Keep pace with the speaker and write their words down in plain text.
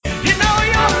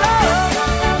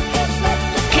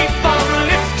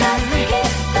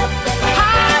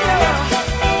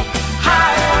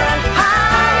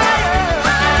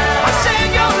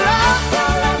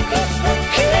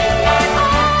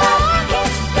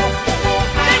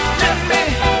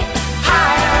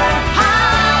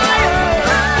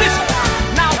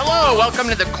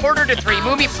the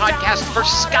movie podcast for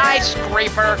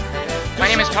Skyscraper. My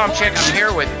name is Tom Chick. I'm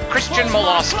here with Christian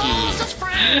Molosky.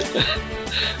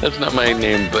 That's not my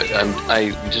name, but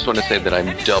I just want to say that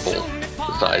I'm double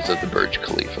the size of the Burj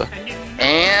Khalifa.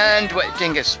 And,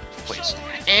 Dingus, please.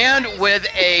 And with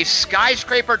a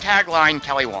Skyscraper tagline,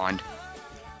 Kelly Wand.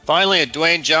 Finally, a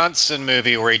Dwayne Johnson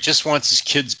movie where he just wants his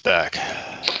kids back.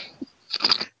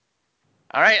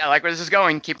 All right, I like where this is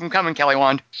going. Keep them coming, Kelly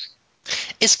Wand.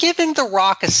 Is giving The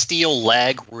Rock a steel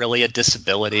leg really a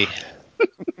disability?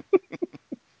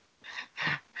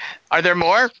 Are there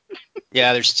more?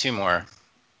 Yeah, there's two more.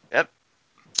 Yep.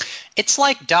 It's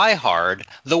like Die Hard,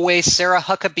 the way Sarah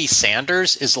Huckabee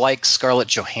Sanders is like Scarlett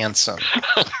Johansson.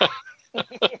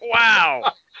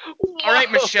 Wow. All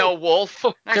right, Michelle Wolf.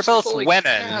 They're both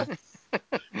women.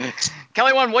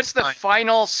 Kelly Wand, what's the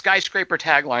final Skyscraper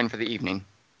tagline for the evening?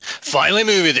 Finally, a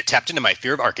movie that tapped into my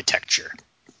fear of architecture.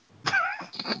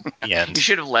 The end. You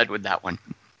should have led with that one.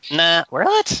 Nah,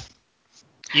 what?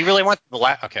 You really want the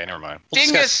last? Okay, never mind.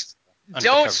 Dingus,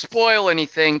 don't spoil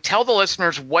anything. Tell the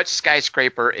listeners what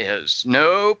Skyscraper is.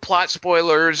 No plot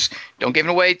spoilers. Don't give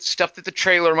away stuff that the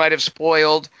trailer might have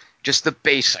spoiled. Just the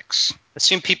basics.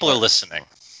 Assume people are listening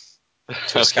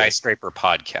to a Skyscraper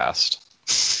podcast.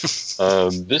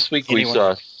 This week we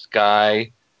saw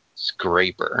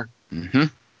Skyscraper,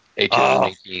 a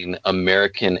 2018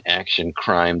 American action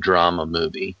crime drama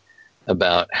movie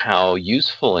about how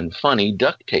useful and funny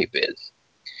duct tape is.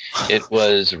 It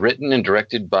was written and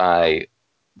directed by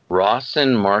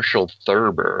Rawson Marshall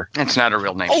Thurber. That's not a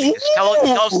real name.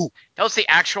 Tell us the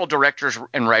actual director's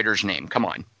and writer's name. Come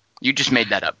on. You just made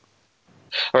that up.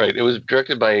 All right. It was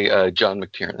directed by John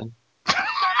McTiernan.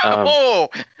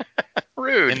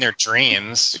 Rude. In their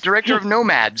dreams. The director of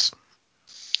Nomads.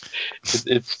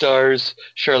 It stars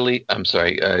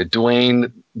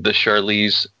Dwayne the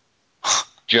Charlize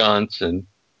Johnson.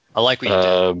 I like what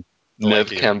you did. Nev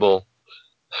Campbell,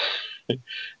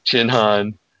 Chin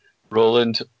Han,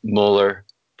 Roland Muller,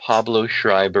 Pablo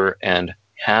Schreiber, and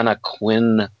Hannah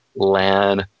Quinlan.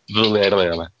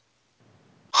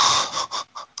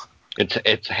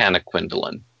 It's Hannah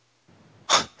Quinlan.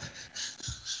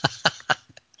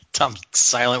 I'm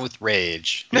silent with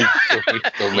rage.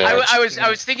 I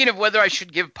was thinking of whether I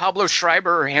should give Pablo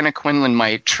Schreiber or Hannah Quinlan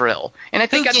my trill, and I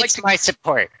think I'd like to my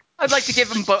support. I'd like to give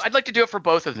them both. I'd like to do it for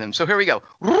both of them. So here we go.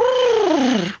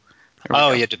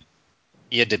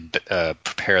 You had to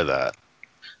prepare that.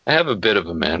 I have a bit of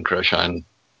a man crush on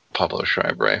Pablo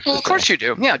Schreiber. Well, of course you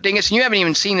do. Yeah, Dingus, and you haven't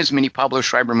even seen as many Pablo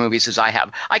Schreiber movies as I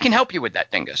have. I can help you with that,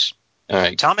 Dingus. All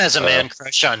right. Tom has a man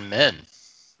crush on men.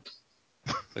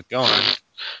 But go on.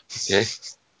 Okay.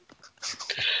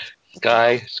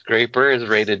 Skyscraper is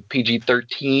rated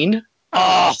PG-13.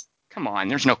 Oh, come on.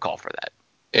 There's no call for that.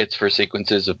 It's for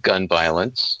sequences of gun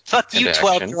violence. Fuck you,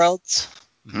 12-year-olds.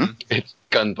 It's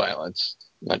gun violence,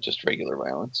 not just regular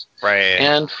violence. Right.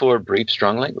 And for brief,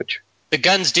 strong language. The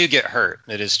guns do get hurt.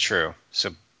 It is true.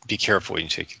 So be careful when you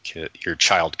take your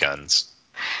child guns.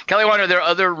 Kelly Wand, are there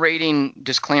other rating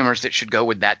disclaimers that should go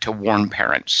with that to warn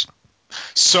parents?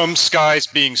 Some skies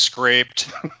being scraped.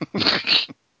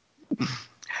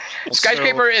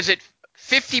 Skyscraper is at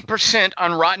 50%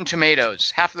 on Rotten Tomatoes.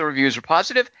 Half of the reviews are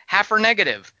positive, half are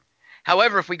negative.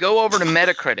 However, if we go over to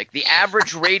Metacritic, the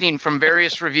average rating from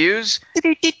various reviews,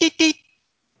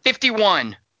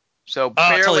 51. So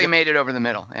barely made it over the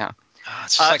middle. Yeah.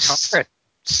 It's just like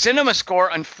Cinema Score,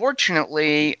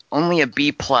 unfortunately, only a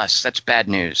B+. That's bad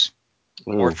news.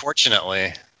 Or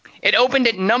fortunately. It opened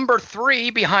at number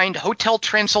 3 behind Hotel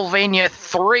Transylvania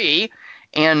 3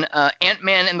 and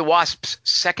Ant-Man and the Wasp's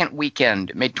second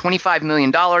weekend. It made $25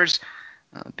 million,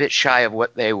 a bit shy of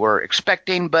what they were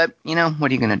expecting, but, what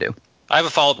are you going to do? I have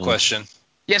a follow-up question.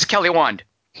 Yes, Kelly Wand.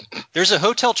 There's a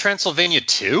Hotel Transylvania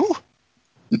 2?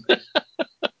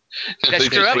 That's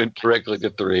true. Went directly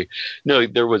to 3. No,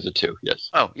 there was a 2.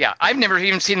 Yes. Oh yeah, I've never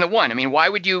even seen the 1. I mean, why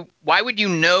would you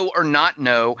know or not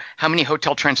know how many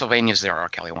Hotel Transylvanias there are,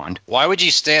 Kelly Wand? Why would you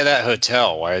stay at that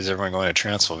hotel? Why is everyone going to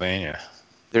Transylvania?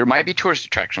 There might be tourist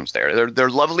attractions there.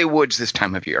 They're lovely woods this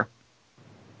time of year.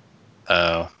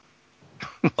 Oh,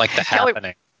 like the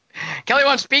happening. Kelly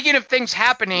Wand, speaking of things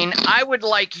happening, I would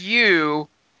like you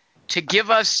to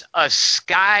give us a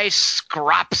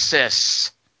skyscropsis.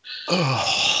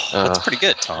 Oh, that's pretty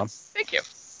good, Tom. Thank you.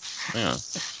 Yeah,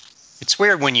 it's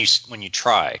weird when you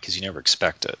try because you never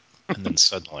expect it, and then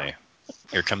suddenly,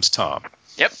 here comes Tom.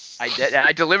 Yep,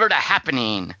 I delivered a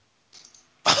happening.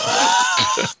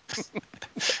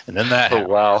 And then that. Oh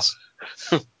wow!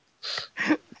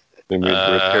 We need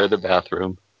to repair the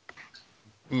bathroom.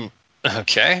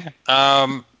 Okay.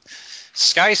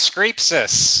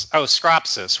 Skyscrapsis. Oh,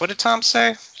 Scropsis. What did Tom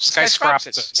say?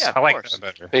 Skyscropsis. Yeah, I of like course. that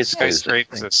better. Basically,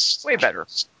 Skyscrapsis. Way better.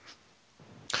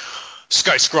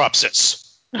 Skyscropsis.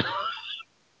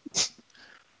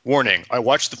 Warning, I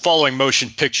watched the following motion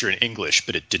picture in English,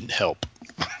 but it didn't help.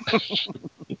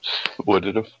 Would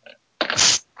it have?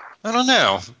 I don't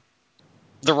know.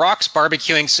 The Rock's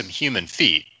barbecuing some human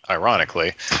feet,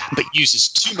 ironically, but uses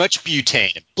too much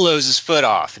butane and blows his foot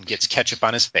off and gets ketchup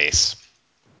on his face.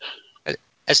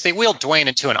 As they wheel Dwayne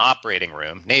into an operating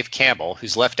room, Nave Campbell,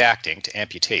 who's left acting to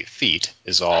amputate feet,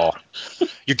 is all,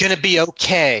 "You're gonna be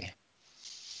okay,"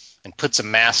 and puts a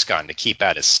mask on to keep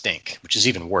out his stink, which is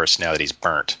even worse now that he's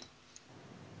burnt.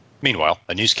 Meanwhile,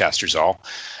 a newscaster's all,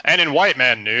 "And in White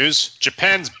Man news,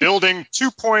 Japan's Building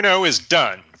 2.0 is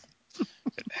done.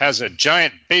 It has a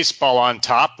giant baseball on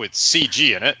top with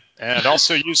CG in it, and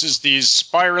also uses these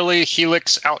spirally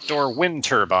helix outdoor wind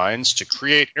turbines to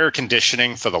create air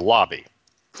conditioning for the lobby.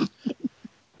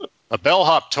 A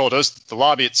bellhop told us that the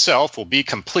lobby itself will be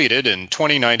completed in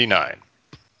 2099.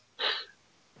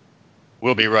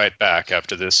 We'll be right back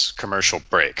after this commercial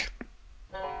break.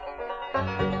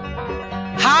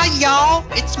 Hi, y'all.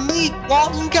 It's me,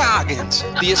 Walton Goggins,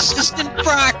 the assistant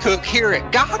fry cook here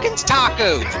at Goggins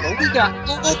Tacos, where we got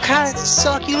all kinds of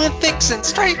succulent fixings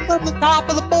straight from the top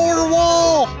of the border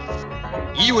wall.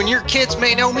 You and your kids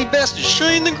may know me best as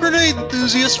Shane the Grenade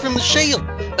Enthusiast from The Shield,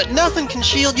 but nothing can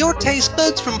shield your taste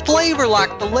buds from flavor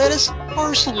like the lettuce and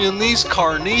parsley in these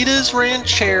carnitas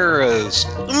rancheros.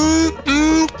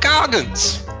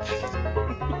 Goggins.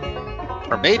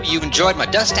 Or maybe you enjoyed my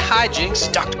dusty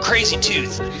hijinks, Dr. Crazy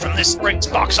Tooth, from this spring's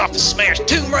box office smash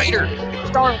Tomb Raider,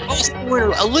 starring Oscar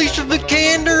winner Alicia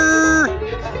Vikander,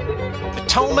 the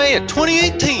Tomei of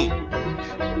 2018.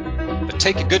 But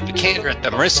take a good Vikander at the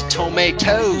Marissa Tomei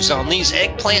toes on these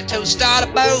eggplant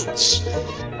tostada boats,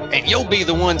 and you'll be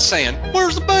the one saying,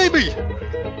 "Where's the baby?"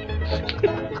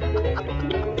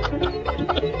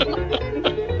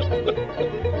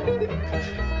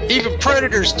 Even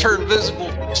predators turn visible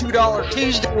 $2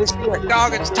 Tuesdays here at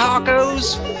Goggins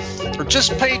Tacos, or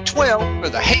just pay $12 for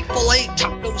the Hateful Eight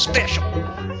Taco Special.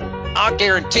 I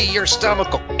guarantee your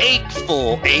stomach will ache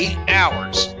full 8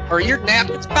 hours, or your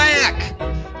napkin's back.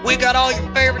 We got all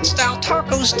your favorite style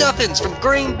taco stuffings, from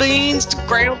green beans to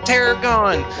ground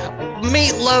tarragon,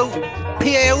 meatloaf,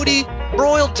 peyote,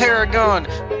 broiled tarragon,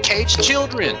 caged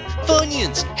children,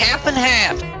 Funyuns, half and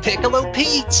half, piccolo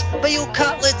Pete's, veal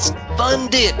cutlets, fun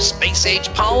dips, space age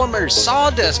polymers,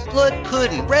 sawdust, blood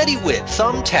pudding, ready wit,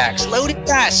 thumbtacks, loaded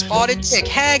dice, spotted dick,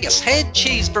 haggis, head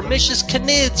cheese, vermicious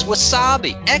canids,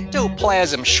 wasabi,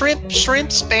 ectoplasm, shrimp, spam,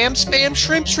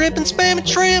 shrimp, and spam and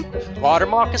shrimp, water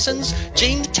moccasins,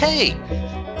 Jean Tay,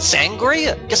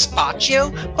 sangria,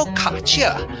 gazpacho,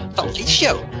 focaccia,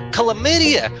 fellatio,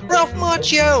 chlamydia, Ralph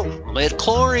Macchio,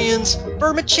 midichlorians,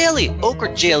 vermicelli,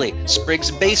 okra jelly, sprigs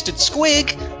of basted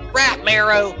squig, rat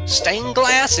marrow, stained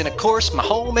glass, and of course my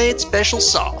homemade special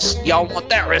sauce. Y'all want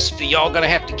that recipe? Y'all gonna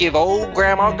have to give old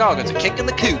Grandma Goggins a kick in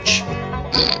the cooch.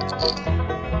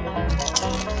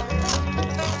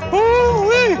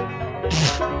 Woo-wee.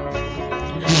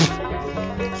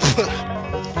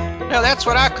 Now that's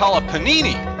what I call a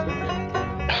panini.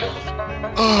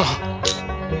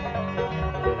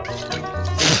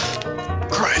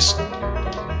 Christ.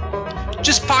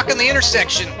 Just park in the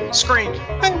intersection, scream,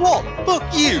 "Hey Walt, book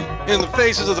you," in the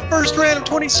faces of the first random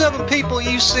 27 people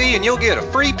you see, and you'll get a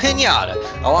free pinata,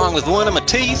 along with one of my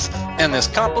teeth and this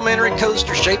complimentary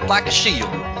coaster shaped like a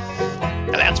shield.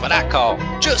 Now that's what I call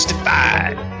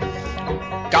justified.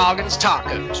 Goggins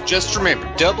Tacos. Just remember,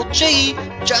 double G,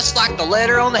 just like the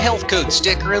letter on the health code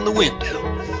sticker in the window.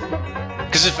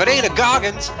 Because if it ain't a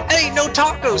Goggins, it ain't no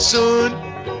taco, son.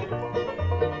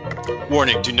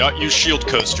 Warning, do not use shield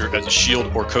coaster as a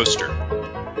shield or coaster.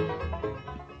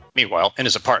 Meanwhile, in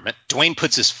his apartment, Dwayne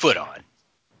puts his foot on.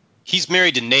 He's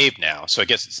married to Nave now, so I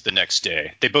guess it's the next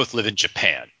day. They both live in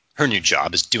Japan. Her new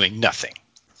job is doing nothing.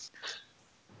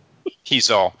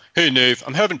 He's all, "Hey Nave,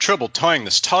 I'm having trouble tying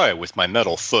this tie with my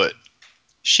metal foot."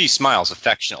 She smiles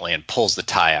affectionately and pulls the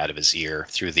tie out of his ear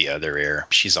through the other ear.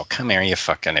 She's all, "Come here, you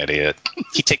fucking idiot."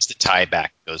 He takes the tie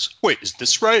back and goes, "Wait, is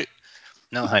this right?"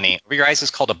 "No, honey. Over your eyes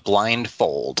is called a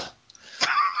blindfold."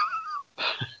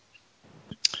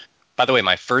 By the way,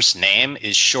 my first name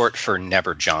is short for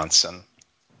Never Johnson.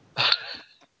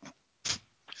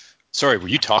 Sorry, were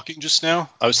you talking just now?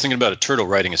 I was thinking about a turtle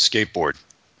riding a skateboard.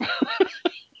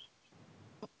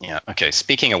 Yeah, okay.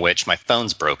 Speaking of which, my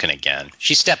phone's broken again.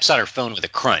 She steps on her phone with a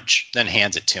crunch, then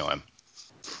hands it to him.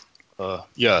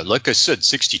 Yeah, like I said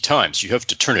 60 times, you have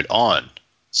to turn it on.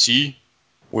 See?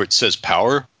 Where it says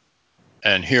power?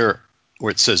 And here,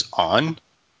 where it says on?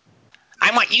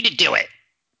 I want you to do it.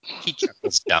 He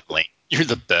chuckles dumbly. You're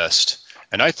the best.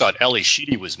 And I thought Ellie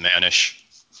Sheedy was mannish.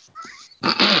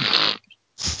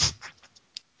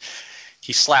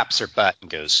 He slaps her butt and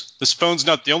goes, this phone's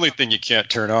not the only thing you can't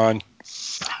turn on.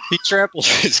 He tramples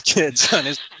his kids on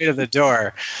his way to the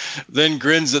door, then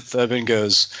grins at them and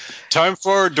goes, time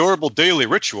for our adorable daily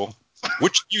ritual.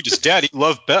 Which of you does Daddy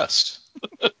love best?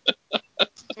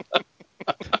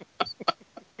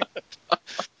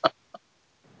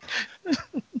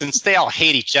 Since they all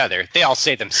hate each other, they all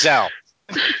say themselves.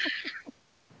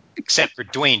 Except for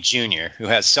Dwayne Jr., who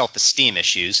has self-esteem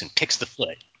issues and picks the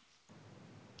foot.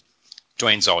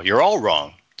 Dwayne's all, you're all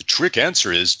wrong. The trick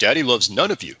answer is Daddy loves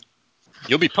none of you.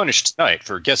 You'll be punished tonight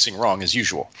for guessing wrong as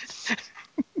usual.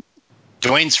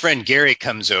 Dwayne's friend Gary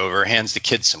comes over, hands the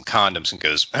kids some condoms, and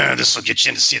goes, this will get you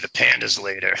in to see the pandas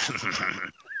later.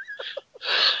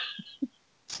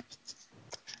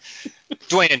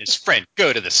 Dwayne and his friend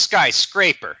go to the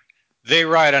skyscraper. They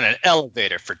ride on an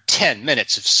elevator for 10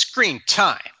 minutes of screen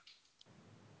time.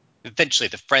 Eventually,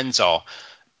 the friend's all,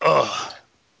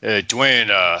 hey,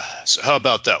 Dwayne, so how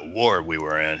about that war we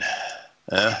were in?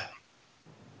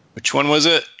 Which one was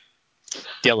it?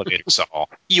 The elevator's all,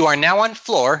 you are now on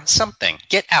floor something.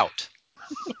 Get out.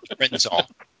 The friend's all,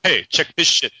 hey, check this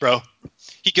shit, bro.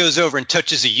 He goes over and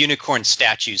touches a unicorn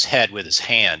statue's head with his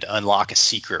hand to unlock a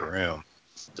secret room.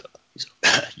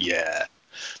 Yeah,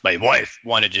 my wife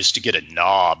wanted us to get a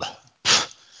knob.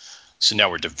 So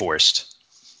now we're divorced.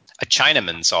 A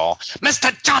Chinaman's all,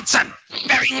 Mr. Johnson,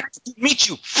 very nice to meet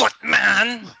you,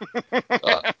 footman.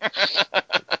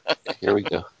 Here we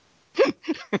go.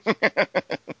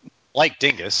 Like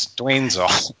Dingus, Dwayne's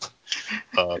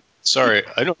all, sorry,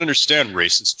 I don't understand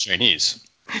racist Chinese.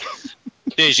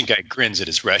 The Asian guy grins at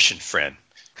his Russian friend.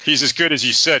 He's as good as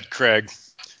you said, Craig.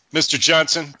 Mr.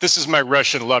 Johnson, this is my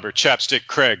Russian lover, Chapstick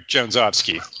Craig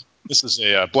Jonesovsky. This is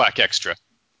a black extra.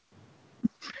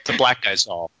 The black guy's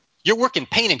all, your work in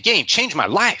pain and gain changed my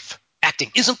life.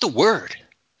 Acting isn't the word.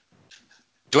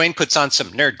 Dwayne puts on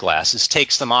some nerd glasses,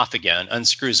 takes them off again,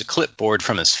 unscrews a clipboard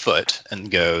from his foot,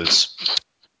 and goes,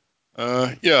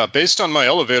 yeah, based on my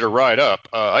elevator ride up,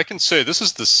 I can say this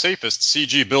is the safest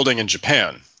CG building in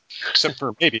Japan, except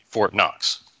for maybe Fort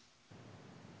Knox.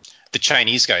 The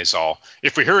Chinese guy's all,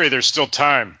 if we hurry, there's still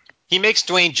time. He makes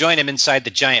Dwayne join him inside the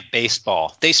giant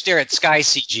baseball. They stare at Sky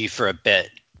CG for a bit.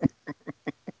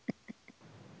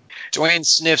 Dwayne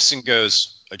sniffs and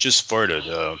goes, I just farted.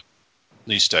 At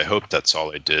least I hope that's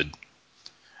all I did.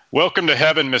 Welcome to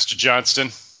heaven, Mr.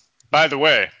 Johnston. By the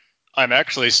way, I'm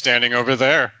actually standing over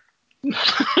there.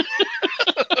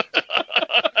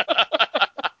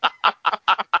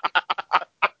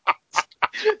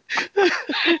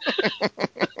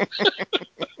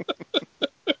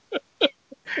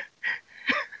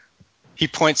 He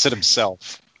points at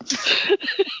himself.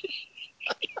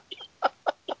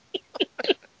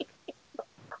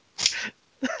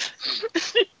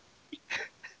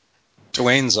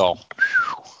 Dwayne's all,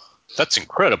 that's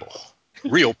incredible.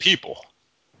 Real people.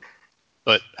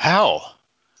 But how?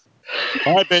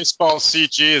 My baseball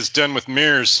CG is done with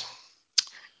mirrors.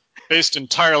 Based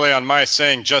entirely on my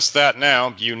saying just that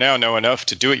now, you now know enough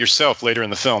to do it yourself later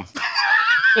in the film.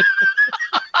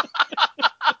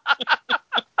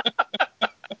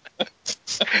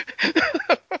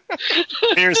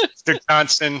 Here's Mr.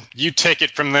 Johnson. You take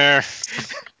it from there.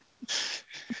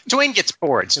 Dwayne gets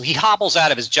bored, so he hobbles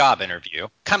out of his job interview,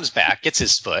 comes back, gets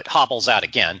his foot, hobbles out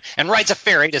again, and rides a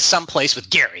ferry to someplace with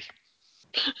Gary.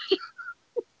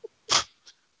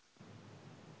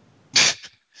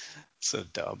 So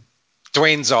dumb.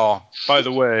 Dwayne's all, by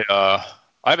the way, I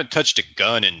haven't touched a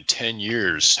gun in 10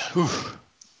 years. Whew.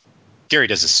 Gary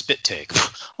does a spit take.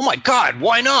 Oh my God,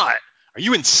 why not? Are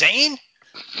you insane?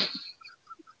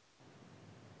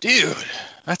 Dude,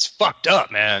 that's fucked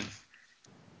up, man.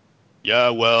 Yeah,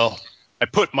 well, I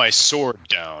put my sword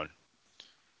down,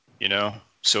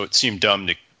 so it seemed dumb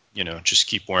to, just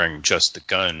keep wearing just the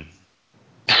gun.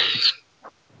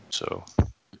 So,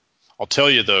 I'll tell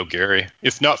you though, Gary,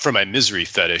 if not for my misery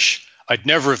fetish, I'd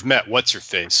never have met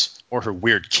What's-Her-Face or her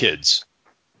weird kids.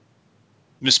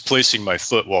 Misplacing my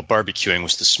foot while barbecuing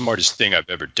was the smartest thing I've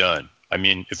ever done. I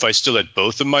mean, if I still had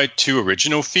both of my two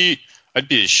original feet, I'd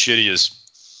be as shitty as,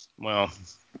 well...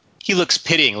 He looks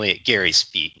pityingly at Gary's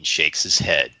feet and shakes his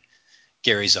head.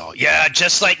 Gary's all, yeah,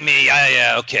 just like me.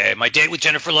 Yeah, okay. My date with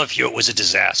Jennifer Love Hewitt was a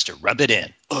disaster. Rub it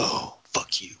in. Oh,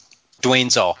 fuck you.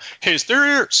 Dwayne's all, hey, is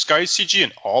there Sky CG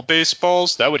in all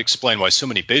baseballs? That would explain why so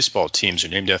many baseball teams are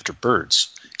named after birds.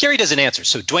 Gary doesn't answer,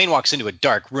 so Dwayne walks into a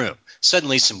dark room.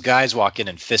 Suddenly, some guys walk in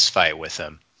and fistfight with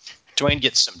him. Dwayne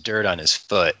gets some dirt on his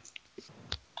foot.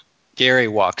 Gary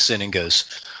walks in and goes,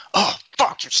 oh,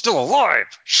 fuck, you're still alive.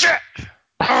 Shit.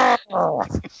 Oh.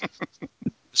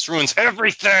 This ruins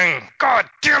everything. God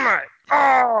damn it.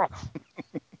 Oh.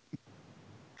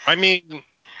 I mean,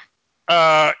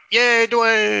 yay,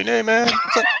 Dwayne. Hey, man.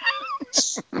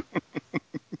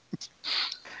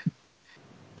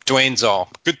 Dwayne's all,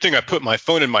 good thing I put my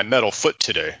phone in my metal foot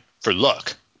today, for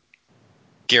luck.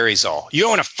 Gary's all, you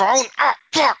own a phone? Oh,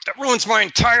 fuck, that ruins my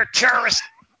entire terrorist.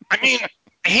 I mean,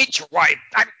 I hate your wife.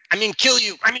 I mean, kill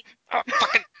you. I mean,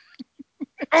 fucking.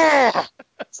 Oh.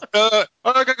 I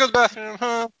gotta go to the bathroom,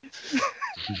 huh?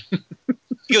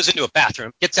 He goes into a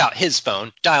bathroom, gets out his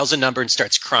phone, dials a number, and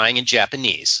starts crying in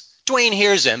Japanese. Dwayne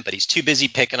hears him, but he's too busy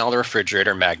picking all the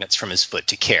refrigerator magnets from his foot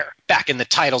to care. Back in the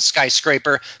title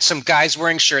skyscraper, some guys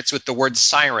wearing shirts with the word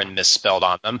siren misspelled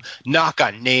on them knock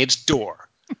on Knave's door.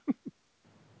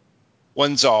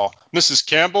 One's all, Mrs.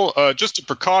 Campbell, just a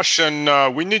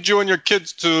precaution, we need you and your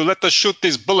kids to let us shoot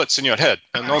these bullets in your head.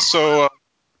 And also,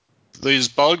 these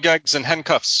ball gags and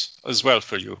handcuffs as well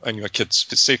for you and your kids,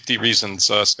 for safety reasons,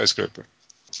 skyscraper.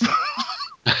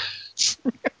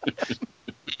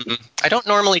 I don't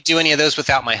normally do any of those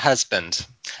without my husband.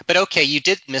 But okay, you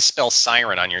did misspell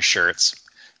siren on your shirts.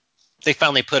 They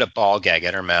finally put a ball gag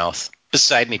in her mouth.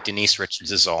 Beside me, Denise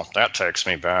Richards is all, that takes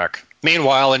me back.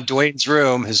 Meanwhile, in Dwayne's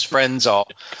room, his friend's all,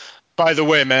 by the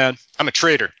way, man, I'm a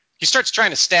traitor. He starts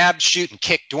trying to stab, shoot, and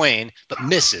kick Dwayne, but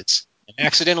misses, and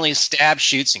accidentally stabs,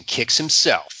 shoots, and kicks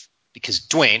himself, because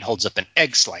Dwayne holds up an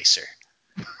egg slicer.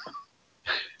 A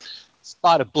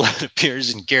spot of blood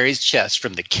appears in Gary's chest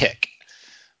from the kick.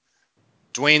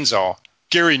 Dwayne's all,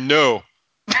 Gary, no.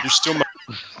 You're still my...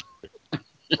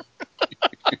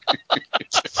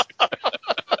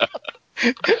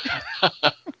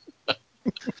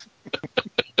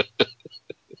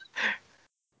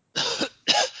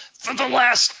 For the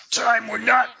last time, we're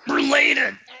not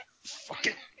related.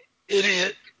 Fucking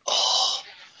idiot. Oh,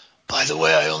 by the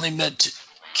way, I only meant to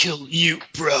kill you,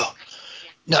 bro.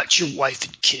 Not your wife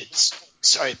and kids.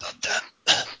 Sorry about that.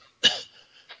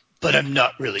 But I'm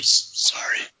not really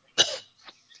sorry.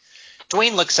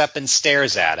 Dwayne looks up and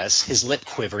stares at us, his lip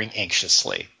quivering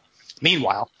anxiously.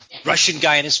 Meanwhile, Russian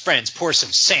guy and his friends pour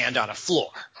some sand on a floor.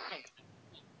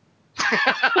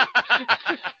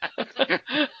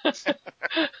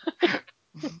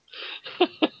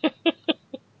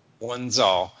 One's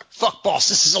all, fuck boss,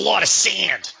 this is a lot of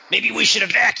sand. Maybe we should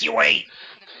evacuate.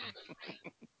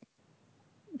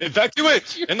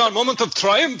 Evacuate in our moment of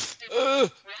triumph.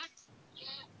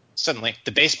 Suddenly,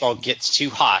 the baseball gets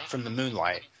too hot from the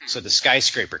moonlight, so the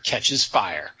skyscraper catches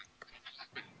fire.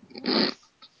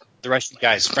 The Russian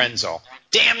guy's friends all,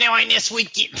 damn, now I miss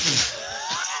weekend.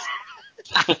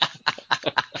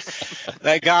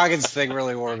 That Goggins thing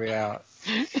really wore me out.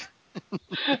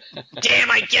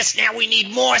 Damn, I guess now we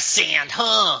need more sand,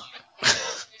 huh?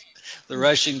 The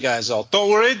Russian guy's all, don't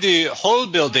worry, the whole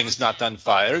building's not on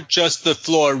fire, just the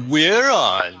floor we're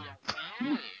on.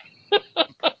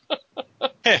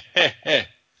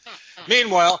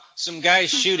 Meanwhile, some guys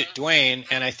shoot at Dwayne,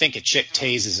 and I think a chick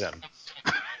tases him.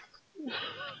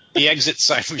 The exit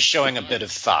sign was showing a bit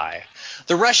of thigh.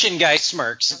 The Russian guy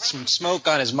smirks at some smoke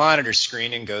on his monitor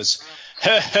screen and goes,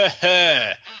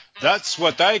 that's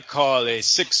what I call a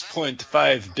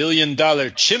 $6.5 billion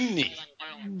chimney.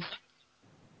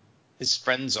 His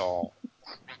friends all,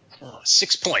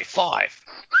 6.5?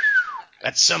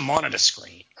 That's some monitor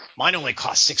screen. Mine only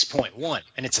costs 6.1,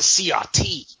 and it's a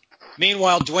CRT.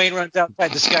 Meanwhile, Dwayne runs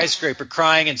outside the skyscraper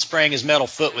crying and spraying his metal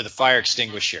foot with a fire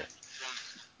extinguisher.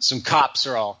 Some cops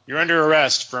are all, you're under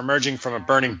arrest for emerging from a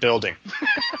burning building.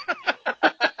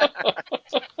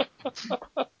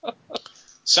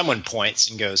 Someone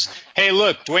points and goes, hey,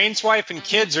 look, Dwayne's wife and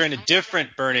kids are in a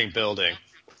different burning building.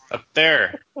 Up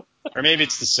there. Or maybe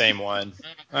it's the same one.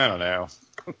 I don't know.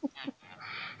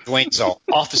 Dwayne's all,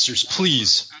 officers,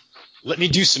 please, let me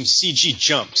do some CG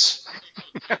jumps.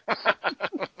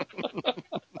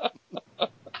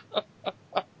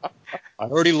 I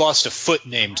already lost a foot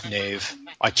named Knave.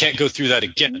 I can't go through that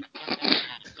again.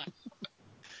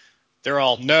 They're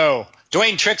all, no.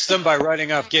 Dwayne tricks them by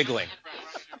running off giggling.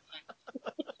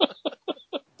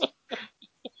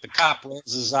 The cop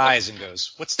rolls his eyes and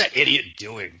goes, what's that idiot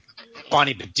doing?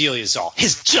 Bonnie Bedelia's all,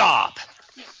 his job.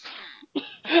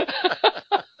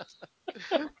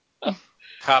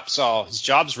 Cop's all, his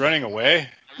job's running away?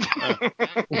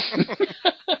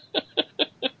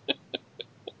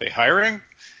 They hiring?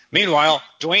 Meanwhile,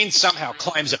 Dwayne somehow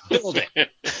climbs a building.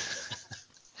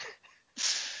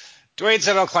 Dwayne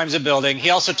somehow climbs a building. He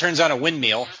also turns on a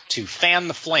windmill to fan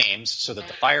the flames so that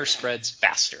the fire spreads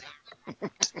faster.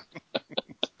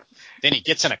 Then he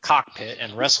gets in a cockpit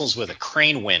and wrestles with a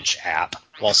crane winch app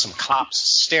while some cops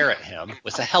stare at him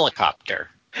with a helicopter.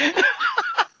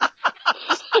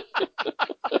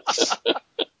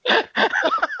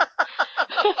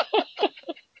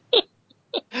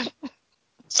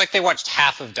 It's like they watched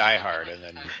half of Die Hard and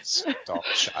then all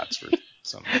the shots were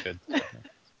something good.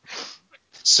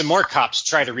 Some more cops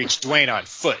try to reach Dwayne on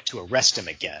foot to arrest him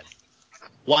again.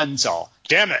 One's all,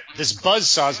 damn it, this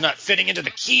buzzsaw's not fitting into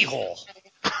the keyhole.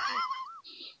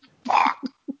 Fuck.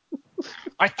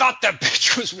 I thought that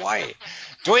bitch was white.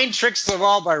 Dwayne tricks them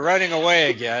all by running away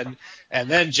again and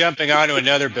then jumping onto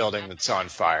another building that's on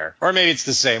fire. Or maybe it's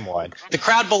the same one. The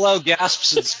crowd below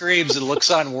gasps and screams and looks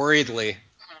on worriedly.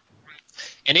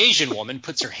 An Asian woman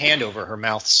puts her hand over her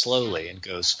mouth slowly and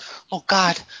goes, "Oh,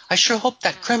 God, I sure hope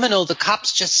that criminal the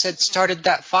cops just said started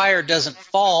that fire doesn't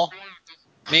fall."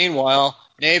 Meanwhile,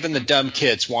 Nave and the dumb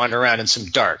kids wander around in some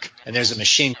dark, and there's a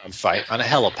machine gun fight on a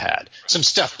helipad. Some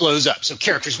stuff blows up, so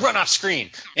characters run off screen.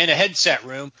 In a headset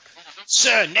room,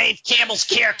 "Sir, Nave Campbell's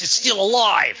character's still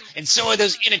alive, and so are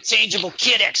those interchangeable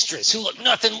kid extras who look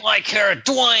nothing like her,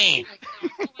 Dwayne."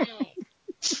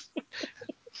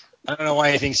 I don't know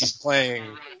why he thinks he's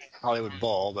playing Hollywood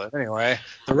Bowl, but anyway,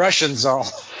 the Russians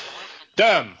all,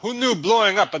 "Damn, who knew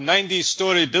blowing up a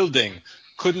 90-story building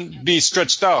couldn't be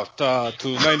stretched out to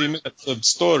 90 minutes of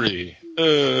story?"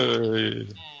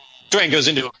 Dwayne goes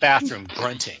into a bathroom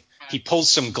grunting. He pulls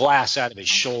some glass out of his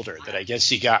shoulder that I guess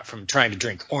he got from trying to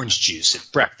drink orange juice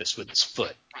at breakfast with his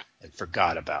foot and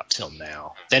forgot about till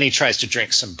now. Then he tries to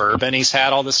drink some bourbon he's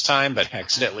had all this time, but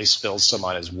accidentally spills some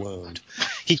on his wound.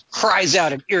 He cries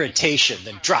out in irritation,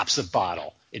 then drops the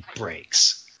bottle. It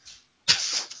breaks.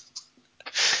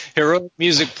 Heroic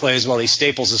music plays while he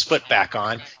staples his foot back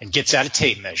on and gets out a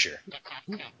tape measure.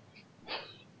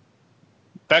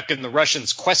 Back in the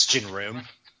Russians' question room.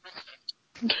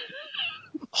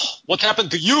 "What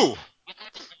happened to you?"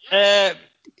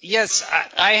 Yes,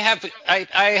 I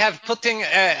have putting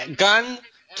a gun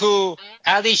to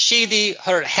Ali Sheedy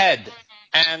her head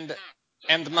and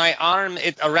my arm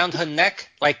around her neck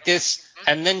like this,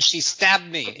 and then she stabbed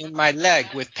me in my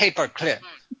leg with paper clip.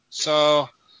 So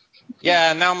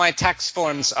yeah, now my tax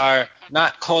forms are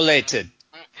not collated.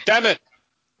 Damn it!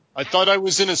 I thought I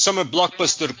was in a summer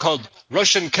blockbuster called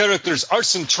Russian Characters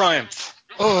Arson Triumph.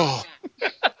 Oh.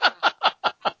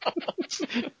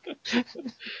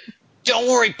 "Don't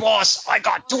worry, boss. I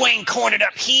got Dwayne cornered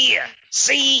up here.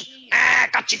 See?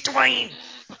 Got you, Dwayne.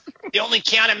 The only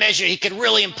countermeasure he could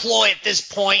really employ at this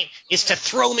point is to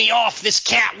throw me off this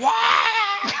cat."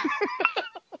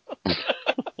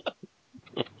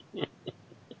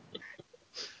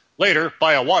 Later,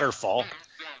 by a waterfall.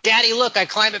 "Daddy, look, I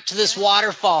climbed up to this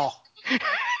waterfall.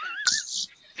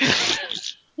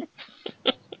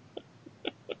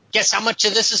 Guess how much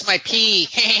of this is my pee?"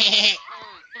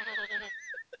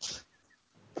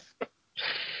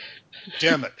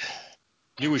 Damn it.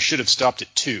 Knew we should have stopped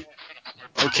at 2.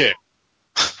 Okay.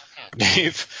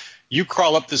 Dave, you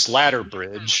crawl up this ladder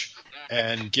bridge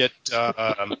and get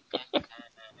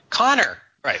Connor.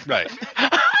 Right.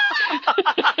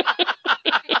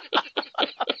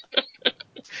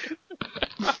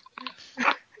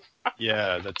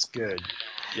 Yeah, that's good.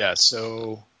 Yeah,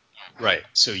 so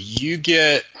you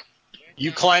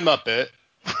climb up it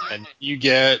and you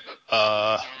get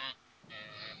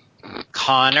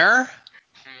Connor?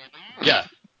 Yeah.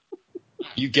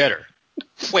 You get her.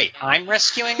 Wait, I'm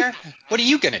rescuing her? What are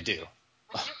you going to do?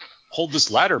 Hold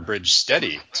this ladder bridge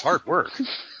steady. It's hard work,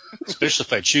 especially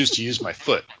if I choose to use my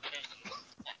foot.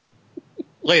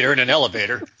 Later in an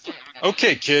elevator.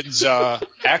 Okay, kids,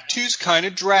 Act 2's kind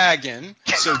of dragging,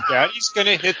 so Daddy's going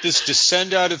to hit this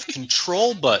descend out of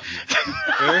control button.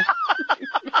 Okay?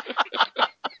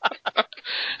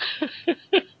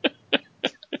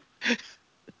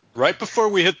 Right before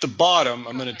we hit the bottom,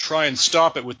 I'm going to try and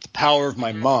stop it with the power of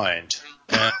my mind.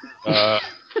 And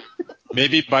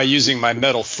maybe by using my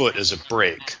metal foot as a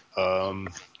brake.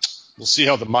 We'll see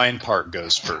how the mind part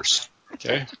goes first.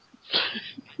 Okay?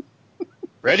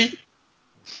 Ready?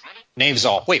 Nave's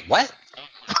all, "Wait, what?"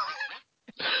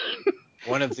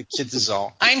 One of the kids is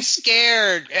all, "I'm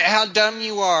scared. How dumb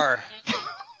you are."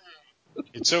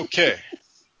 It's okay.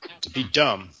 To be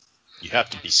dumb, you have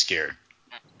to be scared.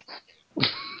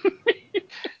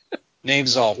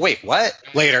 Nave's all, "Wait, what?"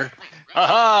 Later.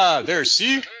 "Aha, there,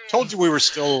 see? Told you we were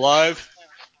still alive.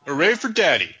 Hooray for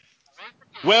Daddy.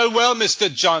 Well, Mr.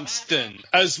 Johnston,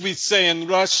 as we say in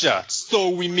Russia, so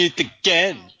we meet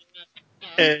again.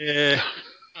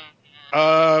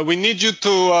 We need you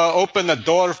to open a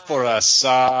door for us.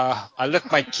 I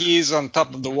left my keys on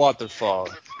top of the waterfall."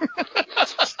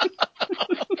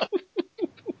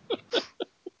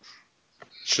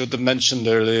 should have mentioned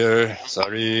earlier.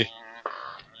 Sorry.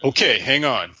 Okay, hang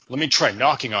on. Let me try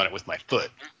knocking on it with my foot.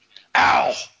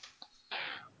 Ow!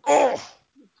 Oh!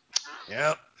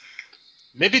 Yeah.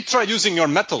 Maybe try using your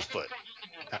metal foot.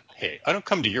 Hey, I don't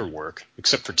come to your work,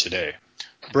 except for today.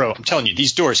 Bro, I'm telling you,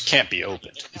 these doors can't be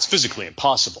opened. It's physically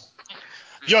impossible.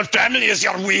 Your family is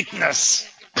your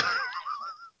weakness.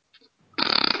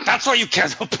 That's why you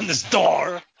can't open this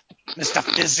door. Mr.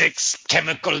 Physics,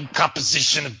 chemical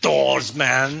composition of doors,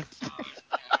 man.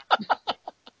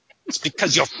 It's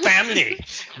because your family,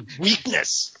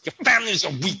 weakness. Your family is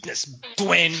your weakness,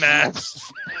 Dwayne, man.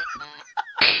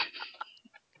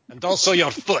 And also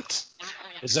your foot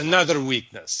is another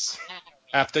weakness.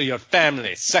 After your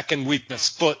family, second weakness,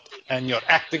 foot, and your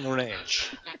acting range.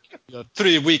 Your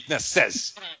three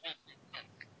weaknesses.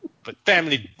 But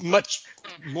family much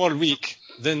more weak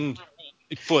than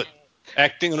foot.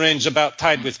 Acting range about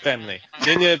tied with family.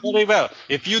 Then very well.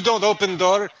 If you don't open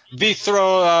door, we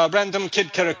throw a random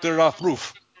kid character off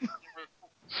roof.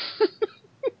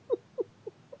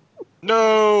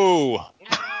 No.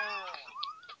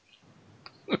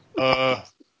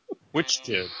 Which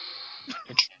kid?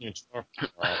 Which one are you talking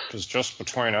about? Because just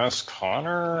between us,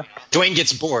 Connor. Dwayne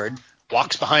gets bored,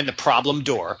 walks behind the problem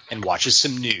door, and watches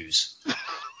some news.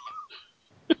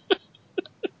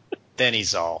 Then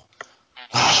he's all,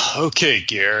 okay,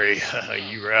 Gary,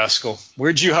 you rascal.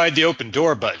 Where'd you hide the open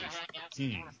door button?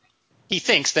 He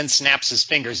thinks, then snaps his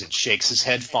fingers and shakes his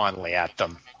head fondly at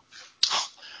them.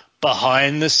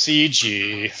 Behind the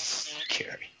CG.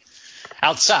 Gary.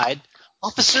 Outside,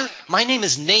 officer, my name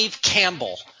is Nave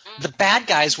Campbell. The bad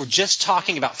guys were just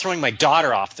talking about throwing my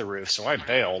daughter off the roof, so I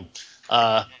bailed.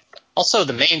 Also,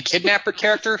 the main kidnapper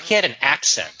character, he had an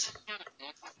accent.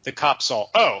 The cops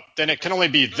all, oh, then it can only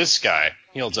be this guy.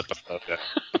 He holds up a photo.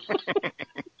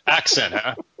 Accent,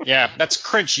 huh? Yeah, that's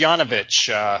Crinch Yanovich,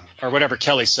 or whatever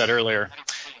Kelly said earlier.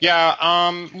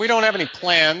 Yeah, we don't have any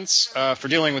plans for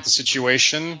dealing with the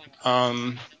situation.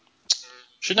 Shouldn't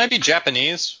I be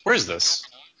Japanese? Where is this?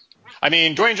 I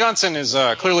mean, Dwayne Johnson is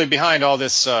clearly behind all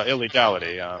this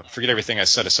illegality. Forget everything I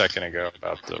said a second ago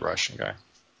about the Russian guy.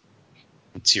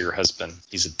 It's your husband.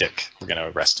 He's a dick. We're going to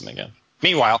arrest him again.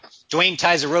 Meanwhile, Dwayne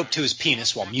ties a rope to his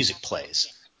penis while music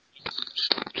plays.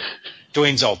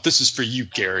 Dwayne's all, this is for you,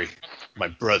 Gary, my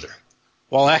brother.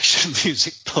 While action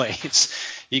music plays,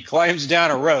 he climbs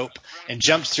down a rope and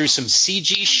jumps through some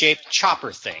CG-shaped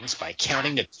chopper things by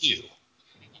counting to 2.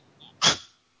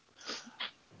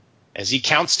 As he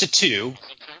counts to 2,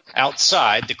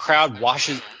 outside, the crowd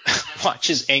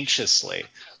watches anxiously,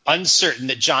 uncertain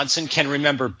that Johnson can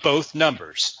remember both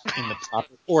numbers in the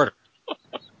proper order.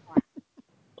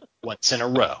 Once in a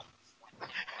row.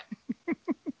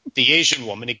 The Asian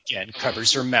woman again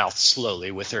covers her mouth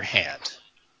slowly with her hand,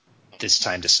 this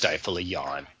time to stifle a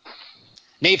yawn.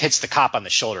 Nave hits the cop on the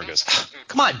shoulder and goes,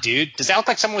 come on, dude, does that look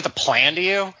like someone with a plan to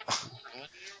you?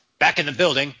 Back in the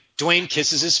building, Dwayne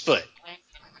kisses his foot.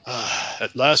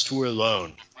 At last we're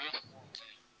alone.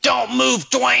 Don't move,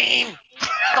 Dwayne!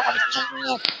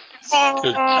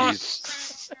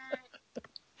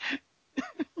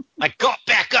 I got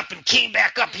back up and came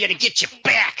back up here to get you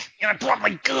back, and I brought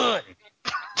my gun.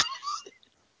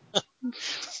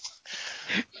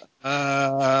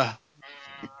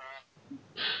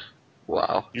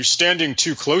 Wow. You're standing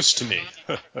too close to me.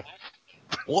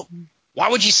 What? Why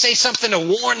would you say something to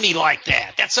warn me like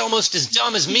that? That's almost as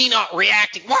dumb as me not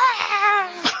reacting.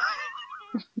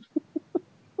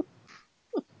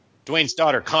 Dwayne's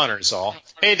daughter, Connor, is all,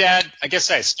 hey, Dad, I guess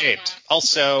I escaped.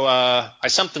 Also, I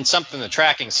something the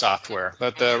tracking software,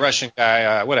 but the Russian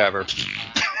guy, whatever.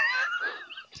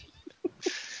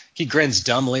 He grins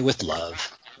dumbly with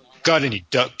love. Got any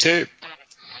duct tape?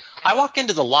 I walk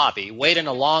into the lobby, wait in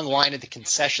a long line at the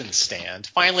concession stand,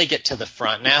 finally get to the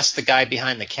front and ask the guy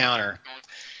behind the counter,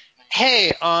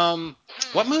 hey,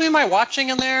 what movie am I watching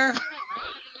in there?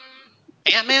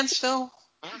 Ant-Man still?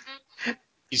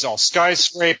 He's all,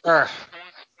 Skyscraper.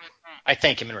 I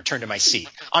thank him and return to my seat.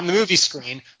 On the movie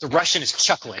screen, the Russian is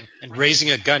chuckling and raising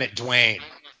a gun at Dwayne.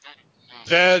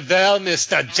 Well,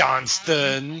 Mr.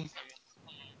 Johnston.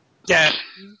 Yeah.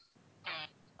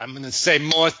 I'm going to say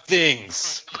more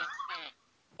things.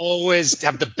 Always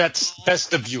have the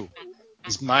best of you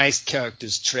is my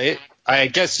character's trait. I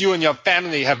guess you and your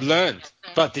family have learned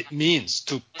what it means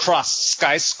to cross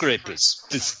skyscrapers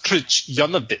with Crinch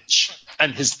Yanovich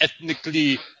and his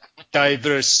ethnically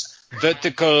diverse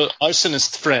vertical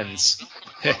arsonist friends.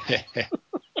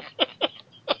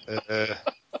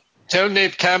 Tell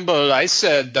Nate Campbell I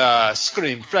said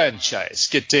Scream franchise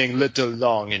getting little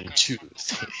long in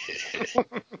tooth.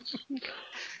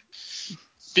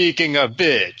 Speaking of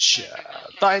which,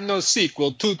 find no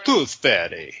sequel to Tooth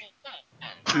Fairy.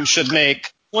 You should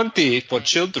make 20 for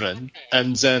children,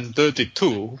 and then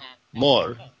 32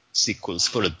 more sequels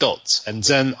for adults, and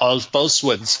then all false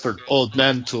ones for old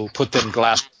men to put in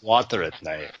glass of water at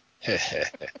night.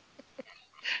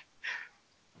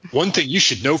 One thing you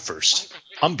should know first.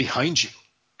 I'm behind you.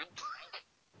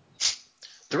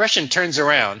 The Russian turns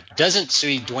around, doesn't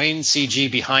see Dwayne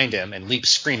CG behind him, and leaps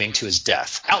screaming to his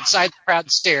death. Outside, the crowd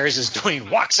stares as Dwayne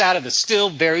walks out of the still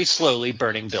very slowly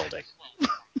burning building.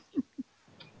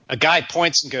 A guy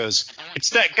points and goes, "It's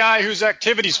that guy whose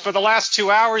activities for the last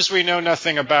 2 hours we know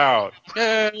nothing about."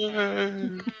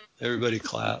 Yay. Everybody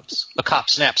claps. A cop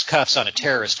snaps cuffs on a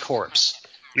terrorist corpse.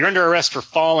 "You're under arrest for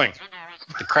falling."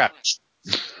 The crowd.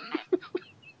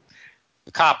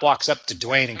 The cop walks up to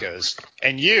Dwayne and goes,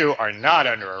 "And you are not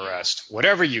under arrest,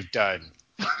 whatever you've done."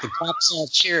 The cops all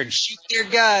cheer and shoot their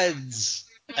guns.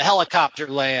 A helicopter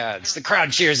lands. The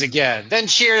crowd cheers again, then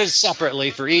cheers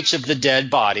separately for each of the dead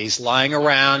bodies lying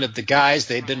around of the guys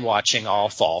they've been watching all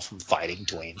fall from fighting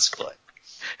Dwayne's foot.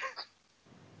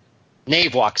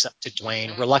 Nave walks up to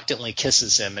Dwayne, reluctantly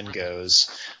kisses him, and goes,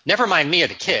 "Never mind me or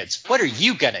the kids. What are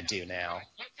you going to do now?"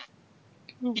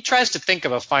 He tries to think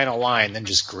of a final line, then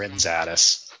just grins at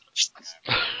us.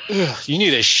 "Ugh, you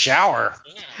need a shower."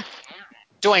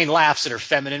 Dwayne laughs at her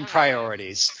feminine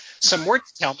priorities. "Some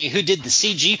words tell me who did the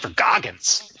CG for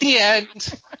Goggins." The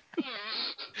end.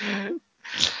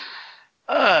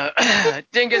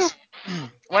 Dingus,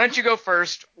 why don't you go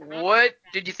first? What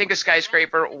did you think of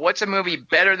Skyscraper? What's a movie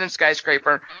better than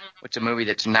Skyscraper? What's a movie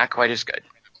that's not quite as good?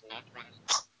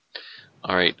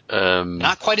 All right.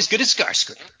 Not quite as good as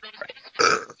Skyscraper. Right.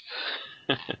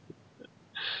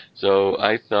 So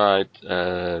I thought,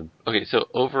 okay, so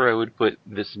over I would put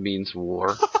This Means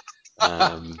War,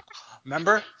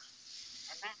 Remember?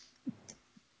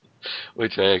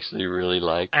 which I actually really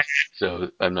liked. So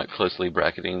I'm not closely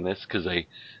bracketing this because I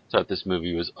thought this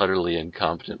movie was utterly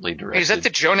incompetently directed. Hey, is that the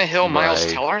Jonah Hill Miles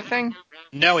by- Teller thing?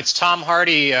 No, it's Tom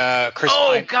Hardy, Chris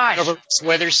Pine, gosh. over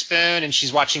Witherspoon, and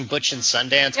she's watching Butch and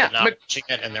Sundance, Yeah, but not watching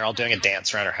it, and they're all doing a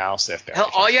dance around her house. They have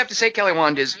Hell, all you have to say, Kelly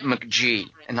Wand, is McGee,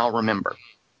 and I'll remember.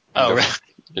 Oh, right.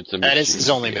 It's a That is his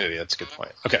machine, only yeah. movie. That's a good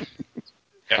point. Okay.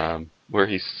 Where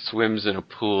he swims in a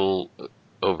pool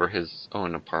over his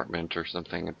own apartment or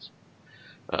something. It's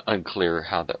unclear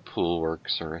how that pool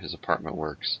works or his apartment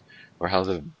works or how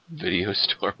the video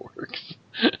store works.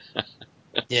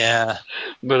 Yeah.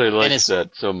 But I liked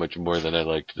that so much more than I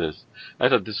liked this. I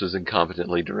thought this was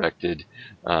incompetently directed.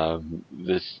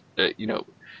 This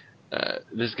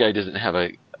guy doesn't have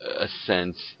a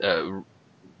sense.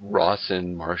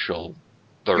 Rawson Marshall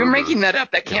Thurber. You're making that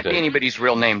up. That can't be anybody's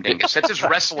real name, Dingus. That's his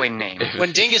wrestling name.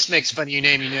 When Dingus makes fun of your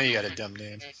name, you know you got a dumb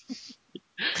name.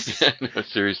 Yeah, no,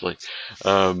 seriously.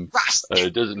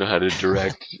 Doesn't know how to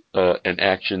direct an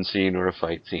action scene or a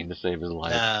fight scene to save his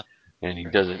life. And he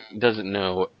doesn't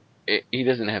know. He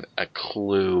doesn't have a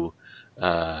clue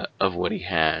of what he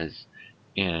has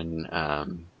in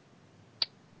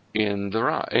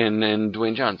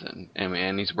Dwayne Johnson.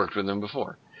 And he's worked with him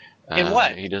before. In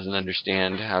what? He doesn't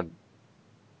understand how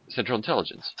Central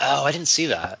Intelligence. Oh, I didn't see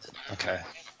that. Okay.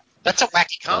 That's a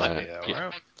wacky comedy, though, yeah.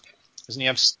 right? Doesn't he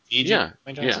have speed? Yeah.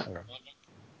 Okay.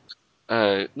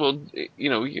 Well,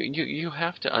 you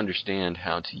have to understand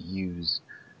how to use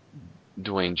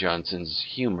Dwayne Johnson's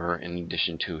humor in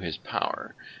addition to his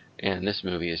power. And this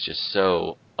movie is just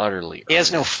so utterly He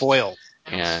has no foil.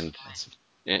 And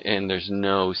there's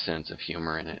no sense of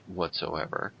humor in it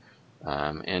whatsoever.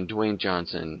 And Dwayne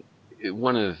Johnson,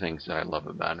 one of the things that I love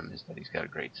about him is that he's got a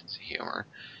great sense of humor.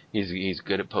 He's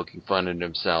good at poking fun at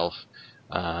himself,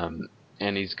 and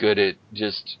he's good at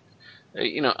just, I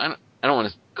don't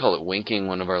want to call it winking.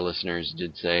 One of our listeners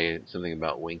did say something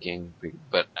about winking,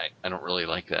 but I don't really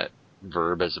like that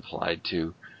verb as applied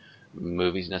to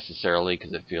movies necessarily,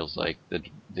 because it feels like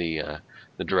the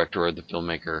director or the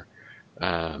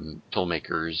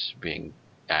filmmakers being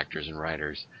actors and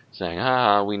writers saying,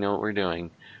 we know what we're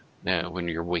doing, when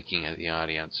you're winking at the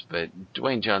audience. But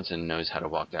Dwayne Johnson knows how to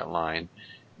walk that line,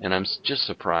 and I'm just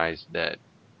surprised that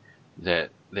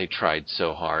they tried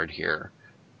so hard here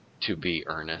to be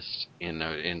earnest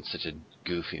in such a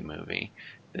goofy movie.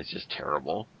 It's just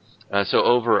terrible. So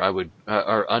over I would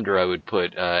or under I would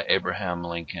put Abraham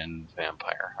Lincoln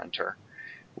Vampire Hunter,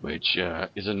 which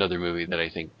is another movie that I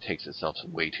think takes itself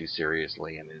way too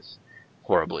seriously and is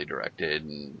horribly directed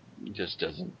and just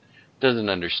doesn't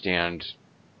understand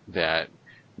that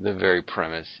the very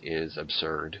premise is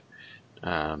absurd.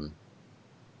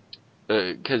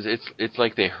 Because it's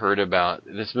like they heard about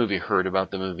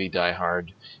the movie Die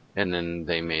Hard, and then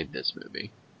they made this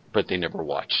movie, but they never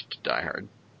watched Die Hard.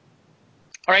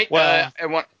 All right. Well, I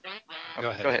want. Go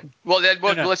ahead. Go ahead. Well,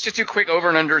 No. let's just do quick over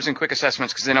and unders and quick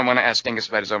assessments because then I want to ask Dingus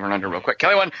about his over and under real quick.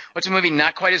 Kelly, what's a movie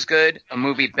not quite as good, a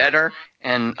movie better,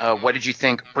 and what did you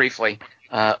think briefly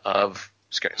of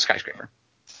Skyscraper?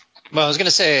 Well, I was going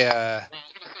to say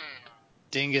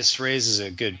Dingus raises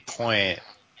a good point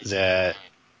that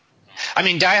I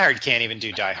mean, Die Hard can't even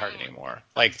do Die Hard anymore.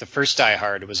 Like the first Die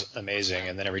Hard was amazing,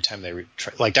 and then every time they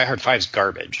like Die Hard 5 is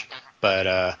garbage. But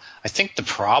I think the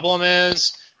problem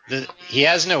is that he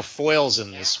has no foils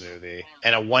in this movie,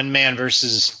 and a one-man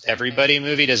versus everybody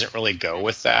movie doesn't really go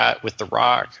with that with The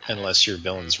Rock unless your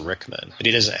villain's Rickman. But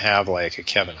he doesn't have like a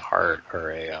Kevin Hart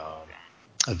or a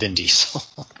Vin Diesel.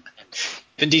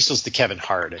 Vin Diesel's the Kevin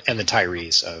Hart and the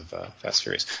Tyrese of Fast and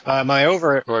Furious. My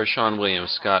over Or Sean William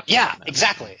Scott. Yeah,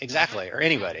 exactly. Or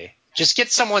anybody. Just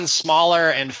get someone smaller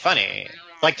and funny.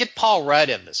 Like get Paul Rudd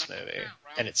in this movie,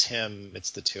 and it's him.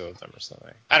 It's the two of them or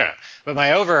something. I don't know. But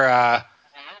my over,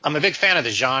 I'm a big fan of the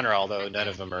genre, although none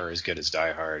of them are as good as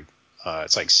Die Hard.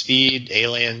 It's like Speed,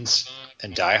 Aliens,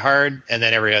 and Die Hard, and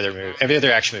then every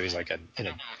other action movie is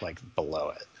like below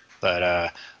it.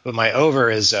 But my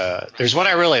over is there's one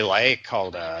I really like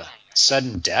called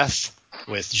Sudden Death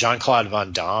with Jean-Claude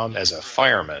Van Damme as a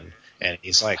fireman, and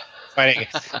he's like fighting.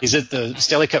 He's at the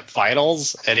Stanley Cup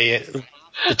Finals, and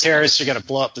the terrorists are going to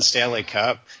blow up the Stanley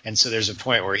Cup, and so there's a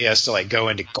point where he has to like go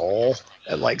into goal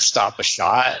and like stop a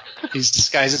shot. He's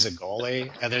disguised as a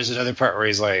goalie, and there's another part where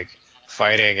he's like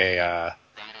fighting a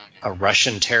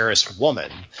Russian terrorist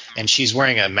woman, and she's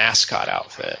wearing a mascot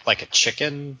outfit, like a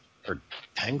chicken or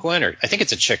penguin, or I think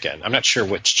it's a chicken. I'm not sure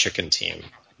which chicken team,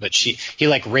 but he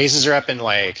like raises her up and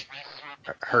like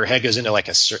her head goes into like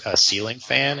a ceiling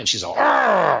fan, and she's all,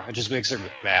 "Argh!" It just makes her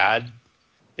mad.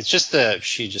 It's just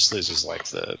she just loses like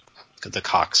the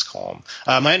coxcomb.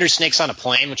 My under Snakes on a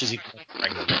Plane, which is even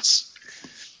pregnant.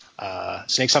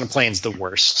 Snakes on a Plane's the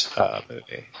worst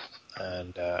movie,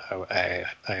 and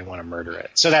I want to murder it.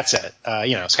 So that's it.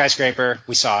 Skyscraper.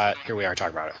 We saw it. Here we are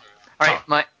talking about it. All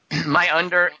right, my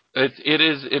under. It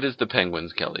is the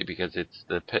Penguins, Kelly, because it's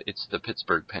the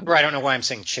Pittsburgh Penguins. Right, I don't know why I'm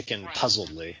saying chicken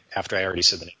puzzledly after I already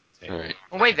said the name. All right.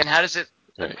 Well, wait, then how does it?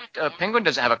 Right. Penguin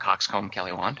doesn't have a coxcomb,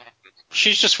 Kelly Wand.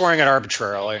 She's just wearing it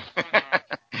arbitrarily.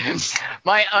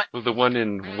 Well, the one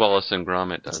in Wallace and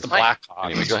Gromit does. It's the Black Hawk.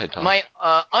 Anyway, go ahead, Tom. My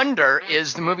under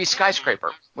is the movie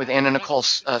Skyscraper with Anna Nicole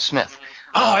Smith.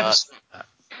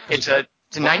 It's a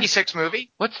 96 movie.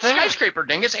 What's that? Skyscraper,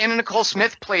 dingus. Anna Nicole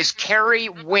Smith plays Carrie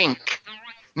Wink.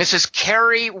 Mrs.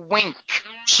 Carrie Wink.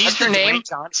 She's her name. Dwayne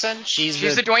Johnson. She's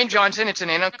the Dwayne Johnson. It's an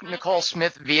Anna Nicole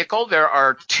Smith vehicle. There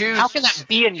are two. How can that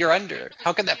be in your under?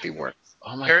 How can that be worse?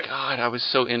 Oh my God! I was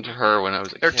so into her when I was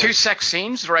a kid. There are two sex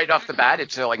scenes right off the bat.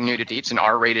 It's like nudity. It's an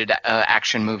R-rated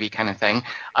action movie kind of thing.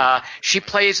 She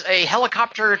plays a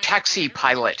helicopter taxi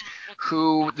pilot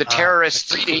who the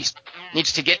terrorists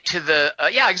needs to get to the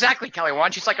exactly, Kelly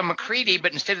Wand. She's like a MacReady,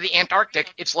 but instead of the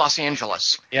Antarctic, it's Los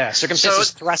Angeles. Yeah,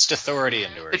 circumstances thrust authority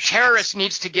into her. The terrorist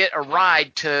needs to get a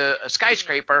ride to a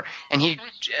skyscraper, and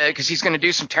because he's going to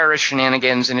do some terrorist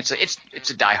shenanigans, and it's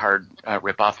a Die Hard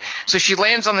ripoff. So she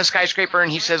lands on the skyscraper,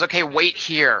 and he says, "Okay, wait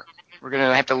here. We're going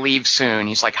to have to leave soon."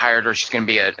 He's like hired her. She's going to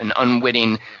be an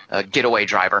unwitting getaway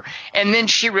driver. And then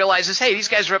she realizes, hey, these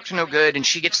guys are up to no good, and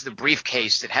she gets the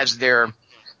briefcase that has their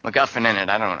MacGuffin in it.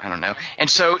 I don't know. And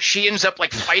so she ends up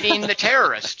like fighting the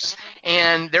terrorists,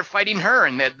 and they're fighting her.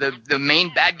 And the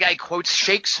main bad guy quotes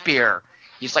Shakespeare.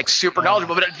 He's like super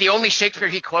knowledgeable, but the only Shakespeare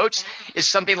he quotes is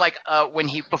something like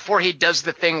before he does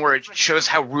the thing where it shows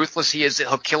how ruthless he is that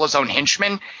he'll kill his own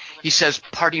henchmen. He says,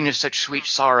 "Parting is such sweet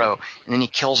sorrow," and then he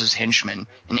kills his henchman.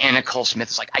 And Anna Nicole Smith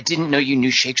is like, "I didn't know you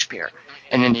knew Shakespeare,"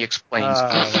 and then he explains.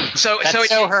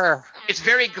 It's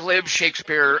very glib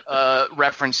Shakespeare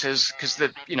references because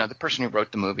the person who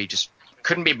wrote the movie just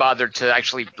couldn't be bothered to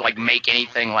actually like make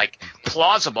anything like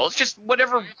plausible. It's just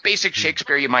whatever basic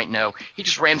Shakespeare you might know. He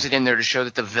just rams it in there to show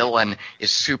that the villain is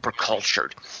super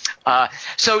cultured.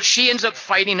 So she ends up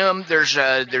fighting him. There's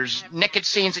naked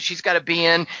scenes that she's got to be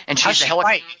in, and she's a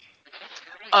helicopter.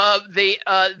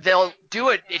 They'll do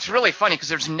it. It's really funny because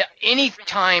there's any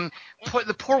time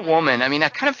the poor woman. I mean, I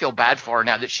kind of feel bad for her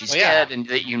now that she's dead, and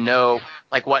that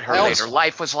like what her later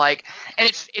life was like. And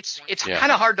it's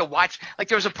kind of hard to watch. Like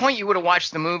there was a point you would have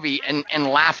watched the movie and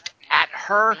laughed at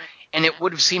her, and it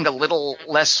would have seemed a little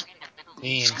less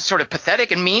mean, sort of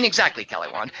pathetic and mean. Exactly, Kelly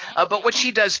Wand. But what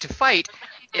she does to fight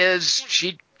is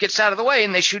she gets out of the way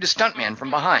and they shoot a stuntman from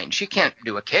behind. She can't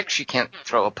do a kick. She can't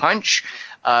throw a punch.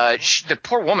 The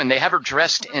poor woman, they have her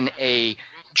dressed in a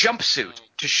jumpsuit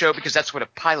to show, because that's what a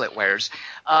pilot wears.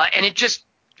 And it just,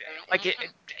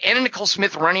 Anna Nicole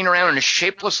Smith running around in a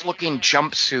shapeless looking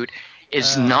jumpsuit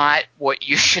is not what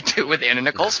you should do with Anna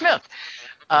Nicole Smith.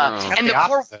 And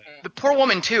the poor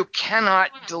woman, too,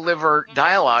 cannot deliver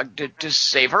dialogue to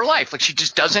save her life. Like, she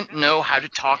just doesn't know how to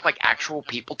talk like actual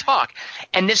people talk.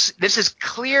 And this is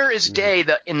clear as day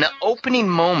in the opening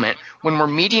moment when we're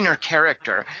meeting her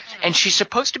character, and she's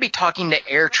supposed to be talking to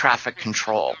air traffic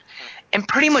control. And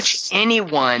pretty much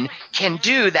anyone can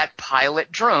do that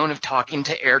pilot drone of talking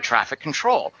to air traffic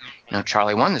control.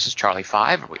 Charlie 1, this is Charlie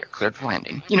 5, we are cleared for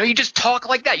landing. You just talk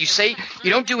like that. You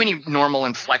don't do any normal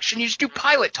inflection. You just do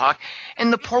pilot talk.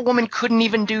 And the poor woman couldn't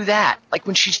even do that, like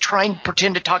when she's trying to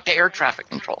pretend to talk to air traffic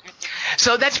control.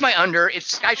 So that's my under.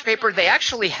 It's Skyscraper. They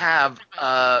actually have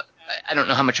I don't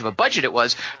know how much of a budget it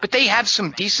was, but they have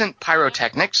some decent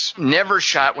pyrotechnics. Never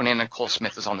shot when Anna Nicole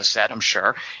Smith is on the set, I'm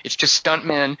sure. It's just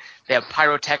stuntmen. They have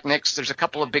pyrotechnics. There's a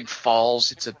couple of big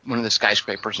falls. It's one of the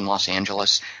skyscrapers in Los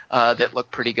Angeles that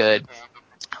look pretty good.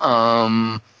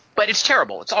 But it's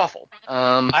terrible. It's awful.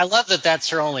 I love that that's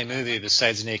her only movie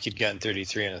besides Naked Gun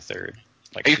 33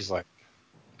 1/3.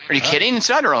 Are you kidding? It's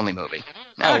not her only movie.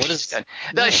 No, what is done.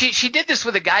 She did this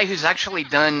with a guy who's actually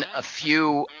done a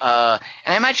few, and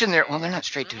I imagine they're not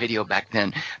straight to video back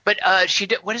then. But she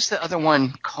did. What is the other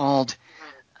one called?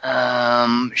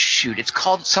 It's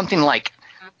called something like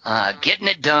Getting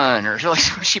It Done, or like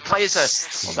she plays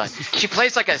she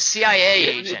plays like a CIA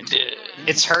agent.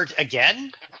 It's her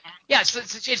again? Yeah,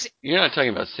 it's You're not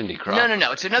talking about Cindy Crawford.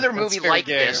 No. It's another movie like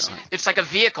this. It's like a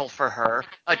vehicle for her.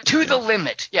 To the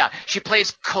Limit. Yeah, she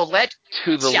plays Colette.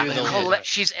 To the Limit. Colette.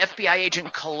 She's FBI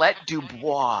agent Colette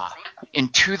Dubois in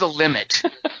To the Limit.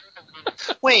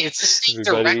 Wait, it's the same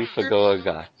Everybody director? Fagoa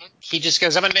guy. He just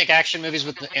goes, I'm going to make action movies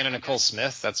with Anna Nicole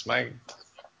Smith. That's my...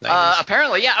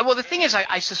 Apparently, yeah. Well, the thing is,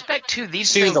 I suspect, too,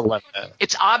 these things...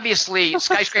 It's obviously...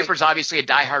 Skyscraper's obviously a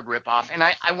Die Hard ripoff, and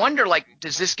I wonder,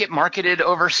 does this get marketed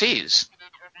overseas?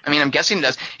 I mean, I'm guessing it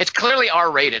does. It's clearly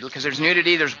R-rated, because there's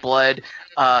nudity, there's blood.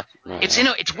 It's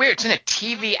weird. It's in a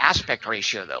TV aspect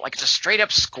ratio, though. Like, it's a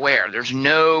straight-up square. There's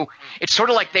no... It's sort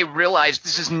of like they realized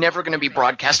this is never going to be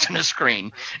broadcast on a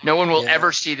screen. No one will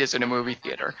ever see this in a movie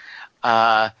theater.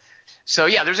 So,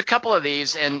 yeah, there's a couple of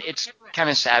these, and it's kind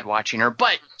of sad watching her.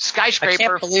 But Skyscraper... I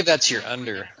can't believe that's your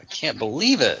under. I can't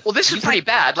believe it. Well, this is pretty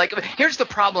bad. Like, here's the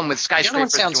problem with Skyscraper.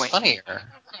 The other one sounds funnier.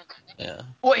 Yeah.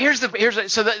 Well,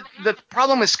 the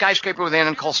problem with Skyscraper with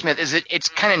Anna Nicole Smith is it's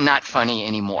kind of not funny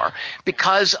anymore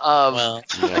because of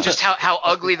just how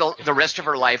ugly the rest of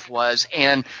her life was.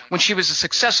 And when she was a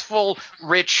successful,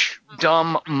 rich,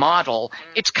 dumb model,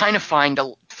 it's kind of fun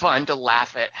to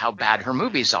laugh at how bad her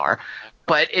movies are.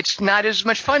 But it's not as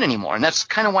much fun anymore, and that's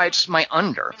kind of why it's my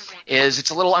under. It's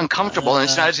a little uncomfortable, and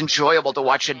it's not as enjoyable to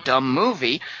watch a dumb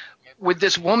movie with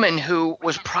this woman who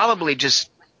was probably just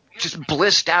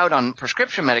blissed out on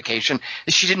prescription medication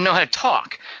that she didn't know how to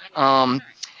talk.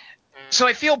 So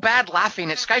I feel bad laughing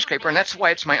at Skyscraper, and that's why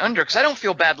it's my under, because I don't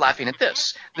feel bad laughing at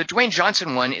this. The Dwayne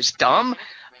Johnson one is dumb.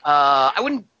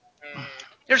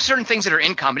 There's certain things that are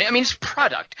incompetent. I mean, it's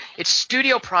product. It's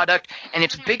studio product, and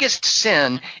its biggest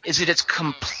sin is that it's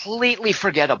completely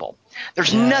forgettable.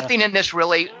 There's nothing in this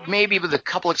really, maybe with a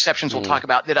couple exceptions we'll talk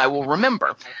about, that I will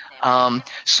remember.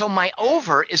 So my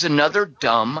over is another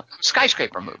dumb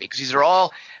Skyscraper movie, because these are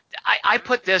all – I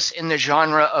put this in the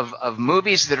genre of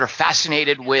movies that are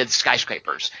fascinated with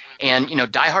skyscrapers. And,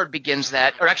 Die Hard begins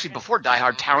that – or actually before Die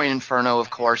Hard, Towering Inferno, of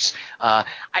course. I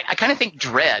kind of think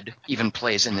Dread even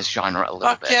plays in this genre a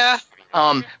little bit. Yeah.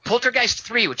 Poltergeist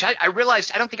 3, which I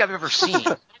realized I don't think I've ever seen.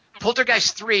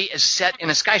 Poltergeist 3 is set in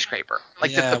a skyscraper.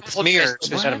 Like the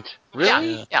mirrors.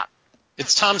 Really? Yeah.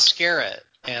 It's Tom Skerritt,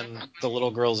 and the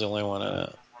little girl's the only one in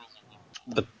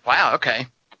it. Wow, okay.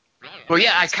 Well,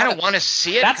 yeah, I kind of want to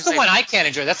see it. That's the one I can't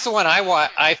enjoy. That's the one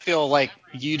I feel like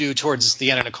you do towards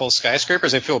the Anna Nicole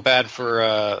Skyscrapers. I feel bad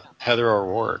for Heather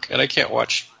O'Rourke, and I can't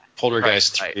watch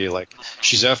Poltergeist 3. Like,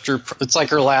 she's after – it's like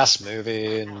her last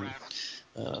movie, and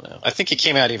I don't know. I think it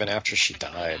came out even after she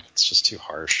died. It's just too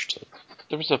harsh.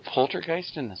 There was a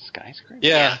poltergeist in the skyscraper?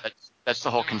 Yeah. That's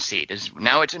the whole conceit.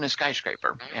 Now it's in a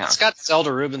skyscraper. Yeah. It's got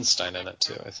Zelda Rubinstein in it,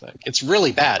 too, I think. It's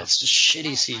really bad. It's just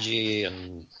shitty CG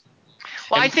and –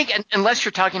 well, I think unless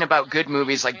you're talking about good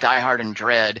movies like Die Hard and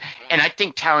Dread, and I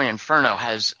think Towering Inferno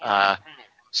has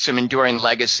some enduring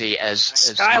legacy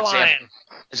as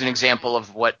an example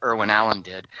of what Irwin Allen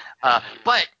did.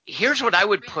 But here's what I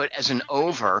would put as an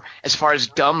over as far as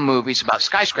dumb movies about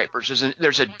skyscrapers.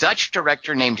 There's a Dutch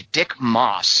director named Dick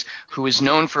Moss who is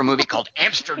known for a movie called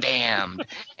Amsterdam.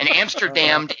 And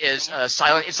Amsterdam is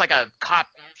silent. It's like a cop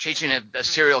chasing a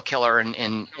serial killer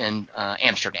in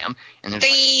Amsterdam. And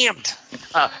damned.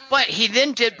 But he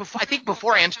then did,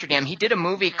 before Amsterdam, he did a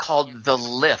movie called The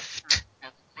Lift.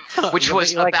 which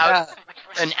was Like about that.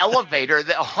 an elevator,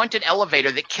 a haunted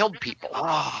elevator that killed people.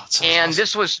 Oh, it sounds And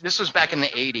awesome. this was back in the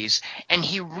 80s. And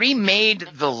he remade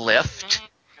The Lift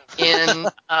in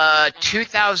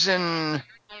 2000.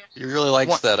 He really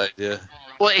likes that idea.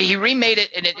 Well, he remade it,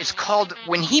 and it's called,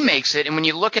 when he makes it, and when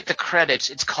you look at the credits,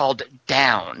 it's called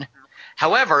Down.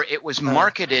 However, it was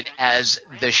marketed as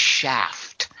The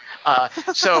Shaft.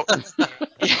 So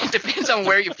it depends on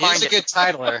where you find He's a it. good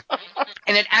titler.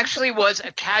 And it actually was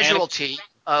a casualty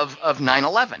of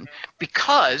 9/11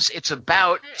 because it's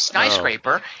about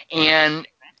Skyscraper, and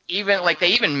even like they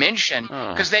even mention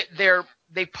because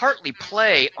they partly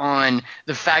play on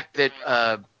the fact that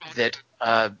that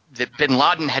Bin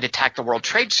Laden had attacked the World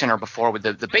Trade Center before with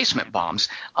the basement bombs.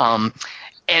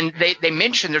 And they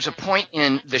mention there's a point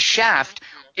in The Shaft.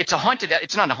 It's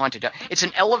not a haunted. It's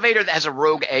an elevator that has a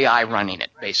rogue AI running it,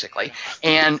 basically.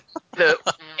 And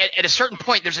at a certain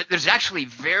point, there's actually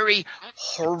very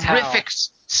horrific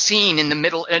scene in the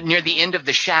middle, near the end of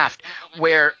The Shaft,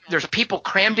 where there's people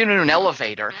crammed into an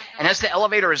elevator, and as the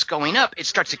elevator is going up, it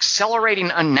starts accelerating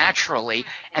unnaturally,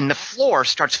 and the floor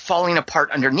starts falling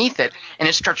apart underneath it, and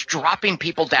it starts dropping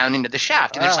people down into the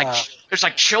shaft. And there's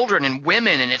like children and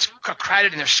women, and it's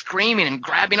crowded, and they're screaming and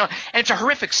grabbing on, and it's a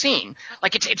horrific scene.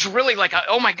 Like it's really like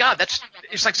oh my god,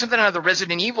 it's like something out of the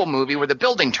Resident Evil movie where the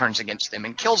building turns against them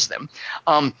and kills them.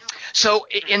 So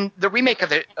in the remake of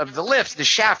the Lift, The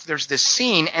Shaft, there's this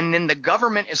scene, and then the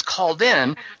government is called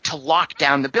in to lock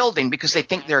down the building because they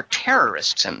think there are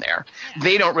terrorists in there.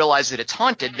 They don't realize that it's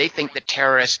haunted. They think that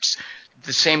terrorists,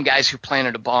 the same guys who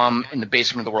planted a bomb in the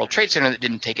basement of the World Trade Center that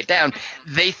didn't take it down,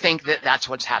 they think that that's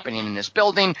what's happening in this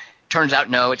building. Turns out,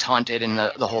 no, it's haunted, and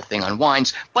the whole thing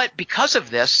unwinds. But because of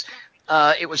this,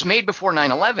 it was made before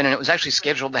 9/11, and it was actually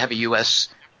scheduled to have a U.S.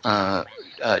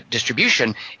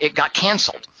 Distribution. It got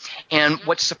canceled. And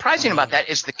what's surprising about that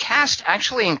is the cast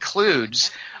actually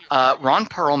includes Ron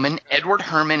Perlman. Edward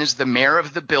Herrmann is the mayor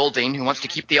of the building who wants to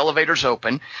keep the elevators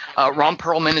open. Ron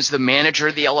Perlman is the manager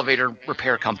of the elevator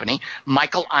repair company.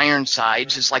 Michael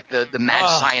Ironsides is like the mad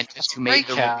scientist who made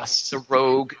the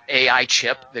rogue AI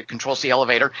chip that controls the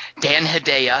elevator. Dan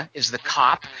Hedaya is the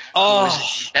cop who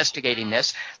is investigating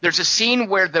this. There's a scene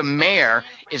where the mayor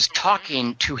is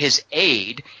talking to his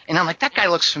aide, and I'm like, that guy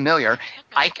looks familiar.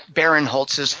 Ike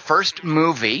Barinholtz's first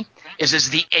movie is as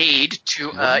the aide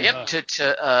to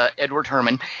Edward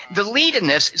Herrmann. The lead in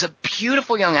this is a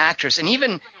beautiful young actress, and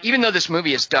even though this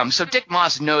movie is dumb, so Dick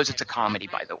Moss knows it's a comedy,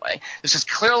 by the way. This is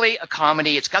clearly a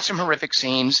comedy. It's got some horrific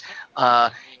scenes.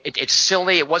 It's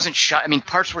silly. It wasn't shot – I mean,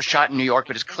 parts were shot in New York,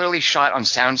 but it's clearly shot on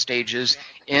sound stages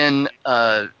in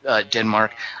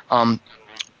Denmark.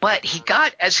 But he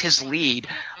got as his lead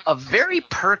a very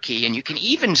perky, and you can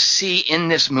even see in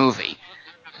this movie –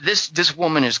 this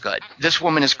woman is good. This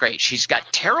woman is great. She's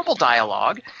got terrible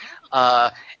dialogue.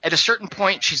 At a certain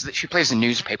point, she plays a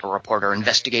newspaper reporter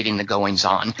investigating the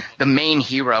goings-on. The main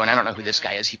hero, and I don't know who this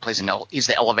guy is, he's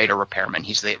the elevator repairman.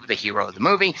 He's the hero of the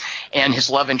movie, and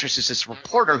his love interest is this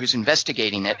reporter who's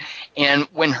investigating it. And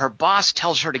when her boss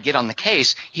tells her to get on the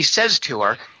case, he says to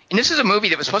her, and this is a movie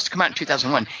that was supposed to come out in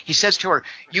 2001, he says to her,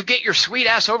 "You get your sweet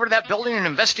ass over to that building and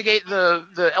investigate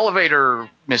the elevator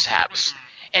mishaps."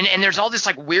 And there's all this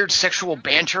like weird sexual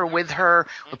banter with her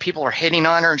where people are hitting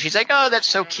on her, and she's like, "Oh, that's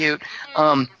so cute,"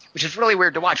 which is really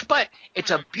weird to watch. But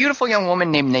it's a beautiful young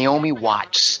woman named Naomi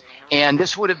Watts, and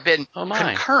this would have been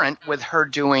concurrent with her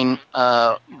doing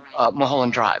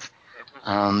Mulholland Drive.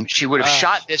 She would have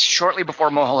shot this shortly before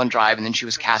Mulholland Drive, and then she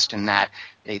was cast in that.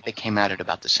 They came out at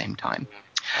about the same time.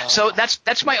 So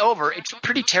that's my over. It's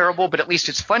pretty terrible, but at least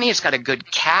it's funny. It's got a good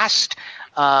cast.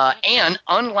 And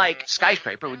unlike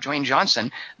Skyscraper with Dwayne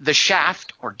Johnson, The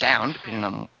Shaft, or Down, depending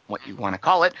on what you want to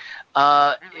call it,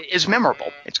 is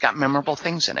memorable. It's got memorable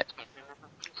things in it.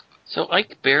 So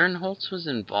Ike Barinholtz was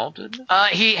involved in this?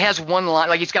 He has one line,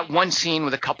 like he's got one scene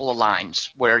with a couple of lines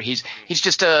where he's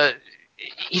just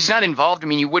he's not involved. I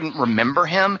mean, you wouldn't remember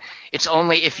him. It's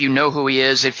only if you know who he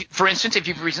is. For instance, if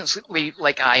you've recently,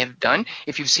 like I have done,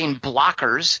 if you've seen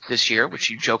Blockers this year, which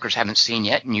you jokers haven't seen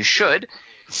yet, and you should,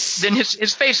 then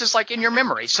his face is like in your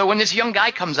memory. So when this young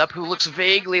guy comes up who looks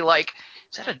vaguely like,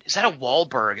 is that a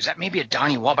Wahlberg? Is that maybe a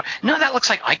Donnie Wahlberg? No, that looks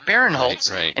like Ike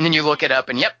Barinholtz. Right. And then you look it up,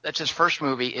 and yep, that's his first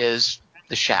movie is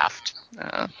The Shaft.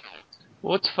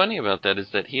 What's funny about that is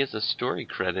that he has a story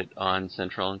credit on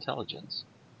Central Intelligence.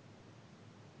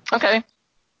 Okay.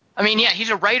 I mean, yeah, he's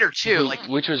a writer too.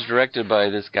 Which was directed by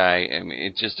this guy. I mean,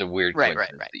 it's just a weird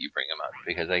coincidence right. that you bring him up,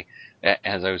 because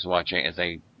as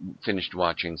I finished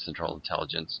watching Central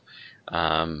Intelligence,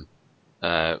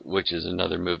 which is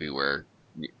another movie where,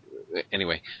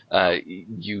 anyway,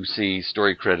 you see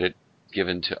story credit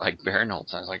given to like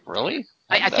Barinholtz. I was like, really?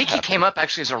 I think he came up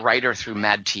actually as a writer through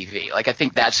Mad TV. Like, I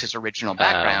think that's his original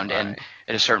background, and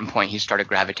at a certain point he started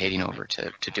gravitating over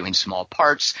to doing small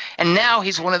parts. And now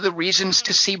he's one of the reasons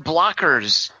to see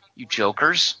Blockers, you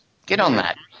jokers. Get on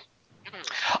that.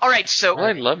 All right, so... Well,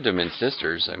 I loved him in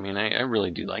Sisters. I mean, I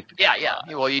really do like the guy. Yeah.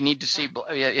 Well, you need to see...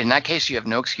 In that case, you have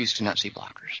no excuse to not see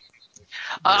Blockers.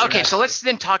 Okay, so let's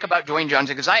then talk about Dwayne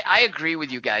Johnson, because I agree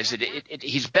with you guys that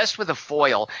he's best with a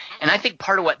foil, and I think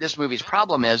part of what this movie's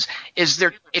problem is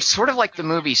it's sort of like the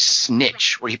movie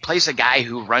Snitch, where he plays a guy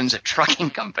who runs a trucking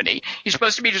company. He's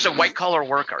supposed to be just a white-collar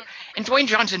worker, and Dwayne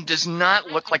Johnson does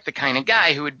not look like the kind of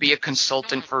guy who would be a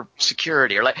consultant for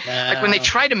security, or like when they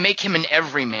try to make him an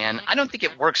everyman, I don't think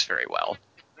it works very well.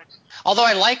 Although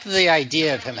I like the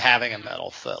idea of him having a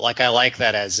metal foot. Like, I like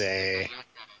that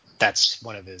that's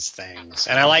one of his things.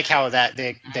 And I like how that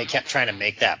they kept trying to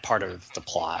make that part of the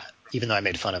plot, even though I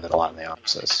made fun of it a lot in The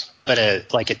Office. But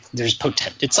there's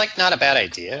potential. It's like not a bad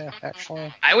idea,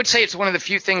 actually. I would say it's one of the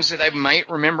few things that I might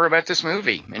remember about this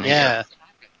movie. Yeah.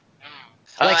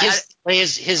 Like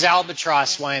his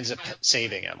albatross winds up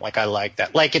saving him. Like, I like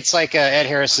that. Like, it's like Ed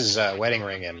Harris's wedding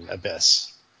ring in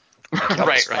Abyss. Like,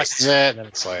 right. It, and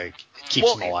it's like it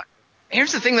keeps him alive.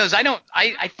 Here's the thing, though, is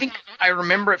I think I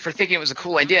remember it for thinking it was a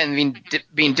cool idea and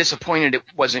being disappointed it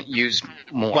wasn't used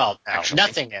more. Well,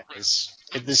 nothing is.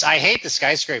 I hate the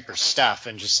skyscraper stuff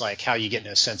and just like how you get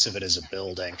no sense of it as a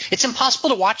building. It's impossible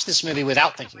to watch this movie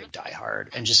without thinking of Die Hard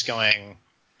and just going,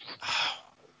 oh,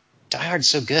 Die Hard's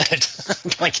so good.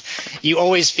 Like, you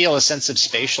always feel a sense of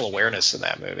spatial awareness in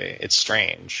that movie. It's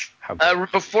strange. How good.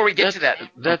 Before we get to that,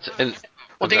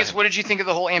 Well, Dingus, what did you think of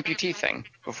the whole amputee thing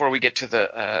before we get to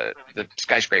the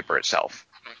skyscraper itself?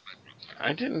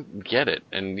 I didn't get it,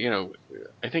 and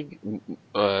I think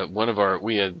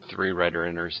we had 3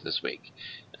 writer-inners this week.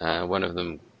 One of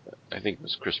them, I think,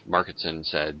 was Chris Marketson,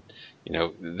 said,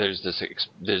 there's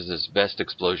this vest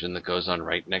explosion that goes on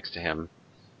right next to him,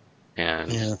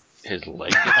 and his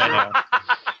leg.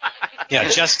 Yeah,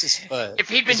 just his foot. If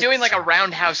he'd been doing like a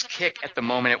roundhouse kick at the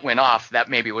moment it went off, that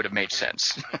maybe would have made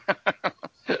sense.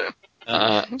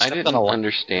 I didn't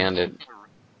understand it.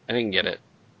 I didn't get it.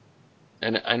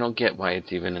 And I don't get why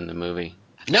it's even in the movie.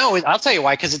 No, I'll tell you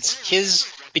why,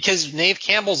 because Neve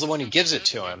Campbell's the one who gives it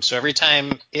to him. So every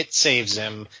time it saves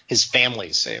him, his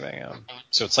family's saving him.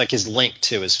 So it's like his link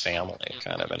to his family,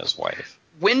 kind of, and his wife.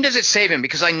 When does it save him?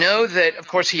 Because I know that, of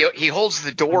course, he holds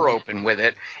the door open with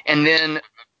it, and then...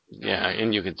 Yeah,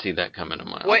 and you could see that coming a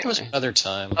mile away. There was another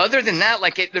time. Other than that,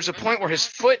 there's a point where his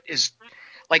foot is...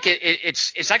 Like,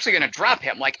 it's actually going to drop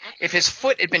him. Like, if his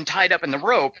foot had been tied up in the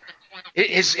rope...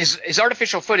 His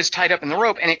artificial foot is tied up in the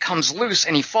rope, and it comes loose,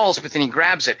 and he falls, but then he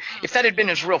grabs it. If that had been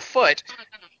his real foot,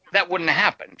 that wouldn't have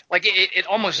happened. Like, it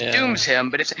almost dooms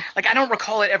him, but it's like I don't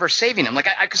recall it ever saving him. Like,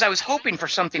 because I was hoping for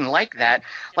something like that,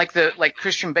 like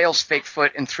Christian Bale's fake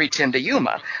foot in 3:10 to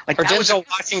Yuma. Like, or Denzel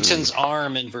Washington's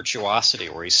arm in Virtuosity,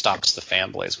 where he stops the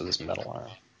fan blades with his metal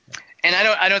arm. And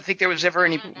I don't think there was ever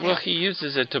any. Well, he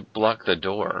uses it to block the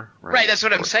door. Right, that's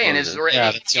what I'm saying.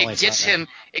 It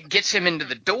gets him into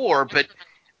the door, but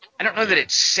I don't know that it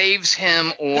saves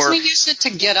him. Or doesn't he use it to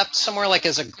get up somewhere, like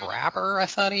as a grabber? I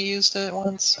thought he used it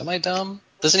once. Am I dumb?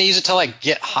 Doesn't he use it to like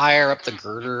get higher up the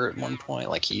girder at one point?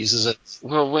 Like he uses it.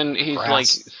 Well, when he's like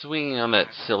swinging on that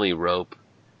silly rope,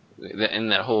 in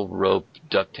that whole rope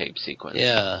duct tape sequence.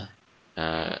 Yeah.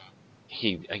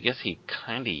 I guess he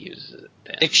kind of uses it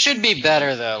then. It should be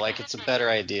better though. Like, it's a better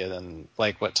idea than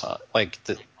it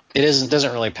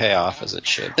doesn't really pay off as it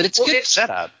should. But it's a good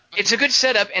setup. It's a good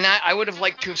setup, and I would have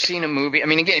liked to have seen a movie. I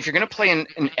mean, again, if you're going to play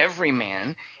an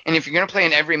everyman, and if you're going to play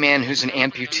an everyman who's an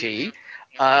amputee,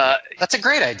 that's a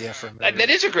great idea for a movie. That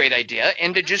is a great idea,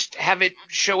 and to just have it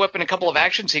show up in a couple of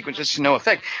action sequences to no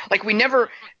effect. Like,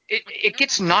 it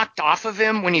gets knocked off of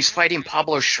him when he's fighting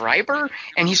Pablo Schreiber,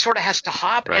 and he sort of has to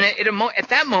hop. Right. And at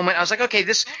that moment, I was like, okay,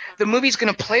 the movie's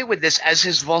going to play with this as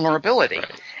his vulnerability,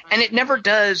 right. And it never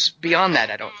does beyond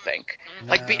that. I don't think.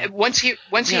 No. Like, once he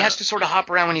has to sort of hop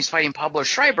around when he's fighting Pablo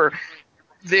Schreiber,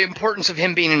 the importance of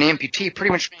him being an amputee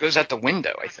pretty much goes out the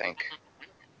window, I think.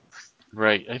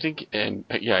 Right, I think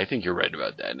you're right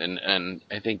about that, and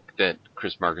I think that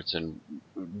Chris Marketson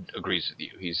agrees with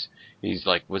you. He's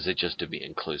like, was it just to be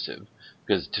inclusive?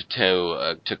 Because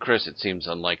to Chris, it seems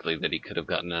unlikely that he could have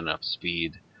gotten enough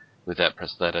speed with that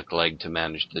prosthetic leg to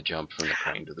manage the jump from the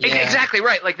crane to the ground. Exactly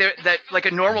right. Like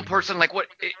a normal person,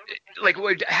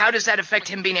 how does that affect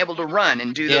him being able to run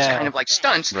and do those kind of like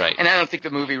stunts? Right. And I don't think the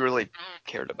movie really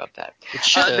cared about that. It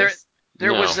should.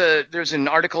 There's an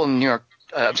article in the New York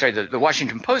the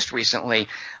Washington Post recently,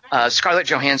 Scarlett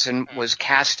Johansson was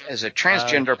cast as a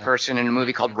transgender person in a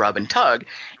movie called Rub and Tug,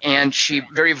 and she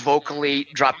very vocally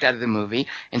dropped out of the movie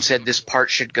and said this part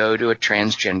should go to a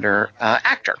transgender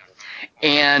actor.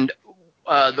 And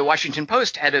the Washington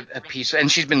Post had a piece,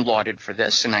 and she's been lauded for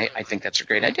this, and I think that's a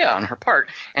great idea on her part.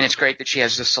 And it's great that she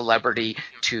has the celebrity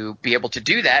to be able to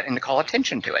do that and to call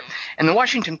attention to it. And the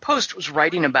Washington Post was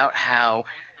writing about how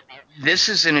this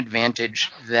is an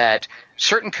advantage that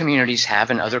certain communities have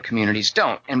and other communities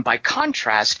don't. And by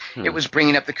contrast, it was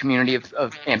bringing up the community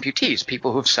of amputees,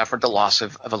 people who have suffered the loss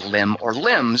of a limb or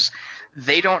limbs.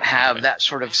 They don't have that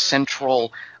sort of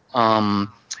central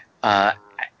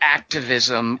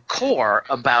activism core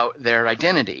about their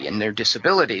identity and their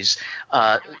disabilities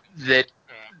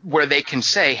where they can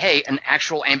say, hey, an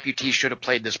actual amputee should have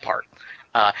played this part.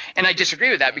 And I disagree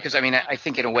with that because, I mean, I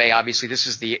think in a way, obviously,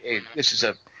 this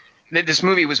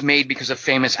movie was made because a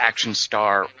famous action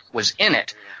star was in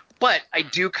it. But I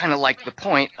do kind of like the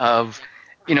point of,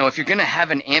 if you're going to have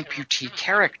an amputee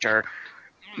character,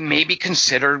 maybe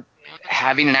consider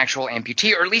having an actual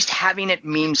amputee, or at least having it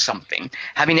mean something,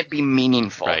 having it be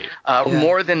meaningful. Right.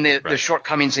 More than the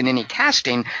shortcomings in any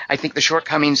casting, I think the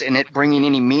shortcomings in it bringing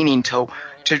any meaning to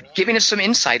giving us some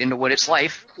insight into what it's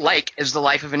like as the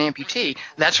life of an amputee.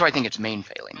 That's where I think its main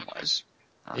failing was.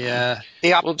 The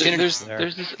Well, opportunity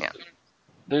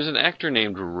there's an actor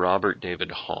named Robert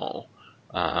David Hall,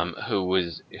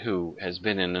 who has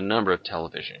been in a number of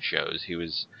television shows. He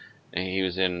was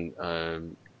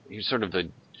sort of the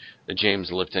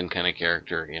James Lipton kind of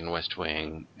character in West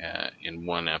Wing in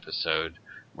one episode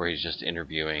where he's just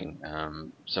interviewing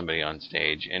somebody on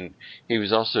stage, and he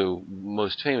was also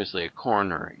most famously a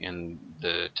coroner in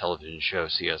the television show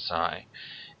CSI,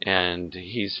 and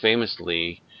he's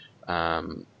famously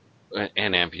an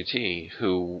amputee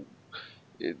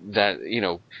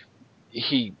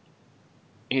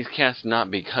he's cast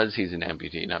not because he's an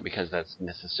amputee, not because that's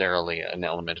necessarily an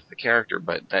element of the character,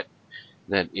 but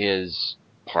that is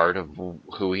part of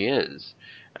who he is,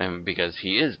 and because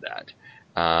he is that,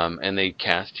 and they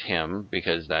cast him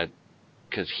because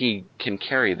he can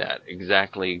carry that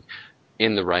exactly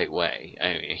in the right way.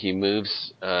 I mean, he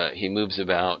moves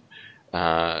about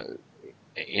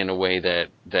in a way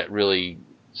that really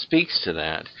speaks to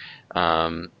that,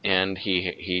 and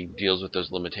he deals with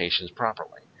those limitations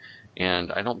properly.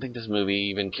 And I don't think this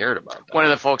movie even cared about that. One of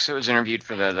the folks that was interviewed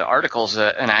for the articles,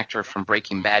 an actor from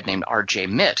Breaking Bad named R.J.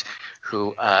 Mitt,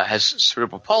 who has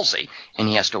cerebral palsy, and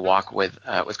he has to walk with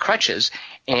crutches.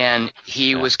 And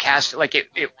he was cast like it.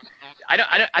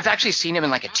 I've actually seen him in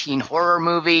like a teen horror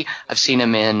movie. I've seen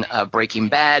him in Breaking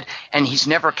Bad, and he's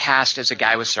never cast as a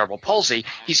guy with cerebral palsy.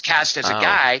 He's cast as a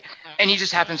guy, and he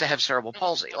just happens to have cerebral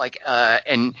palsy.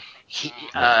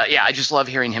 I just love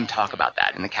hearing him talk about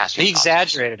that in the casting. He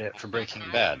exaggerated it for Breaking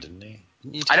Bad, didn't he?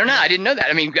 I don't know. I didn't know that.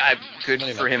 I mean, good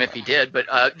for him if he did. But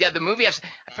the movie, I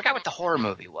forgot what the horror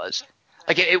movie was.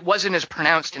 Like it wasn't as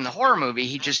pronounced in the horror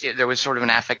movie. There was sort of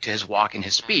an affect to his walk and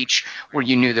his speech where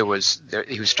you knew he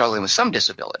was struggling with some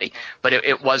disability, but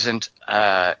it wasn't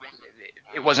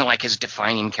like his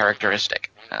defining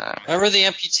characteristic. Remember the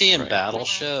amputee in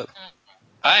Battleship?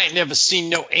 I ain't never seen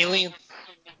no alien.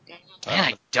 Man,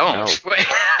 I don't. No.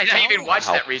 I even watched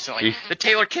that recently. The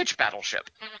Taylor Kitsch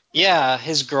Battleship. Yeah,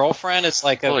 his girlfriend is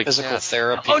like a physical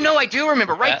therapy. Oh, no, I do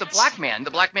remember. Right, the black man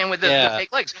with the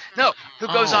fake legs. No, who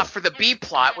goes off for the B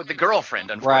plot with the girlfriend,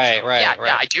 unfortunately. Right.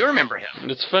 Yeah, I do remember him. And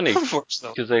it's funny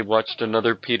because I watched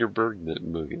another Peter Berg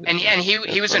movie. And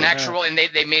he was an actual, and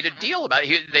they made a deal about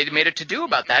it. They made a to-do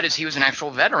about that, is he was an actual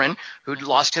veteran who'd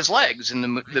lost his legs in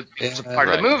the part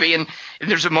of the movie. And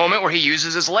there's a moment where he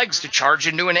uses his legs to charge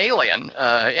into an alien.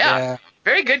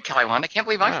 Very good, Kelly Wand. I can't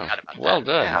believe I forgot about that. Well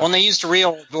done. Yeah. Well, they used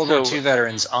real World War II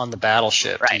veterans on the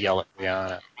battleship to yell at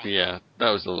Rihanna. Yeah,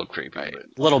 that was a little creepy. Right.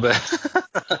 A little bit.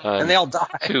 And they all died.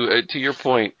 To your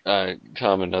point,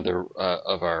 Tom, another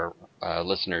of our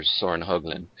listeners, Soren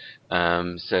Hoagland,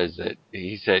 says that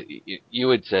he said you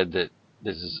had said that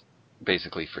this is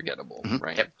basically forgettable,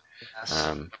 right? Yep. Yes.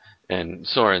 And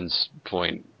Soren's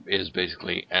point is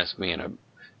basically ask me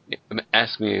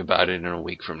about it in a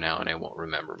week from now, and I won't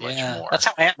remember much more. That's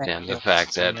how Ant-Man and the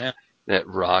fact that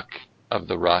Rock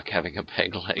having a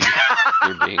peg leg,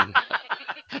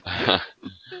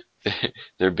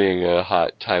 there being a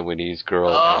hot Taiwanese girl,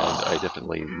 and I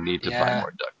definitely need to find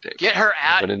more duct tape. Get her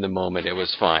out. But in the moment, it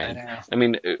was fine. I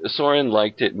mean, Soren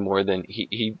liked it more than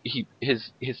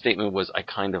his statement was, I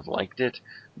kind of liked it,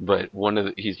 but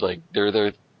he's like, there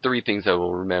are three things I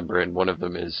will remember, and one of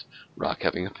them is Rock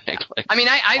having a peg leg. I mean,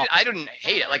 I didn't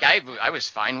hate it. Like, I was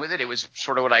fine with it. It was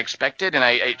sort of what I expected, and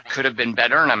it could have been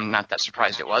better, and I'm not that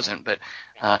surprised it wasn't. But,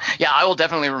 yeah, I will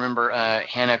definitely remember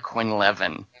Hannah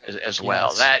Quinn-Levin as well.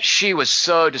 Yes. That she was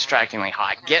so distractingly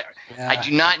hot. Yeah. I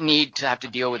do not need to have to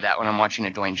deal with that when I'm watching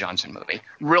a Dwayne Johnson movie.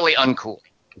 Really uncool.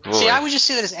 Boy. See, I would just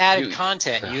see that as added You-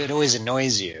 content. It always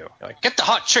annoys you. You're like, get the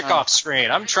hot chick off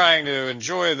screen. I'm trying to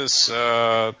enjoy this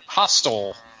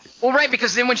Hostel. Well, right,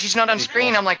 because then when she's not on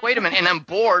screen, I'm like, wait a minute, and I'm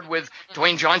bored with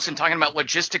Dwayne Johnson talking about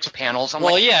logistics panels. I'm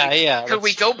Well, like, yeah. could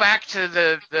we go back to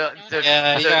the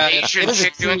Asian It was a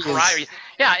chick doing tease. karate?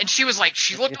 Yeah, and she was like,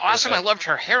 she looked awesome. I loved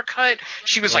her haircut.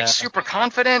 She was like Yeah. super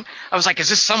confident. I was like, is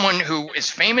this someone who is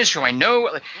famous, who I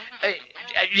know?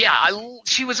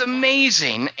 She was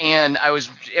amazing, and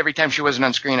every time she wasn't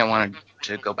on screen, I wanted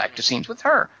to go back to scenes with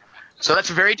her. So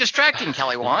that's very distracting,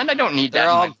 Kelly Wand. I don't need that. They're in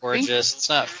all my movie. gorgeous. It's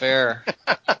not fair.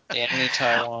 Danny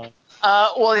Taiwan.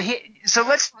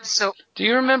 Do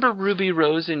you remember Ruby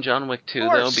Rose in John Wick 2,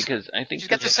 Of though? course. Because I think She's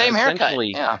got the that same haircut.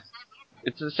 essentially Yeah.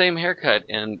 it's the same haircut,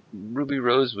 and Ruby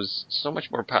Rose was so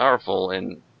much more powerful,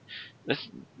 and this.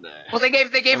 Well, they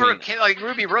gave I her mean- like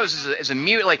Ruby Rose is a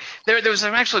mute. Like there was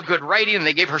some actually good writing, and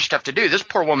they gave her stuff to do. This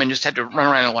poor woman just had to run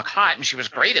around and look hot, and she was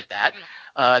great at that.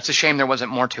 It's a shame there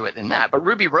wasn't more to it than that. But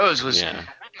Ruby Rose was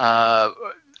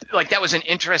like that was an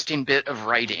interesting bit of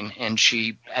writing, and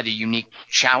she had a unique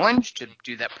challenge to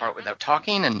do that part without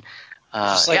talking. And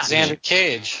Just like yeah. Xander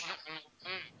Cage.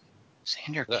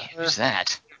 Xander Cage, who's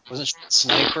that? Wasn't she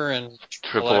Sniper and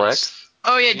Triple X?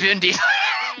 Oh yeah, Vin Diesel.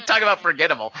 Talk about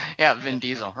forgettable. Yeah, Vin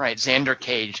Diesel. Right, Xander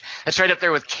Cage. That's right up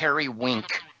there with Carrie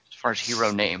Wink as far as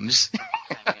hero names.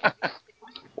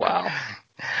 Wow.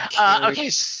 Okay,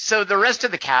 so the rest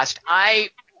of the cast, I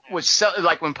was so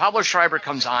like when Pablo Schreiber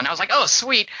comes on, I was like, oh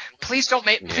sweet, please don't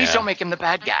make him the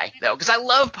bad guy though, because I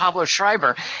love Pablo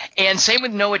Schreiber, and same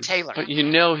with Noah Taylor. But you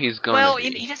know he's going Well, to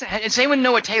be. he doesn't. And same with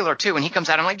Noah Taylor too. When he comes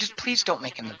out, I'm like, just please don't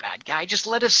make him the bad guy. Just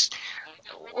let's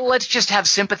just have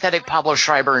sympathetic Pablo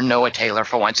Schreiber and Noah Taylor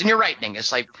for once. And you're right,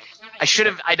 Dingus. Like,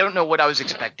 I don't know what I was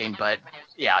expecting, but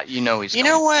yeah, he's. You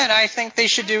know what I think they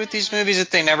should do with these movies that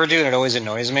they never do, and it always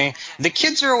annoys me? The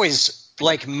kids are always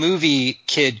like movie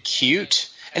kid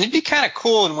cute, and it'd be kind of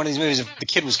cool in one of these movies if the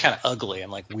kid was kind of ugly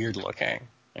and like weird looking.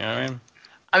 You know what I mean?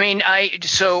 I mean, I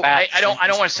don't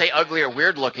want to say ugly or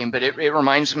weird looking, but it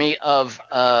reminds me of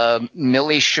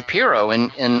Millie Shapiro in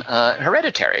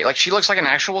Hereditary. Like she looks like an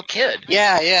actual kid.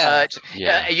 Yeah.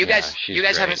 You guys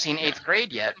great. haven't seen 8th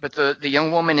grade yet, but the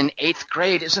young woman in 8th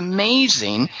grade is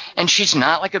amazing, and she's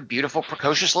not like a beautiful,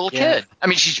 precocious little kid. I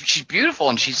mean, she's beautiful,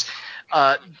 and she's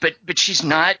but she's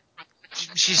not.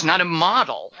 She's not a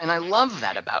model, and I love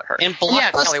that about her. In Kelly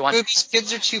blockbuster wants. movies,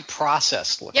 kids are too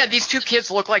processed looking. Yeah, these two kids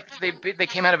look like they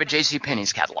came out of a J.C.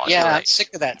 Penney's catalog. Yeah, You're I'm right.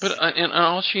 sick of that. But and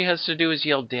all she has to do is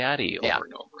yell "Daddy" over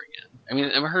and over again. I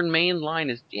mean, her main line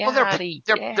is "Daddy."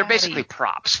 Well, they're basically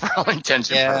props for all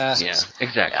intents and purposes.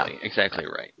 Yeah, exactly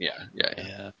right.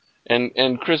 Yeah.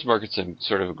 And Chris Markinson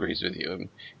sort of agrees with you.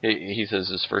 He says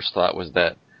his first thought was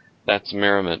that's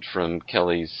merriment from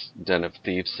Kelly's Den of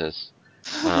Thieves.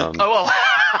 Oh well.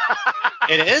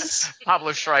 It is?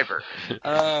 Pablo Schreiber.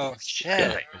 Oh shit!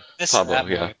 Yeah. Missed Pablo, that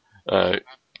yeah. movie.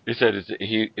 He said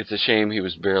it's a shame he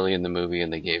was barely in the movie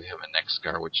and they gave him a neck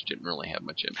scar, which didn't really have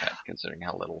much impact considering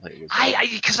how little he was.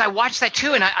 Because I watched that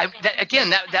too, and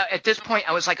that at this point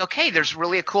I was like, okay, there's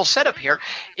really a cool setup here.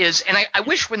 And I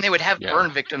wish when they would have burn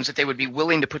victims that they would be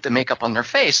willing to put the makeup on their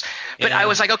face. But I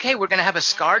was like, okay, we're gonna have a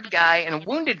scarred guy and a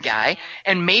wounded guy,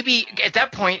 and maybe at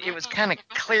that point it was kind of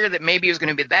clear that maybe he was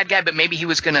gonna be the bad guy, but maybe they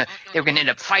were gonna end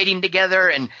up fighting together.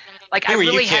 And like I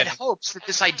really had hopes that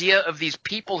this idea of these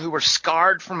people who were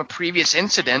scarred from a previous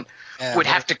incident would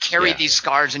have to carry these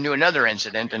scars into another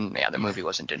incident, and the movie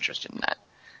wasn't interested in that.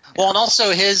 Well, and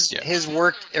also his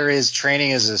work or his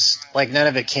training is this, like none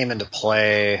of it came into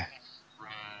play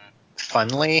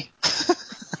funly.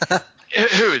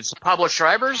 Who's Pablo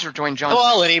Schreiber's or Dwayne Johnson?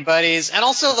 Well, anybody's, and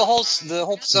also the whole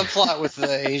subplot with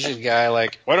the Asian guy,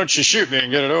 like, why don't you shoot me and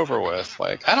get it over with?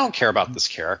 Like, I don't care about this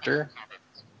character.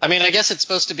 I mean, I guess it's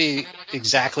supposed to be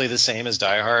exactly the same as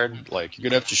Die Hard. Like, you're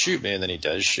gonna have to shoot me, and then he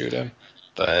does shoot him.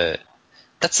 But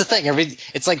that's the thing.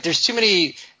 It's like there's too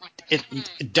many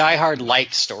Die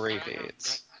Hard-like story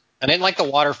beats. And I didn't like the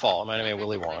waterfall. It reminded me of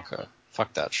Willy Wonka.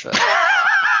 Fuck that shit.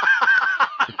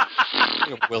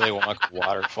 Willy Wonka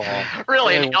waterfall.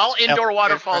 Really? All indoor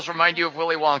waterfalls remind you of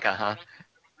Willy Wonka, huh?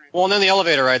 Well, and then the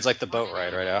elevator ride's like the boat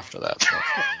ride right after that. So.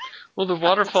 Well, the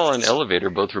waterfall and elevator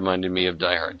both reminded me of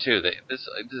Die Hard too. This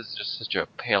is just such a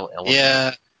pale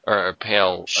elevator, or a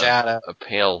pale shadow, a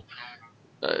pale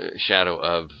shadow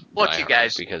of Look, Die you Hard,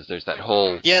 guys. because there's that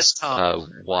whole Yes, Tom.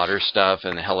 water stuff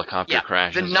and the helicopter Yeah,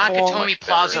 crashes. the are Nakatomi much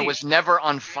Plaza better. was never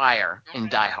on fire in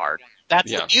Die Hard.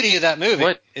 That's Yeah. the beauty of that movie.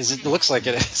 What? Is it looks like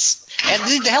it is. And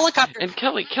the helicopter. And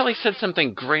Kelly said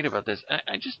something great about this.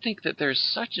 I just think that there's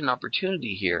such an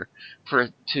opportunity here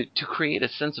to create a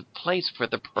sense of place for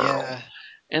the Pearl. Yeah.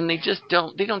 And they just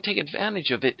don't take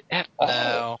advantage of it at all.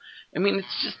 No. I mean,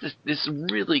 it's just this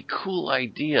really cool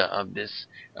idea of this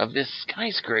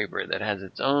skyscraper that has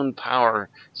its own power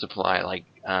supply, like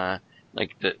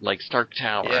Stark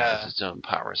Tower has its own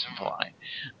power supply,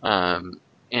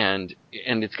 and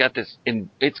it's got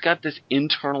this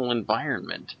internal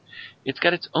environment. It's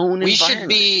got its own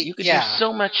environment. You could do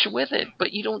so much with it,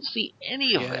 but you don't see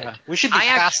any of it. We should be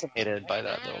fascinated by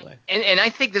that building. And I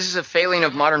think this is a failing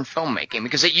of modern filmmaking,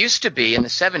 because it used to be in the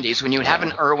 70s when you would have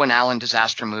an Irwin Allen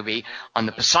disaster movie on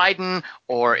the Poseidon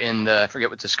or in I forget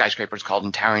what the skyscraper is called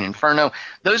in Towering Inferno.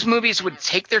 Those movies would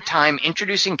take their time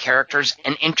introducing characters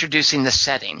and introducing the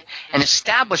setting and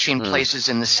establishing places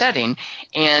in the setting.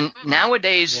 And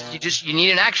nowadays you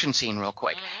need an action scene real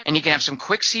quick, and you can have some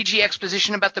quick CG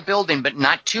exposition about the building, but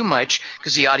not too much,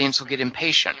 because the audience will get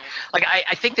impatient. Like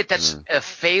I think that's a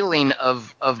failing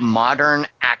of modern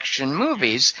action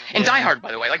movies. And Die Hard,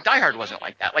 by the way, like Die Hard wasn't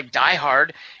like that. Like Die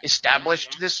Hard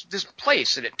established this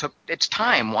place, and it took its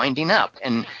time winding up.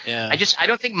 And I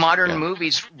don't think modern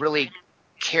movies really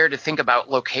care to think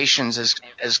about locations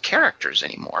as characters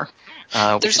anymore.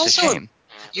 There's also a shame.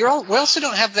 We also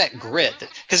don't have that grit,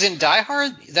 because in Die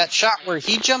Hard, that shot where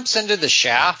he jumps into the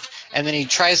shaft and then he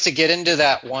tries to get into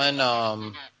that one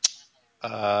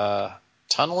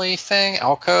tunnel-y thing,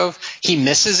 alcove, he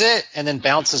misses it and then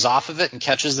bounces off of it and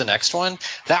catches the next one.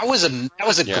 That was a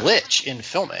glitch in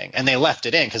filming, and they left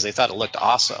it in because they thought it looked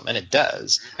awesome, and it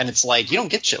does. And it's like, you don't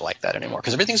get shit like that anymore,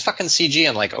 because everything's fucking CG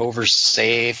and like over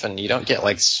safe, and you don't get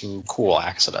like some cool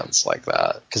accidents like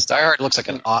that. Because Die Hard looks like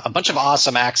a bunch of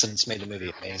awesome accidents made the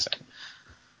movie amazing.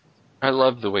 I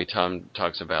love the way Tom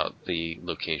talks about the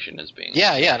location as being.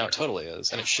 No, it totally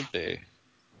is, and it should be.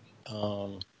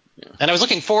 And I was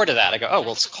looking forward to that. I go, oh,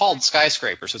 well, it's called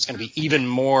Skyscraper, so it's going to be even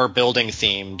more building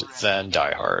themed than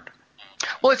Die Hard.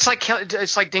 Well, it's like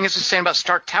Dingus was saying about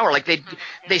Stark Tower. Like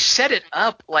they set it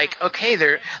up like, okay,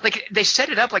 they set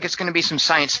it up like it's going to be some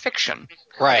science fiction.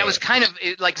 Right. It was kind of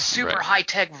like super high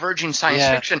tech virgin science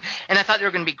fiction, and I thought there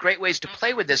were going to be great ways to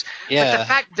play with this. Yeah. But the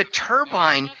fact the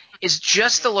turbine is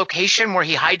just the location where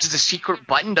he hides the secret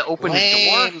button to open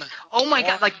the door. Oh my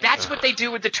god! Like that's what they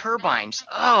do with the turbines.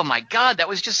 Oh my god, that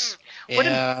was just.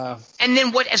 And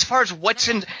then what? As far as what's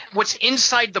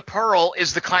inside the Pearl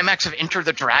is the climax of Enter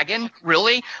the Dragon.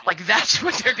 Really? Like that's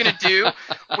what they're gonna do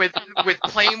with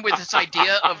playing with this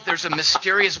idea of there's a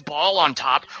mysterious ball on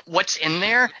top. What's in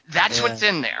there? That's what's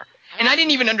in there. And I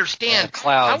didn't even understand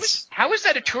clouds. How is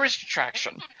that a tourist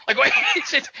attraction? Like, what,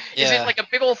 is it like a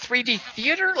big old 3D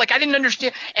theater? Like, I didn't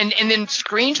understand. And then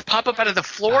screens pop up out of the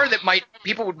floor that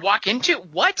people would walk into.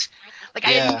 What? Like, I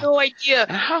had no idea.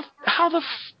 And how the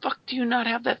fuck do you not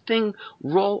have that thing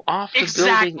roll off the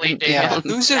building?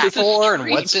 Exactly. Who's it for and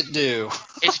what's it do?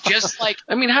 It's just like.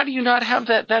 I mean, how do you not have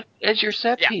that as your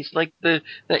set piece? Like that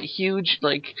huge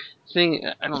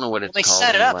thing. I don't know what it's called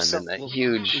set it in up London. That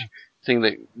huge thing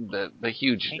the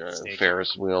huge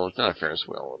Ferris wheel. It's not a Ferris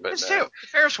wheel, but it's the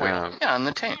Ferris wheel. On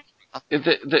the tank.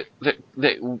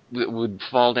 That would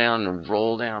fall down and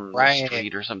roll down the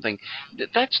street or something.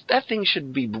 That thing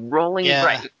should be rolling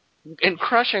and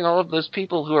crushing all of those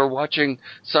people who are watching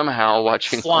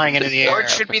flying into the air. Or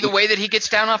it should be the way that he gets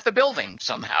down off the building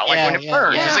somehow, when it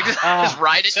burns. Just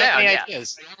ride it down.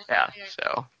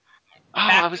 So.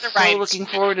 I was so looking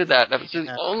forward to that. That was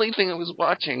the only thing I was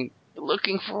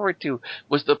looking forward to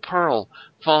was the Pearl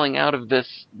falling out of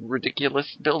this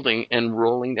ridiculous building and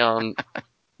rolling down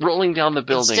the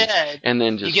building. Instead, and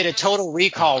then you get a Total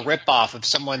Recall ripoff of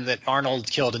someone that Arnold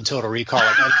killed in Total Recall.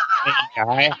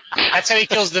 That's how he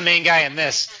kills the main guy in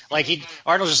this. Like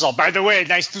Arnold's just all, by the way,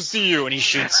 nice to see you, and he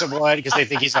shoots someone because they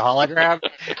think he's a hologram.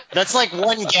 That's like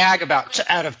one gag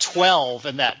out of 12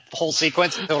 in that whole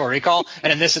sequence in Total Recall.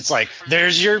 And in this, it's like,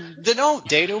 there's your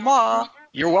denouement.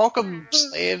 You're welcome,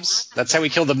 slaves. That's how we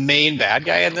kill the main bad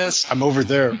guy in this. I'm over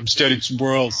there. I'm studying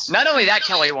somewhere else. Not only that,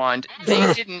 Kelly Wand,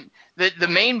 they didn't. The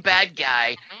main bad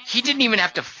guy, he didn't even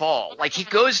have to fall. Like, he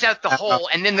goes out the hole,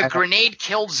 and then the grenade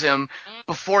kills him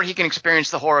before he can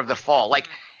experience the horror of the fall. Like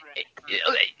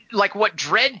what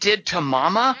Dredd did to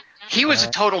Mama, he was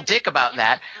a total dick about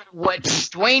that. What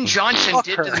Dwayne Johnson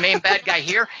did to the main bad guy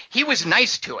here, he was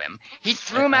nice to him. He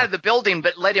threw him out of the building,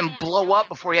 but let him blow up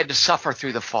before he had to suffer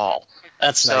through the fall.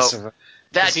 That's nice of him.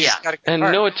 And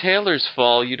Noah Taylor's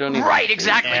fall, you don't even... Right,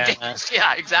 exactly.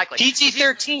 Yeah, exactly.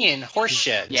 PG-13,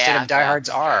 horseshit, instead of Die Hard's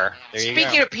R.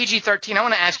 Speaking of PG-13, I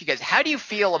want to ask you guys, how do you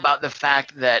feel about the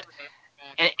fact that,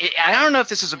 and I don't know if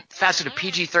this is a facet of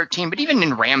PG-13, but even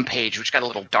in Rampage, which got a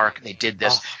little dark, they did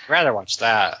this. I'd rather watch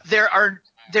that.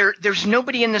 There's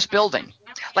nobody in this building.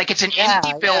 Like, it's an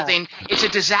empty building. It's a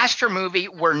disaster movie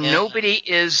where nobody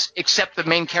is, except the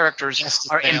main characters,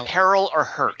 are in peril or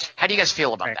hurt. How do you guys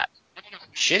feel about that?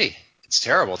 Shitty. It's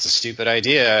terrible. It's a stupid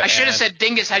idea. I should have said,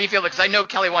 Dingus, how do you feel? Because I know,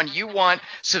 Kelly Wand, you want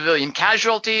civilian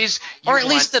casualties. Or at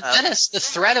least the menace, the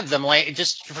threat of them, like,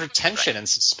 just for tension and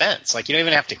suspense. Like, you don't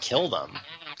even have to kill them.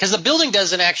 Because the building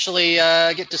doesn't actually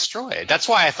get destroyed. That's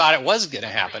why I thought it was going to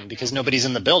happen, because nobody's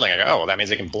in the building. I go, well, that means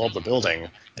they can blow up the building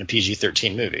in a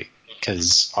PG-13 movie.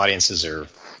 Because audiences are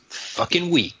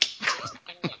fucking weak.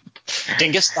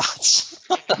 Dingus, thoughts?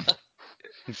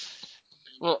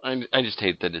 Well, I just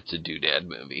hate that it's a doodad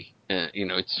movie.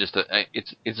 It's just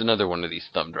it's another one of these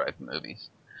thumb drive movies,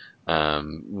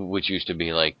 which used to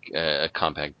be like a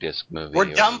compact disc movie.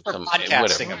 We're dumb for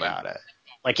podcasting about it.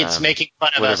 Like it's making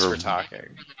fun of us for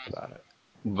talking about it.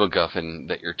 MacGuffin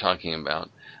that you're talking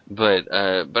about, but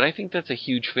I think that's a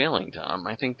huge failing, Tom.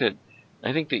 I think that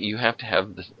you have to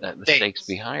have the stakes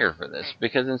be higher for this,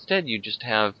 because instead you just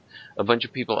have a bunch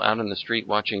of people out in the street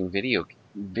watching video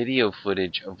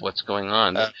footage of what's going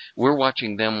on. We're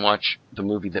watching them watch the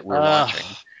movie that we're watching,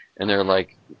 and they're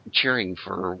like cheering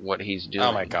for what he's doing.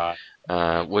 Oh my god!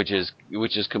 Which is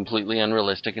completely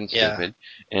unrealistic and stupid.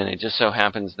 And it just so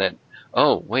happens that,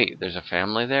 oh wait, there's a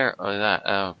family there.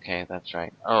 Oh, okay, that's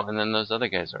right. Oh, and then those other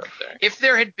guys are up there. If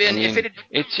there had been, if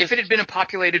it had been a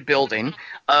populated building,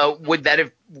 wouldn't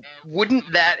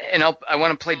that? And I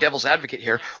want to play devil's advocate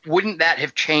here. Wouldn't that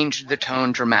have changed the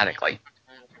tone dramatically?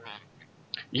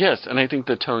 Yes, and I think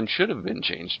the tone should have been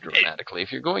changed dramatically.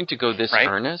 If you're going to go this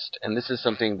earnest, and this is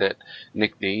something that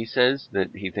Nick D says,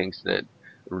 that he thinks that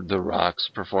The Rock's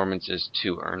performance is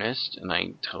too earnest, and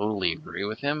I totally agree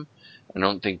with him. I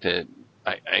don't think that...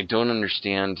 I don't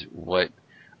understand what...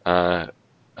 and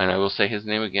I will say his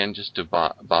name again just to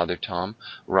bother Tom.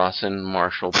 Rawson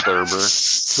Marshall Thurber,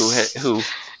 who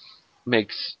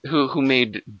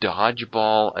made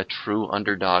Dodgeball a true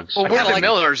underdog story. Well, We're the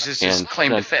Millers is his claim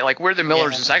to fame. Like, We're the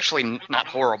Millers is actually not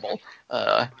horrible.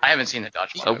 I haven't seen the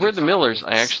Dodgeball. We're the Millers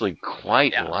I actually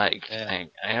quite liked. Yeah.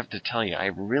 I have to tell you, I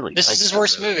really This is his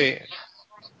worst movie.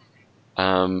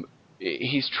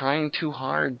 He's trying too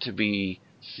hard to be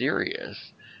serious,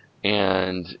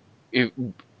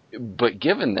 but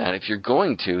given that, if you're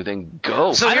going to, then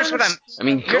go. So here's what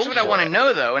I want to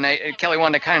know, though, and Kelly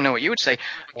wanted to kind of know what you would say.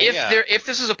 If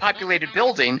this is a populated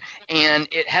building and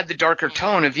it had the darker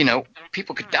tone of,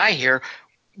 people could die here,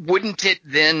 wouldn't it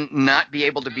then not be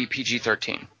able to be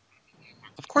PG-13?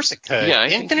 Of course it could. Yeah,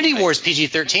 Infinity War is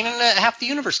PG-13, and half the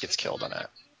universe gets killed in it.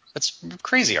 That's a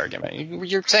crazy argument.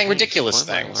 You're saying ridiculous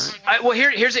things.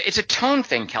 It's a tone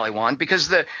thing, Kelly Wand, because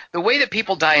the way that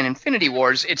people die in Infinity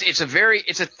Wars, it's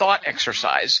a thought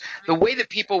exercise. The way that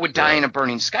people would die in a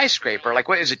burning skyscraper, like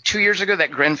what is it, 2 years ago,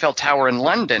 that Grenfell Tower in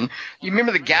London? You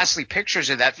remember the ghastly pictures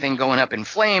of that thing going up in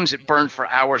flames? It burned for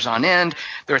hours on end.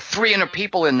 There were 300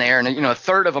 people in there, and a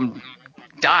third of them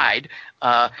died.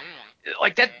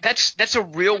 Like that's a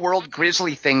real world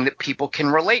grisly thing that people can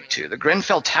relate to. The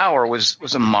Grenfell Tower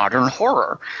was a modern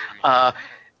horror. But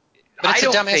it's a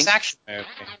dumbass action movie,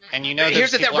 and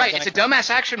here's the thing, right? It's a dumbass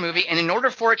action movie, and in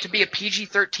order for it to be a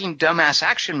PG-13 dumbass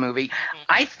action movie,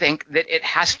 I think that it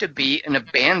has to be an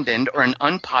abandoned or an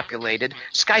unpopulated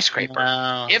skyscraper.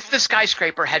 No. If the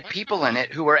skyscraper had people in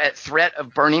it who were at threat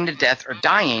of burning to death or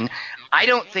dying, I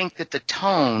don't think that the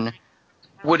tone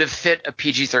would have fit a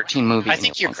PG-13 movie. I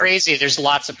think you're crazy. There's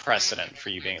lots of precedent for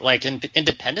you being like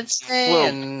Independence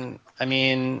Day,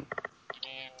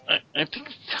 I think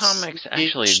Tom makes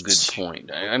actually a good point.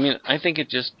 I think it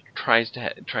just tries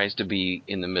to be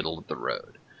in the middle of the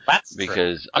road. That's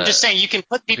because I'm just saying you can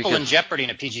put people in jeopardy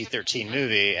in a PG-13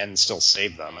 movie and still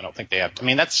save them. I don't think they have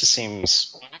to. That just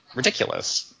seems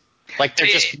ridiculous. Like they're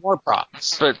just more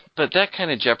props. But that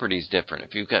kind of jeopardy is different.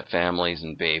 If you've got families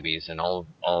and babies and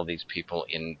all these people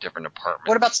in different apartments.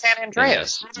 What about San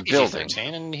Andreas? Building,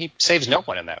 and he saves no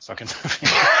one in that fucking movie.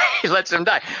 He lets them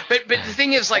die. But the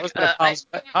thing is, like,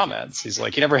 comments. He's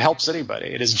like, he never helps anybody.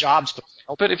 It is job's to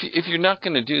help. But if you're not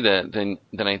going to do that, then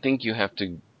I think you have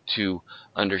to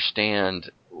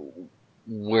understand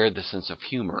where the sense of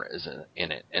humor is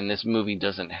in it, and this movie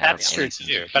doesn't have. That's true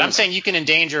too. But I'm saying you can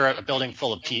endanger a building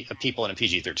full of people in a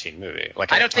PG-13 movie.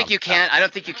 Like I don't think you can. I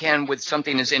don't think you can with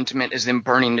something as intimate as them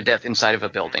burning to death inside of a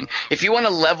building. If you want to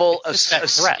level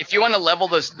if you want to level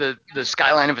the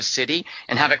skyline of a city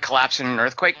and have it collapse in an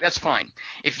earthquake, that's fine.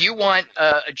 If you want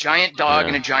a giant dog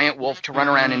and a giant wolf to run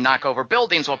around and knock over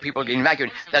buildings while people are getting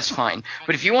evacuated, that's fine.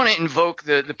 But if you want to invoke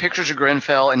the pictures of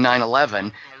Grenfell and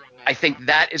 9/11. I think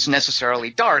that is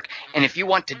necessarily dark, and if you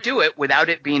want to do it without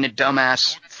it being a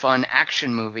dumbass, fun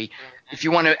action movie, if you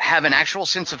want to have an actual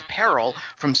sense of peril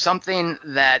from something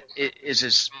that is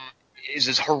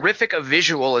as horrific a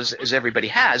visual as everybody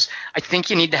has, I think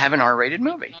you need to have an R-rated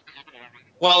movie.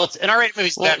 Well, it's an R-rated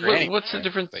movie's better. Anyway, what's the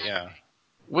difference?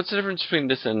 What's the difference between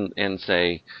this and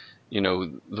say,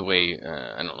 the way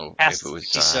I don't know if it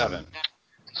was 57.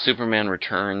 Superman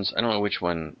Returns. I don't know which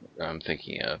one I'm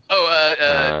thinking of.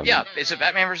 Yeah, is it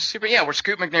Batman versus Superman? Yeah, where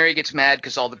Scoot McNairy gets mad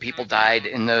because all the people died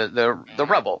in the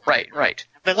rubble. Right.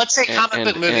 But let's say comic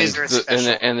book movies are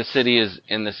special. And the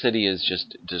city is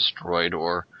just destroyed,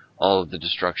 or all of the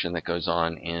destruction that goes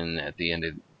on at the end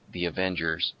of the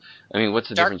Avengers. I mean, what's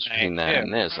the difference between that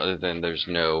and this, other than there's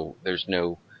no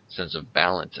sense of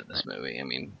balance in this movie? I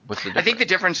mean, what's the difference? I think the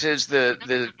difference is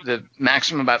the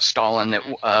maxim about Stalin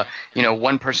that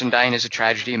one person dying is a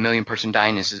tragedy, a million person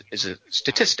dying is a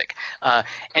statistic.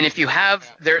 And if you have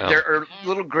there are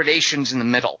little gradations in the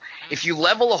middle. If you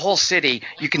level a whole city,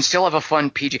 you can still have a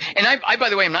fun PG. And I by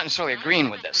the way, I'm not necessarily agreeing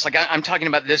with this. Like I'm talking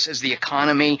about this as the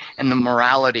economy and the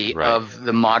morality of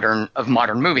modern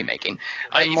movie making.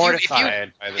 I'm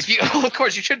mortified by this. Of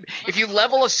course you should. If you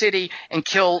level a city and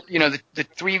kill the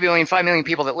 3 million, 5 million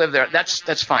people that live there,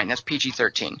 that's fine. That's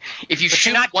PG-13. If you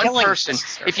shoot one person,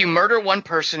 if you murder one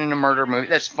person in a murder movie,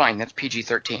 that's fine. That's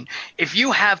PG-13. If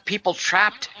you have people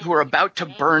trapped who are about to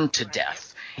burn to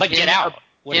death, but get out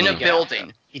in a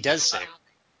building, he does say.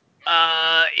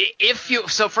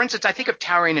 So for instance, I think of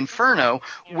Towering Inferno,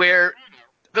 where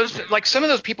some of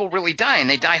those people really die, and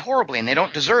they die horribly, and they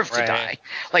don't deserve to die.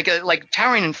 Like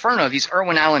Towering Inferno, these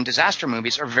Irwin Allen disaster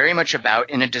movies are very much about,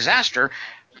 in a disaster,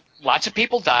 lots of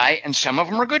people die, and some of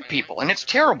them are good people, and it's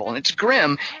terrible, and it's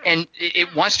grim, and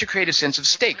it wants to create a sense of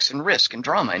stakes and risk and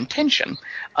drama and tension.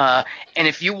 And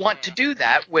if you want to do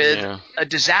that with a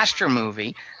disaster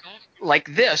movie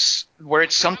like this, where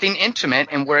it's something intimate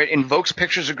and where it invokes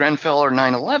pictures of Grenfell or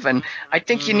 9/11, I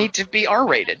think you need to be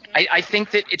R-rated. I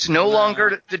think that it's no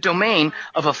longer the domain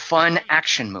of a fun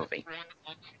action movie.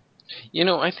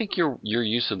 I think your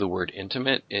use of the word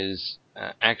intimate is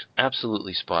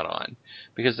absolutely spot on,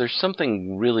 because there's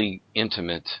something really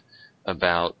intimate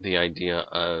about the idea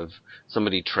of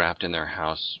somebody trapped in their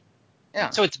house. Yeah.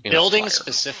 So it's building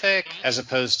specific as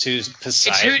opposed to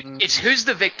Poseidon. It's who's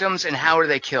the victims and how are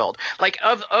they killed. Like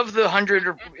of the 100,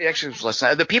 or actually it was less than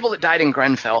that, the people that died in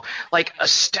Grenfell, like a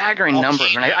staggering number,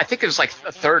 and I think it was like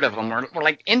a third of them were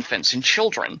like infants and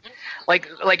children. Like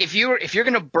if you're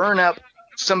going to burn up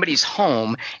somebody's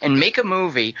home and make a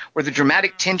movie where the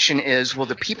dramatic tension is, well,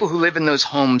 the people who live in those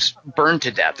homes burn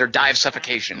to death or die of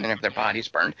suffocation and have their bodies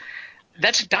burned.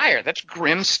 That's dire. That's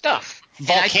grim stuff.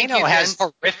 Volcano has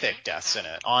horrific deaths in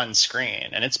it on screen,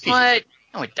 and it's PG. What?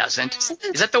 No, it doesn't.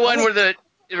 Is that the one where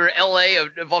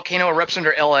a volcano erupts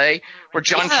under L.A., where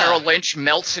John Carroll Lynch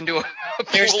melts into a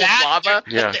pool of lava?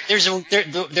 Yeah. There's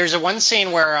a one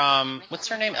scene where what's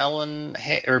her name? Anne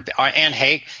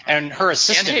Haig, and her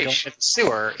assistant going into the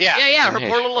sewer. Yeah, her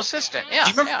poor little assistant. Yeah.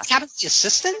 Do you remember what happened to the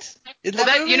assistant?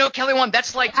 Kelly Wand,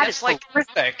 that's like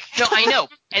horrific. No, I know.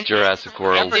 And Jurassic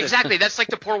World. Exactly. That's like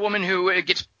the poor woman who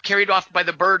gets carried off by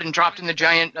the bird and dropped in the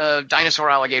giant dinosaur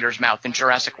alligator's mouth in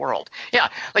Jurassic World. Yeah,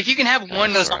 like you can have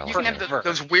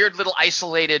those weird little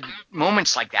isolated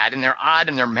moments like that, and they're odd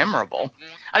and they're memorable.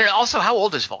 I don't know. Also, how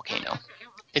old is Volcano?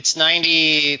 It's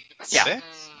 96. Yeah.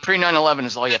 Pre 9/11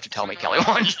 is all you have to tell me, Kelly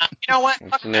Wand. You know what?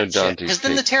 It's no Dante's because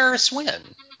then the terrorists win.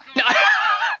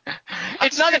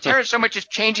 It's not a terrorist so much as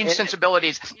changing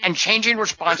sensibilities and changing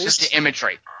responses to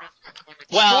imagery.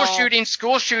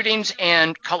 School shootings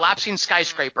and collapsing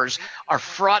skyscrapers are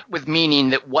fraught with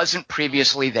meaning that wasn't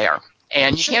previously there.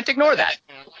 And you can't ignore that.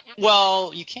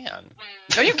 Well, you can.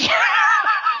 No, you can't.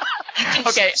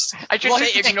 Okay, I should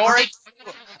say ignore it.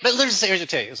 But here's the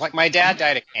thing. It's like my dad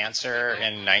died of cancer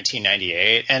in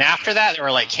 1998. And after that, there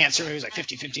were like cancer movies like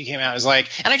 50-50 came out. I was like,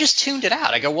 and I just tuned it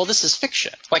out. I go, well, this is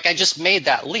fiction. Like I just made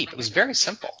that leap. It was very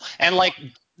simple. And like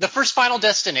the first Final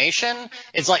Destination,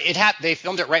 it's like they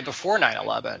filmed it right before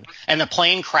 9/11, and the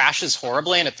plane crashes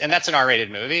horribly, and that's an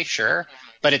R-rated movie, sure,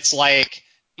 but it's like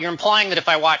you're implying that if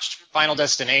I watched Final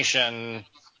Destination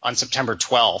on September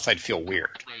 12th, I'd feel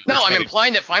weird. No, I'm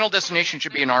implying that Final Destination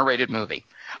should be an R-rated movie.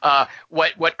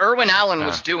 What Irwin Allen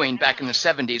was doing back in the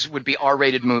 70s would be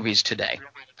R-rated movies today.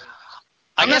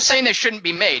 I'm not saying they shouldn't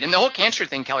be made. And the whole cancer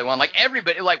thing, Kelly Wand, like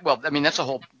everybody, like, well, I mean, that's a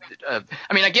whole.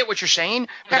 I get what you're saying,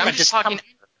 but I'm just talking.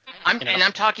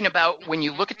 I'm talking about when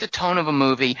you look at the tone of a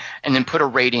movie and then put a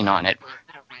rating on it.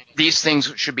 These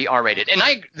things should be R-rated, and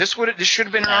this should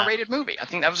have been an R-rated movie. I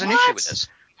think that was an issue with this.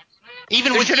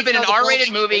 Even it should have been an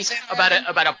R-rated movie about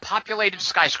a populated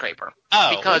skyscraper.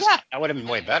 Oh, because that would have been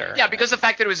way better. Yeah, because the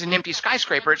fact that it was an empty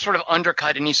skyscraper, it sort of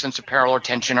undercut any sense of peril or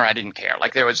tension, or I didn't care.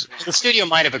 Like there was. The studio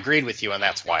might have agreed with you, and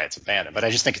that's why it's abandoned. But I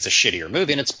just think it's a shittier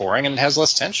movie, and it's boring, and it has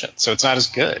less tension, so it's not as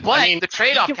good. But the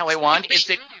trade-off, Kelly Wand, is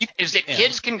that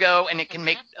kids can go and it can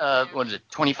make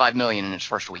 $25 million in its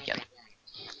first weekend.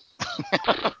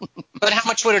 But how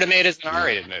much would it have made as an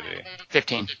R-rated movie?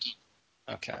 15.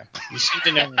 Okay. You seem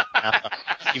to know.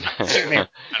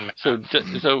 So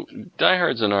Die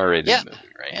Hard's an R-rated movie,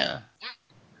 right? Yeah.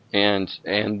 And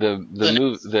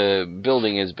the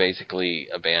building is basically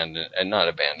abandoned, and not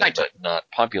abandoned, but not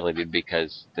populated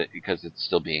because it's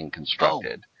still being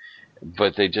constructed.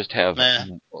 But they just have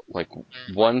like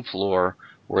one floor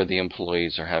where the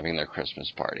employees are having their Christmas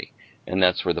party, and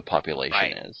that's where the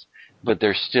population is. But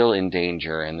they're still in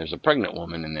danger, and there's a pregnant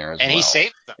woman in there as well. And he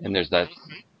saved them. And there's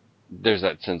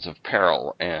that sense of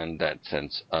peril and that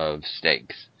sense of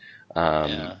stakes.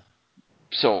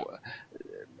 So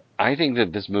I think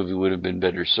that this movie would have been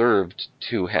better served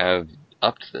to have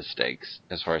upped the stakes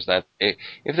as far as that.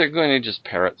 If they're going to just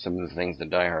parrot some of the things that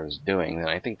Die Hard is doing, then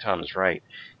I think Tom is right.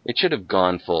 It should have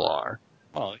gone full R.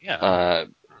 Oh, yeah.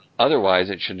 Otherwise,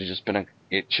 it should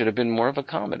have been more of a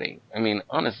comedy. I mean,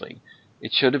 honestly.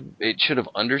 It should have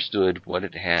understood what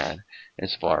it had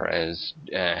as far as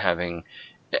having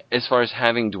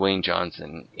Dwayne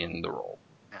Johnson in the role.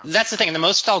 That's the thing. And the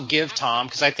most I'll give Tom,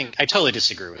 because I totally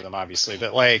disagree with him, obviously,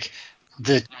 but like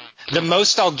the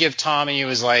most I'll give Tom and you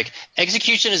is like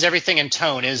execution is everything, and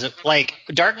tone is like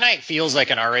Dark Knight feels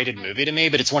like an R-rated movie to me,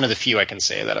 but it's one of the few I can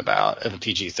say that about of a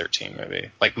PG-13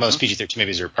 movie. Like most PG-13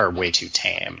 movies are way too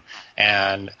tame,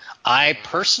 and I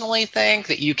personally think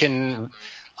that you can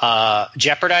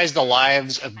jeopardize the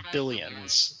lives of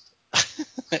billions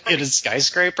in a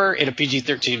skyscraper in a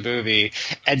PG-13 movie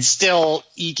and still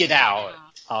eke it out,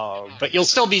 but you'll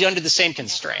still be under the same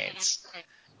constraints.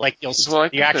 Like the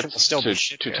action will still be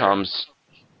shit. To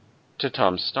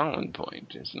Tom's Stalin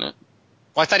point, isn't it?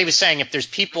 Well, I thought he was saying if there's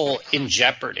people in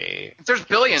jeopardy. If there's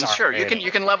billions, sure, you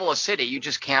can level a city. You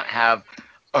just can't have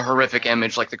a horrific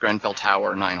image like the Grenfell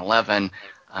Tower or 9/11.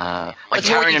 Like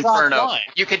Towering Inferno.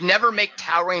 You could never make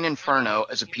Towering Inferno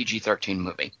as a PG-13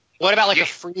 movie. What about like a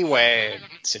freeway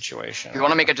situation? If you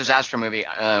want to make a disaster movie,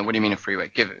 what do you mean a freeway?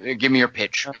 Give me your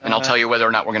pitch, and I'll tell you whether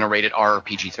or not we're going to rate it R or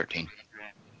PG-13.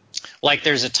 Like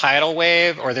there's a tidal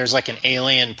wave, or there's like an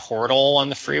alien portal on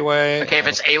the freeway. Okay, if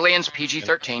it's aliens,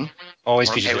 PG-13. Always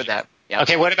PG-13. Okay with that. Yeah.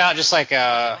 Okay, what about just like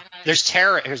there's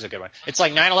terror? Here's a good one. It's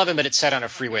like 9/11, but it's set on a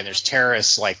freeway, and there's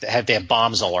terrorists like they have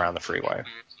bombs all around the freeway.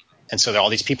 And so all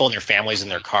these people and their families and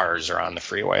their cars are on the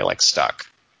freeway, like stuck,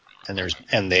 and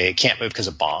they can't move because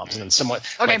of bombs. And then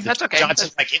that's okay.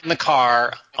 Johnson's like in the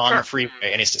car on the freeway,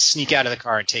 and he has to sneak out of the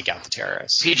car and take out the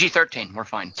terrorists. PG-13, we're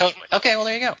fine. So okay, well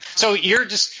there you go. So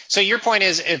your point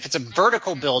is if it's a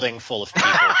vertical building full of people,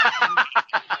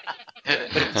 but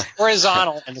if it's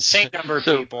horizontal and the same number of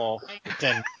people,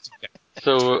 then.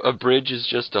 So a bridge is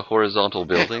just a horizontal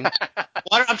building?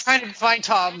 Well, I'm trying to find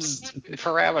Tom's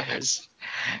parameters.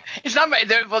 It's not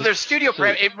there's studio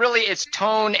parameters. It's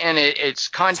tone and it's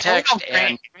context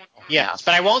and yes,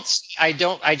 but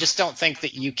I just don't think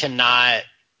that you cannot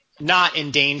not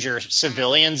endanger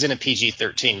civilians in a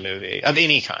PG-13 movie of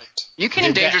any kind. You can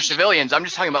endanger civilians. I'm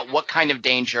just talking about what kind of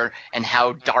danger and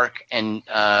how dark and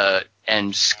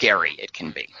scary it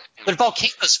can be. But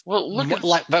volcanoes. Well,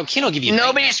 volcano give you.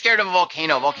 Nobody's scared of a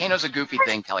volcano. Volcano's a goofy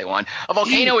thing, Kelly Wand. A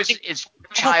volcano is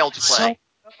child's play.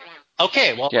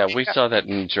 Okay, well. Yeah, we saw that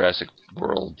in Jurassic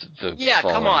World.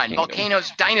 Come on, Kingdom.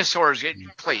 Volcanoes, dinosaurs.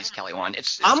 Please, Kelly Wand.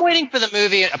 I'm waiting for the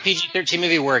movie, a PG-13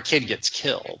 movie where a kid gets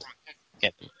killed.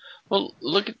 Well,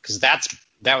 because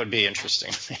that would be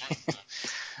interesting.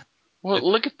 Well,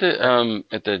 look at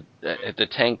the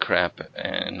tank crap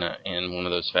in one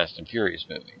of those Fast and Furious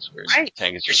movies where the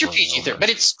tank is just PG-13, but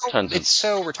it's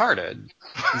so retarded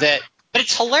that But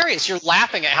it's hilarious. You're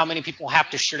laughing at how many people have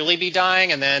to surely be dying,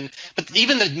 but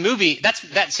even the movie,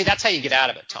 that's how you get out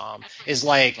of it, Tom. Is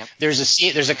like there's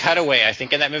a cutaway, I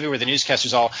think, in that movie where the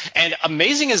newscasters all, and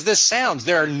amazing as this sounds,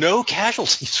 there are no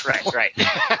casualties. Right.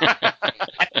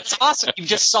 It's awesome. You've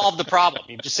just solved the problem.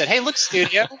 You've just said, "Hey, look,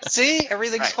 studio, see,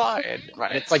 everything's fine."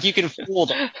 Right. And it's like you can fool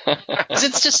them. 'Cause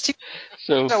it's just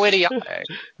So idiotic.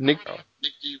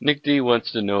 Nick D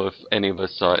wants to know if any of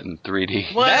us saw it in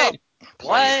 3D. No.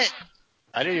 What?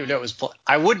 I didn't even know it was.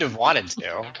 I wouldn't have wanted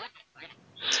to.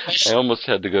 I almost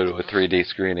had to go to a 3D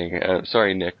screening.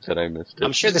 Sorry, Nick, that I missed it.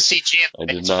 I'm sure the CG I in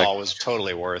did baseball not. was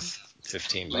totally worth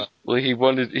 $15. Well,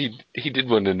 he did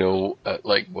want to know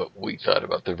like what we thought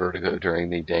about the vertigo during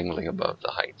the dangling above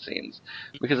the height scenes,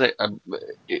 because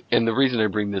and the reason I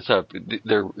bring this up,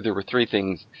 there were three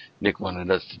things Nick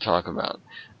wanted us to talk about.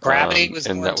 Gravity was,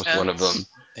 and that was one of them.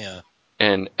 Yeah.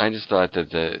 And I just thought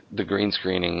that the green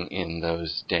screening in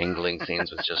those dangling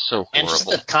scenes was just so horrible. And just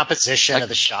the composition of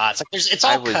the shots. Like it's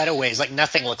all cutaways. Like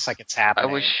nothing looks like it's happening.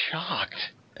 I was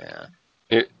shocked. Yeah.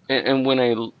 And when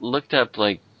I looked up,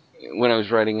 like, when I was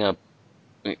writing up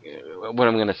what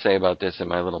I'm going to say about this in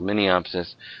my little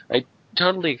mini-opsis, I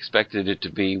totally expected it to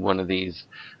be one of these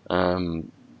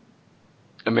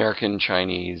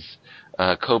American-Chinese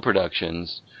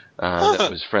co-productions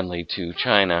that was friendly to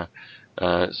China,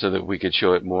 so that we could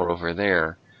show it more over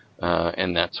there.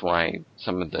 And that's why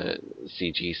some of the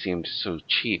CG seemed so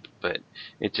cheap, but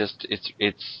it's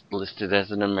listed as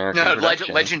an American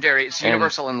production. Legendary. It's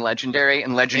Universal and Legendary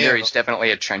is definitely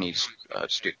a Chinese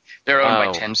studio. They're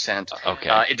owned by Tencent.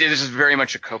 Okay. This is very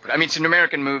much a co-production. I mean, it's an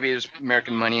American movie. There's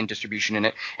American money and distribution in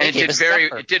it, and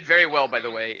it did very well, by the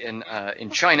way, in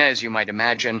China, as you might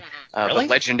imagine. Really? But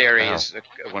Legendary is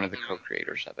one of the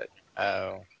co-creators of it.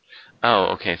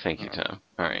 Oh, okay. Thank you, Tom.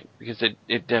 All right, because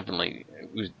it definitely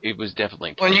was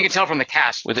definitely. Well, and you can tell from the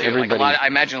cast with too. everybody. Like I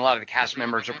imagine a lot of the cast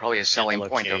members are probably a selling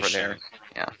point over there.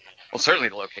 Yeah. Well, certainly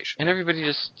the location. And everybody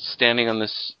just standing on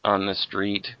the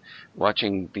street,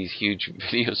 watching these huge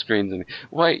video screens, and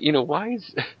why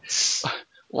is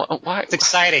why? It's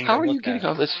exciting. How are you getting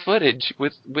all this footage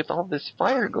with all this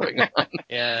fire going on?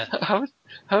 Yeah.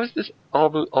 How is this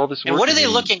all this? And what are they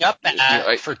looking up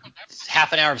at for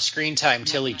half an hour of screen time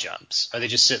till he jumps? Are they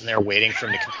just sitting there waiting for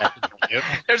him to come back to do?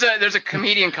 There's a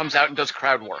comedian comes out and does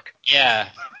crowd work. Yeah.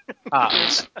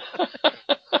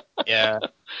 Yeah.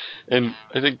 And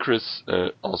I think Chris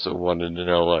also wanted to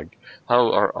know, like,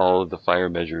 how are all of the fire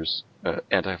measures,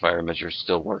 anti-fire measures,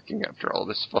 still working after all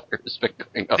this fire has been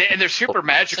going on? And they're super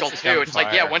magical too. It's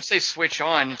like, once they switch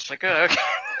on, it's like, okay,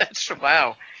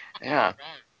 wow, yeah.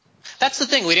 That's the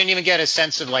thing. We didn't even get a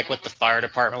sense of like what the fire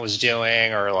department was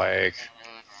doing, or like,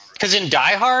 because in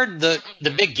Die Hard, the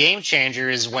big game changer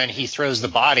is when he throws the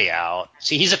body out.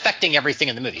 See, he's affecting everything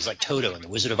in the movie. He's like Toto in The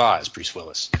Wizard of Oz, Bruce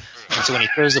Willis. And so when he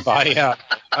throws the body out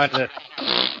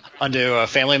onto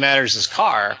Family Matters'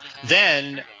 car,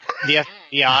 then the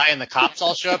FBI and the cops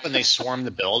all show up and they swarm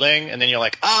the building, and then you're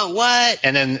like, oh, what?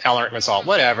 And then Alan Rickman's all,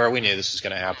 whatever, we knew this was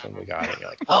going to happen, we got it. You're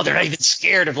like, oh, they're not even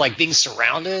scared of like being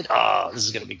surrounded? Oh, this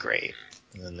is going to be great.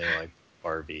 And then they like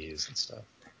RVs and stuff.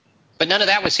 But none of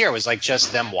that was here. It was like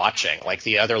just them watching. Like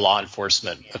the other law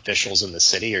enforcement officials in the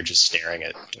city are just staring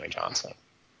at Dwayne Johnson.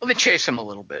 Well, they chase him a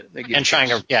little bit. And trying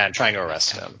to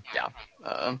arrest him.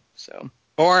 Yeah. So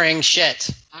boring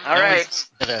shit. All right.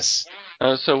 This.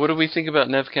 So what do we think about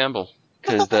Neve Campbell?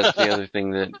 Because that's the other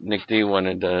thing that Nick D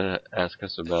wanted to ask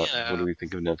us about. Yeah. What do we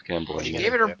think of Neve Campbell? She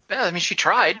gave it her best. I mean, she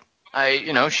tried.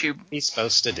 He's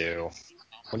supposed to do.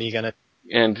 What are you gonna?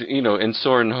 And and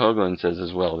Soren Hoagland says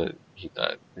as well that he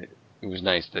thought it was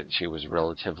nice that she was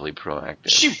relatively proactive.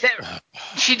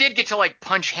 She did get to like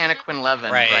punch Hannah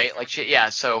Quinn-Levin, right? Like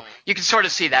so you can sort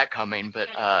of see that coming, but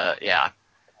yeah.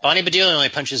 Bonnie Bedelia only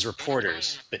punches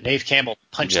reporters, but Neve Campbell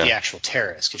punched the actual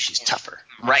terrorist because she's tougher.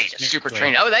 Right, super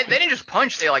trained. Oh, they didn't just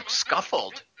punch; they like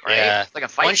scuffled. Right? Yeah, like a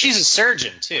fight. Well, she's a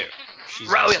surgeon too.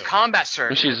 A combat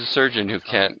surgeon. She's a surgeon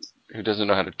who doesn't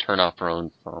know how to turn off her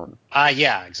own phone.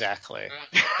 Yeah, exactly.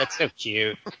 That's so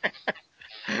cute.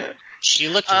 She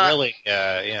looked really,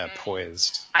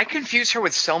 poised. I confuse her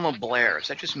with Selma Blair. Is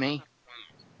that just me?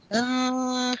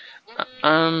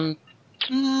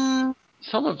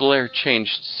 Selma Blair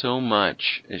changed so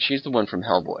much. She's the one from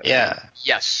Hellboy. Yeah. Right?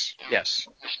 Yes.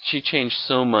 She changed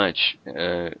so much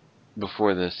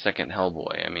before the second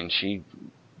Hellboy. I mean, she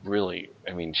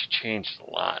changed a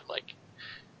lot. Like,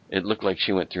 it looked like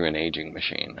she went through an aging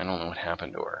machine. I don't know what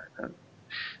happened to her.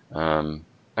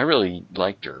 I really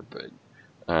liked her, but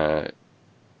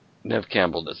Neve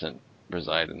Campbell doesn't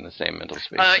reside in the same mental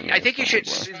space. I think you should.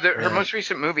 Her most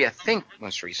recent movie,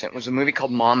 was a movie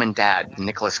called Mom and Dad,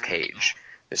 Nicolas Cage.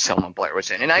 that Selma Blair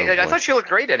was in, and I thought she looked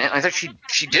great in it. I thought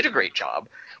she did a great job,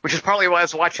 which is probably why I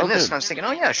was watching this, and I was thinking,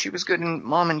 oh yeah, she was good in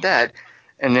Mom and Dad,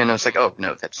 and then I was like, oh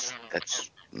no, that's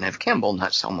Neve Campbell,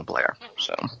 not Selma Blair.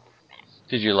 So.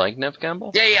 Did you like Neve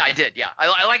Campbell? Yeah, I did. Yeah,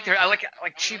 I liked her. I like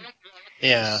she.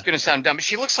 Yeah. This is gonna sound dumb, but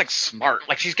she looks like smart.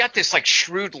 Like she's got this like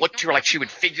shrewd look to her, like she would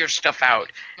figure stuff out,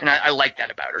 and I like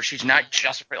that about her. She's not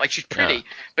just pretty. Like she's pretty,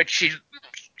 but she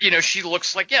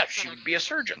looks like she would be a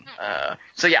surgeon.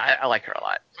 So yeah, I like her a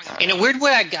lot. In a weird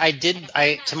way,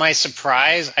 to my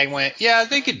surprise, I went, yeah,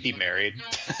 they could be married.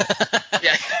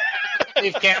 Yeah.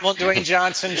 Neve Campbell, Dwayne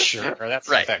Johnson, sure, that's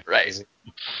not that crazy.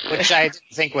 Which I didn't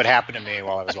think would happen to me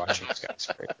while I was watching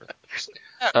Skyscraper.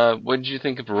 What did you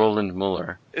think of Roland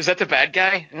Muller? Is that the bad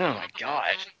guy? Oh my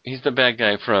god. He's the bad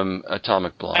guy from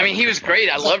Atomic Blonde. I mean, he was great.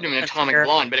 I loved him in Atomic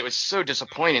Blonde, but it was so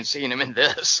disappointing seeing him in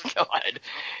this. God.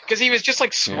 Because he was just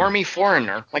like smarmy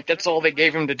foreigner. Like that's all they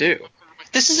gave him to do.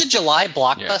 This is a July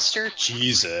blockbuster? Yeah.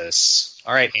 Jesus.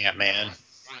 All right, Ant-Man.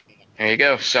 There you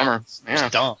go, summer. Yeah.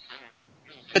 It's dumb.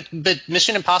 But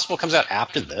Mission Impossible comes out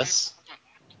after this?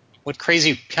 What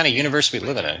crazy kind of universe we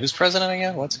live in? Who's president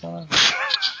again? What's going on?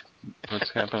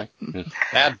 What's happening?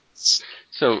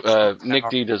 So Nick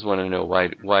D does want to know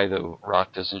why the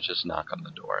Rock doesn't just knock on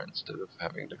the door instead of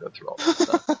having to go through all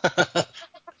that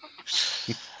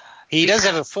stuff. He does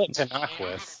have a foot to knock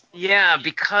with. Yeah,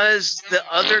 because the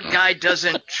other guy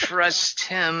doesn't trust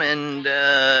him, and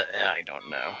I don't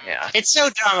know. Yeah, it's so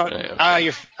dumb.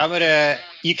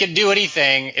 You can do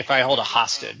anything if I hold a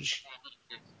hostage.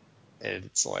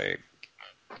 It's like,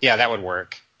 yeah, that would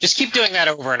work. Just keep doing that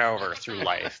over and over through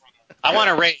life. I want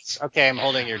to race. Okay, I'm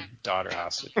holding your daughter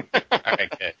hostage. Okay,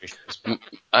 good.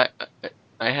 I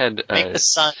had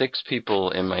 6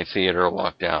 people in my theater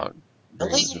walked out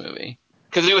during this movie.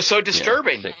 Because it was so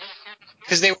disturbing.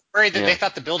 Because they were worried that they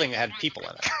thought the building had people in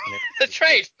it. That's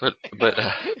right. But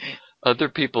other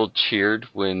people cheered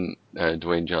when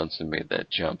Dwayne Johnson made that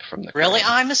jump from the Really?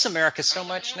 crowd. I miss America so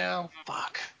much now.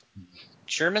 Fuck.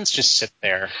 Germans just sit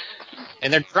there.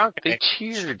 And they're drunk. They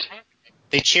cheered.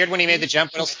 They cheered when he made the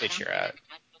jump. What else did they cheer at?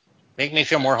 Make me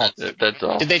feel more homesick. That's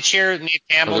all. Did they cheer Neve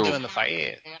Campbell doing the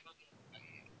fight?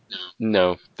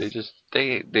 No, they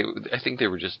I think they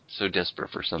were just so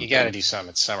desperate for something. You gotta do something.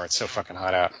 It's summer. It's so fucking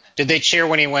hot out. Did they cheer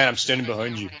when he went, I'm standing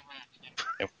behind you?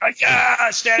 Like,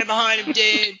 standing behind him,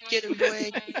 dude. Get him,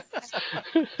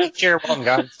 Dwayne. Cheer one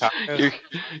gun.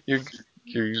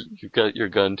 You got your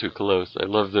gun too close. I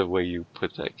love the way you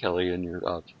put that, Kelly, in your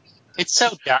objects. It's so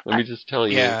dark. Let me just tell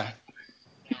you. Yeah.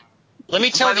 Let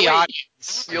me tell the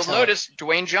audience. You'll notice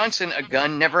Dwayne Johnson, a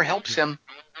gun never helps him.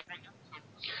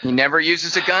 He never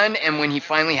uses a gun, and when he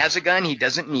finally has a gun, he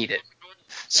doesn't need it.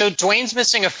 So Dwayne's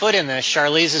missing a foot in this.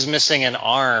 Charlize is missing an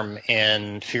arm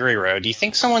in Fury Road. Do you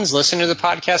think someone's listening to the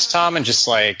podcast, Tom, and just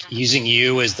like using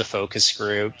you as the focus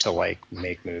group to like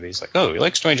make movies? Like, oh, he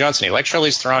likes Dwayne Johnson. He likes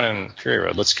Charlize Theron in Fury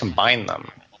Road. Let's combine them.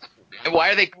 And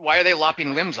why are they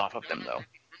lopping limbs off of them though?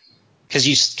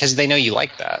 Because they know you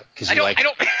like that. I don't.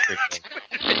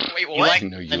 Wait, what?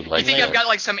 You think I've got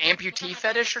like some amputee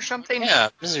fetish or something? Yeah,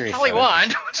 misery.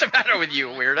 Hollywood, what's the matter with you,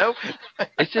 weirdo?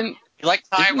 You like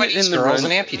Taiwanese girls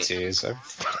and amputees.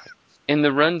 In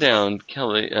the rundown,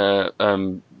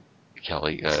 Dwayne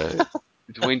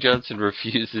Johnson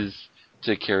refuses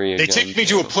to carry a gun. They take me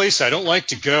to a place I don't like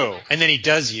to go, and then he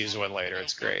does use one later.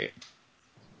 It's great.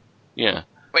 Yeah.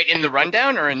 Wait, in the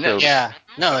rundown or in this? Yeah,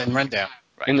 no, in rundown.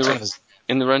 Right.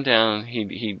 In the rundown,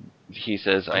 he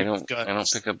says, I don't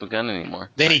pick up a gun anymore.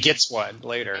 Then he gets one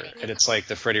later, and it's like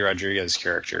the Freddy Rodriguez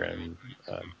character in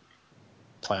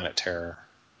Planet Terror.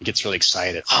 He gets really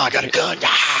excited. Oh, I got a gun!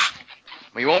 Ah!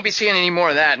 Well, you won't be seeing any more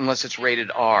of that unless it's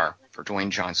rated R for Dwayne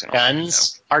Johnson.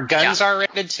 Guns? Are guns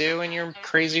R-rated too in your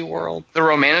crazy world? The the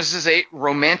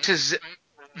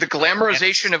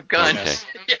glamorization of guns.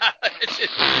 Okay.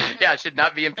 It should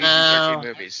not be in PG-13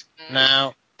 movies.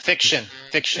 No. Fiction.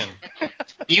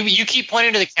 You keep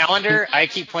pointing to the calendar. I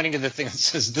keep pointing to the thing that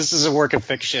says this is a work of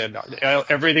fiction.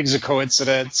 Everything's a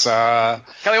coincidence.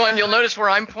 Kelly, you'll notice where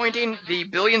I'm pointing. The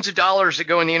billions of dollars that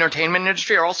go in the entertainment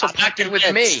industry are also pointed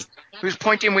with me. Who's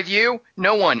pointing with you?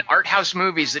 No one. Art house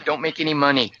movies that don't make any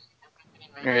money.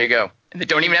 There you go. And they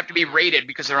don't even have to be rated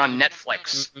because they're on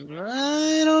Netflix.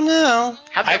 I don't know.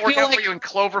 How'd that work out for you in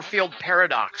Cloverfield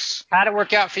Paradox? How'd it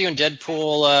work out for you in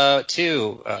Deadpool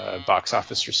 2 box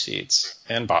office receipts?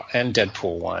 And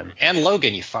Deadpool 1. And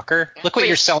Logan, you fucker. Look what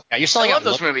you're selling out. You're selling I out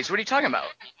love those movies. What are you talking about?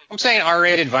 I'm saying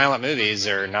R-rated violent movies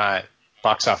are not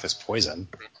box office poison.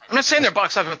 I'm not saying they're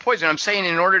box office poison. I'm saying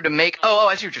in order to make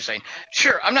I see what you're saying.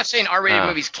 Sure, I'm not saying R-rated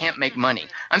movies can't make money.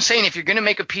 I'm saying if you're going to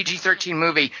make a PG-13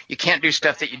 movie, you can't do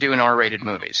stuff that you do in R-rated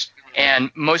movies.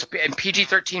 And most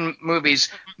PG-13 movies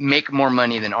make more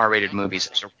money than R-rated movies.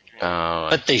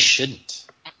 But they shouldn't.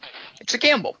 It's a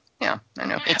gamble. Yeah, I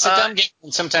know. It's a dumb game,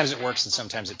 and sometimes it works and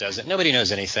sometimes it doesn't. Nobody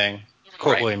knows anything.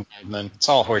 Quote Right. William Goldman. It's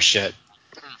all horseshit.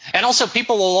 And also,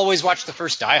 people will always watch the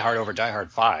first Die Hard over Die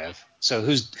Hard 5. So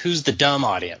who's the dumb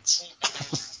audience?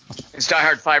 Is Die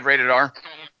Hard 5 rated R?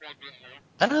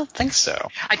 I don't think so.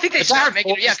 I think they started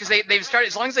making it, because they've started,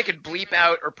 as long as they could bleep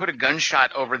out or put a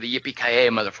gunshot over the yippee-ki-yay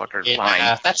motherfucker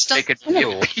line. That's They could,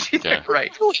 Yeah.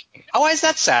 right. Why is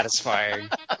that satisfying?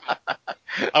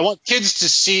 I want kids to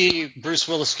see Bruce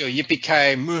Willis go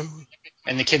yippee-ki-yay moo,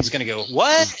 and the kid's going to go,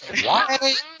 what?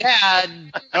 Why, Dad?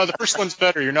 No, the first one's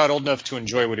better. You're not old enough to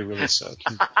enjoy what he really said.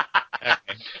 Okay.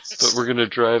 But we're going to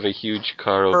drive a huge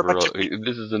car over.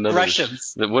 This is another.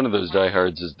 Russians. One of those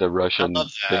diehards is the Russian I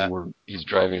love that. thing where he's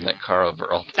driving that car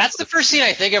over all. That's the first scene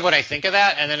I think of when I think of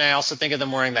that, and then I also think of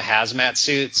them wearing the hazmat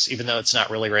suits, even though it's not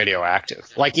really radioactive.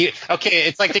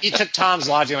 It's like that you took Tom's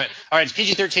logic and went, all right, it's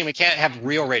PG-13, we can't have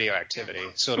real radioactivity,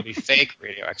 so it'll be fake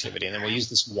radioactivity, and then we'll use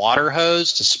this water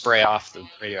hose to spray off the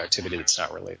radioactivity that's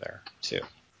not really there, too.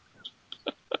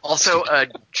 Also,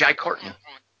 Jai Courtney.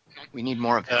 We need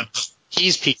more of him.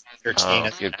 He's PG-13. Oh,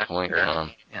 as good an point, actor.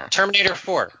 Tom. Yeah. Terminator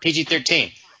 4,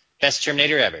 PG-13. Best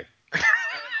Terminator ever.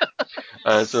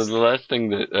 So the last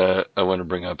thing that I want to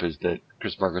bring up is that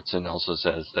Chris Markerson also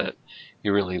says that he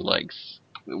really likes.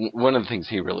 One of the things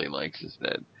he really likes is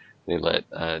that they let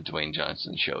Dwayne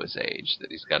Johnson show his age.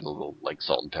 That he's got a little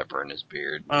salt and pepper in his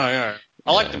beard. Oh yeah,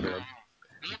 I like the beard.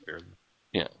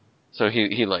 Yeah. So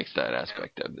he likes that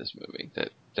aspect of this movie.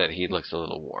 That he looks a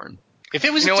little worn. If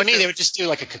it was up to me, they would just do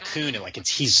like a Cocoon and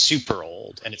he's super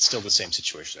old and it's still the same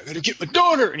situation. I gotta get my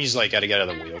daughter, and he's gotta get out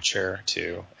of the wheelchair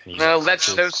too. And No,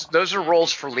 those are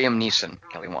roles for Liam Neeson,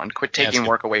 Kelly Wand. Quit taking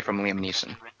work away from Liam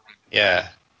Neeson. Yeah.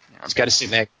 He's got to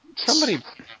sit next.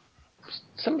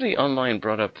 Somebody online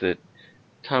brought up that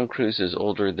Tom Cruise is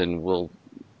older than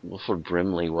Wilford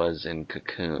Brimley was in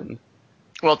Cocoon.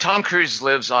 Well, Tom Cruise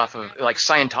lives off of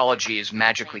Scientology is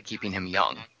magically keeping him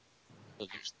young.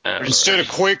 Instead of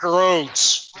Quaker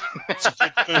Oats. It's a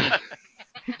good thing.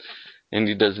 And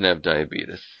he doesn't have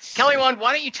diabetes. Kelly Wand,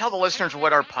 why don't you tell the listeners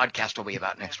what our podcast will be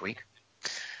about next week?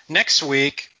 Next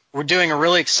week, we're doing a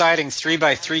really exciting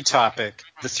 3x3 topic.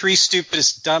 The 3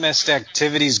 stupidest, dumbest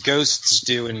activities ghosts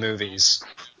do in movies.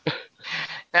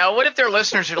 Now, what if their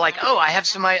listeners are like, oh, I have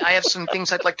some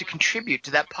things I'd like to contribute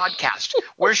to that podcast.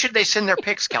 Where should they send their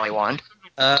picks, Kelly Wand?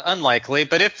 Unlikely,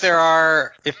 but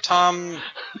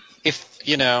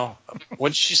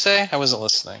what did you say? I wasn't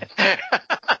listening.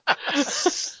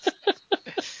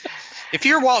 If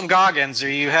you're Walton Goggins or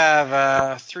you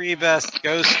have 3 best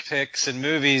ghost picks in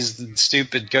movies that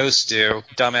stupid ghosts do,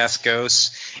 dumbass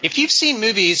ghosts, if you've seen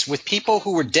movies with people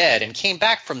who were dead and came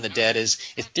back from the dead as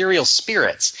ethereal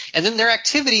spirits, and then their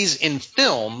activities in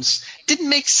films didn't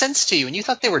make sense to you and you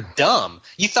thought they were dumb,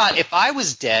 you thought if I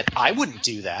was dead, I wouldn't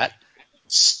do that,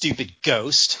 stupid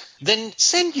ghost, then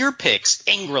send your picks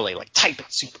angrily, type it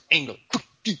super angrily,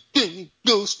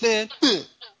 ghost man,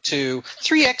 to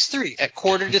 3x3 at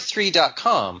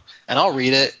quarterto3.com, and I'll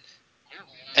read it.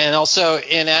 And also,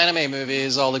 in anime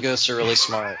movies, all the ghosts are really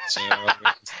smart. So,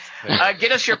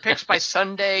 get us your picks by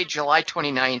Sunday, July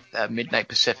 29th, midnight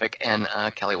Pacific, and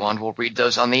Kelly Wand will read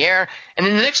those on the air. And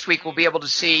then next week, we'll be able to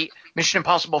see Mission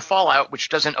Impossible Fallout, which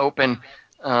doesn't open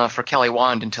for Kelly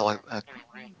Wand until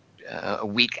a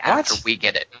week after we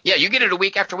get it. Yeah, you get it a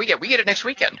week after we get it. We get it next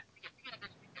weekend.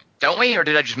 Don't we? Or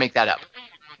did I just make that up?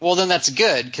 Well, then that's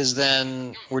good, because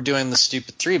then we're doing the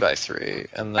stupid 3x3,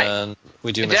 and then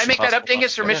we do. Did I make that up,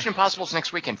 Dingus? Or Mission Impossible's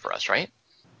next weekend for us, right?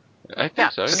 I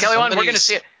think so. So Kelly Wand, we're going to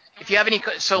see it. If you have any,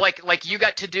 so like you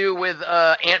got to do with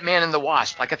Ant-Man and the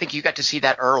Wasp, I think you got to see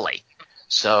that early.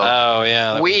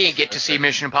 So we get to see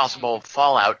Mission Impossible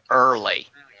Fallout early.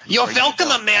 You're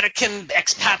welcome, American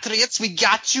expatriates. We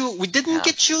got you. We didn't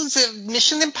get you the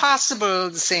Mission Impossible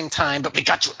at the same time, but we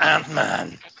got you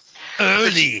Ant-Man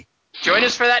early. Join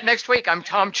us for that next week. I'm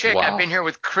Tom Chick. Wow. I've been here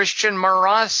with Christian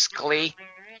Moroskley.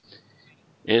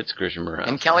 It's Christian Moroskley.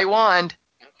 And Kelly Wand.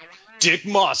 Dick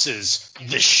Moss's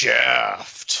The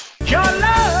Shaft. Your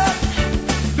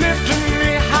love lifting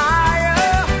me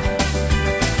higher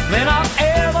than I've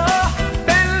ever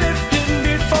been lifted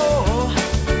before.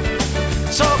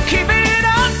 So keep it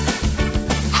up,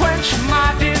 quench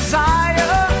my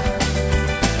desire,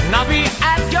 and I'll be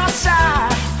at your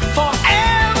side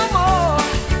forevermore.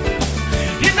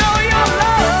 You know your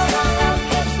love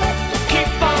keep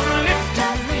on lifting.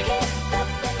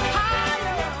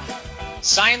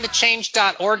 sign the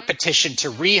change.org petition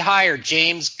to rehire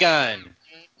James Gunn,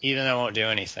 even though it won't do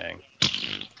anything.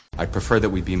 I'd prefer that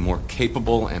we be more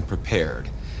capable and prepared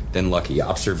than lucky.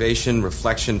 Observation,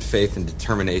 reflection, faith, and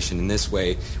determination. In this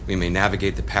way, we may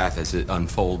navigate the path as it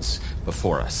unfolds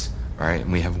before us. All right,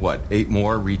 and we have, 8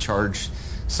 more recharge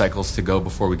cycles to go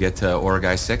before we get to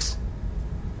Origai 6?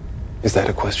 Is that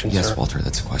a question, Yes, sir? Walter,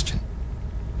 that's a question.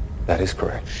 That is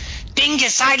correct.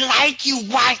 Dingus, I like you,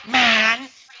 white man.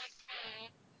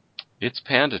 It's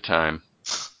panda time.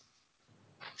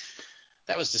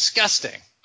 That was disgusting.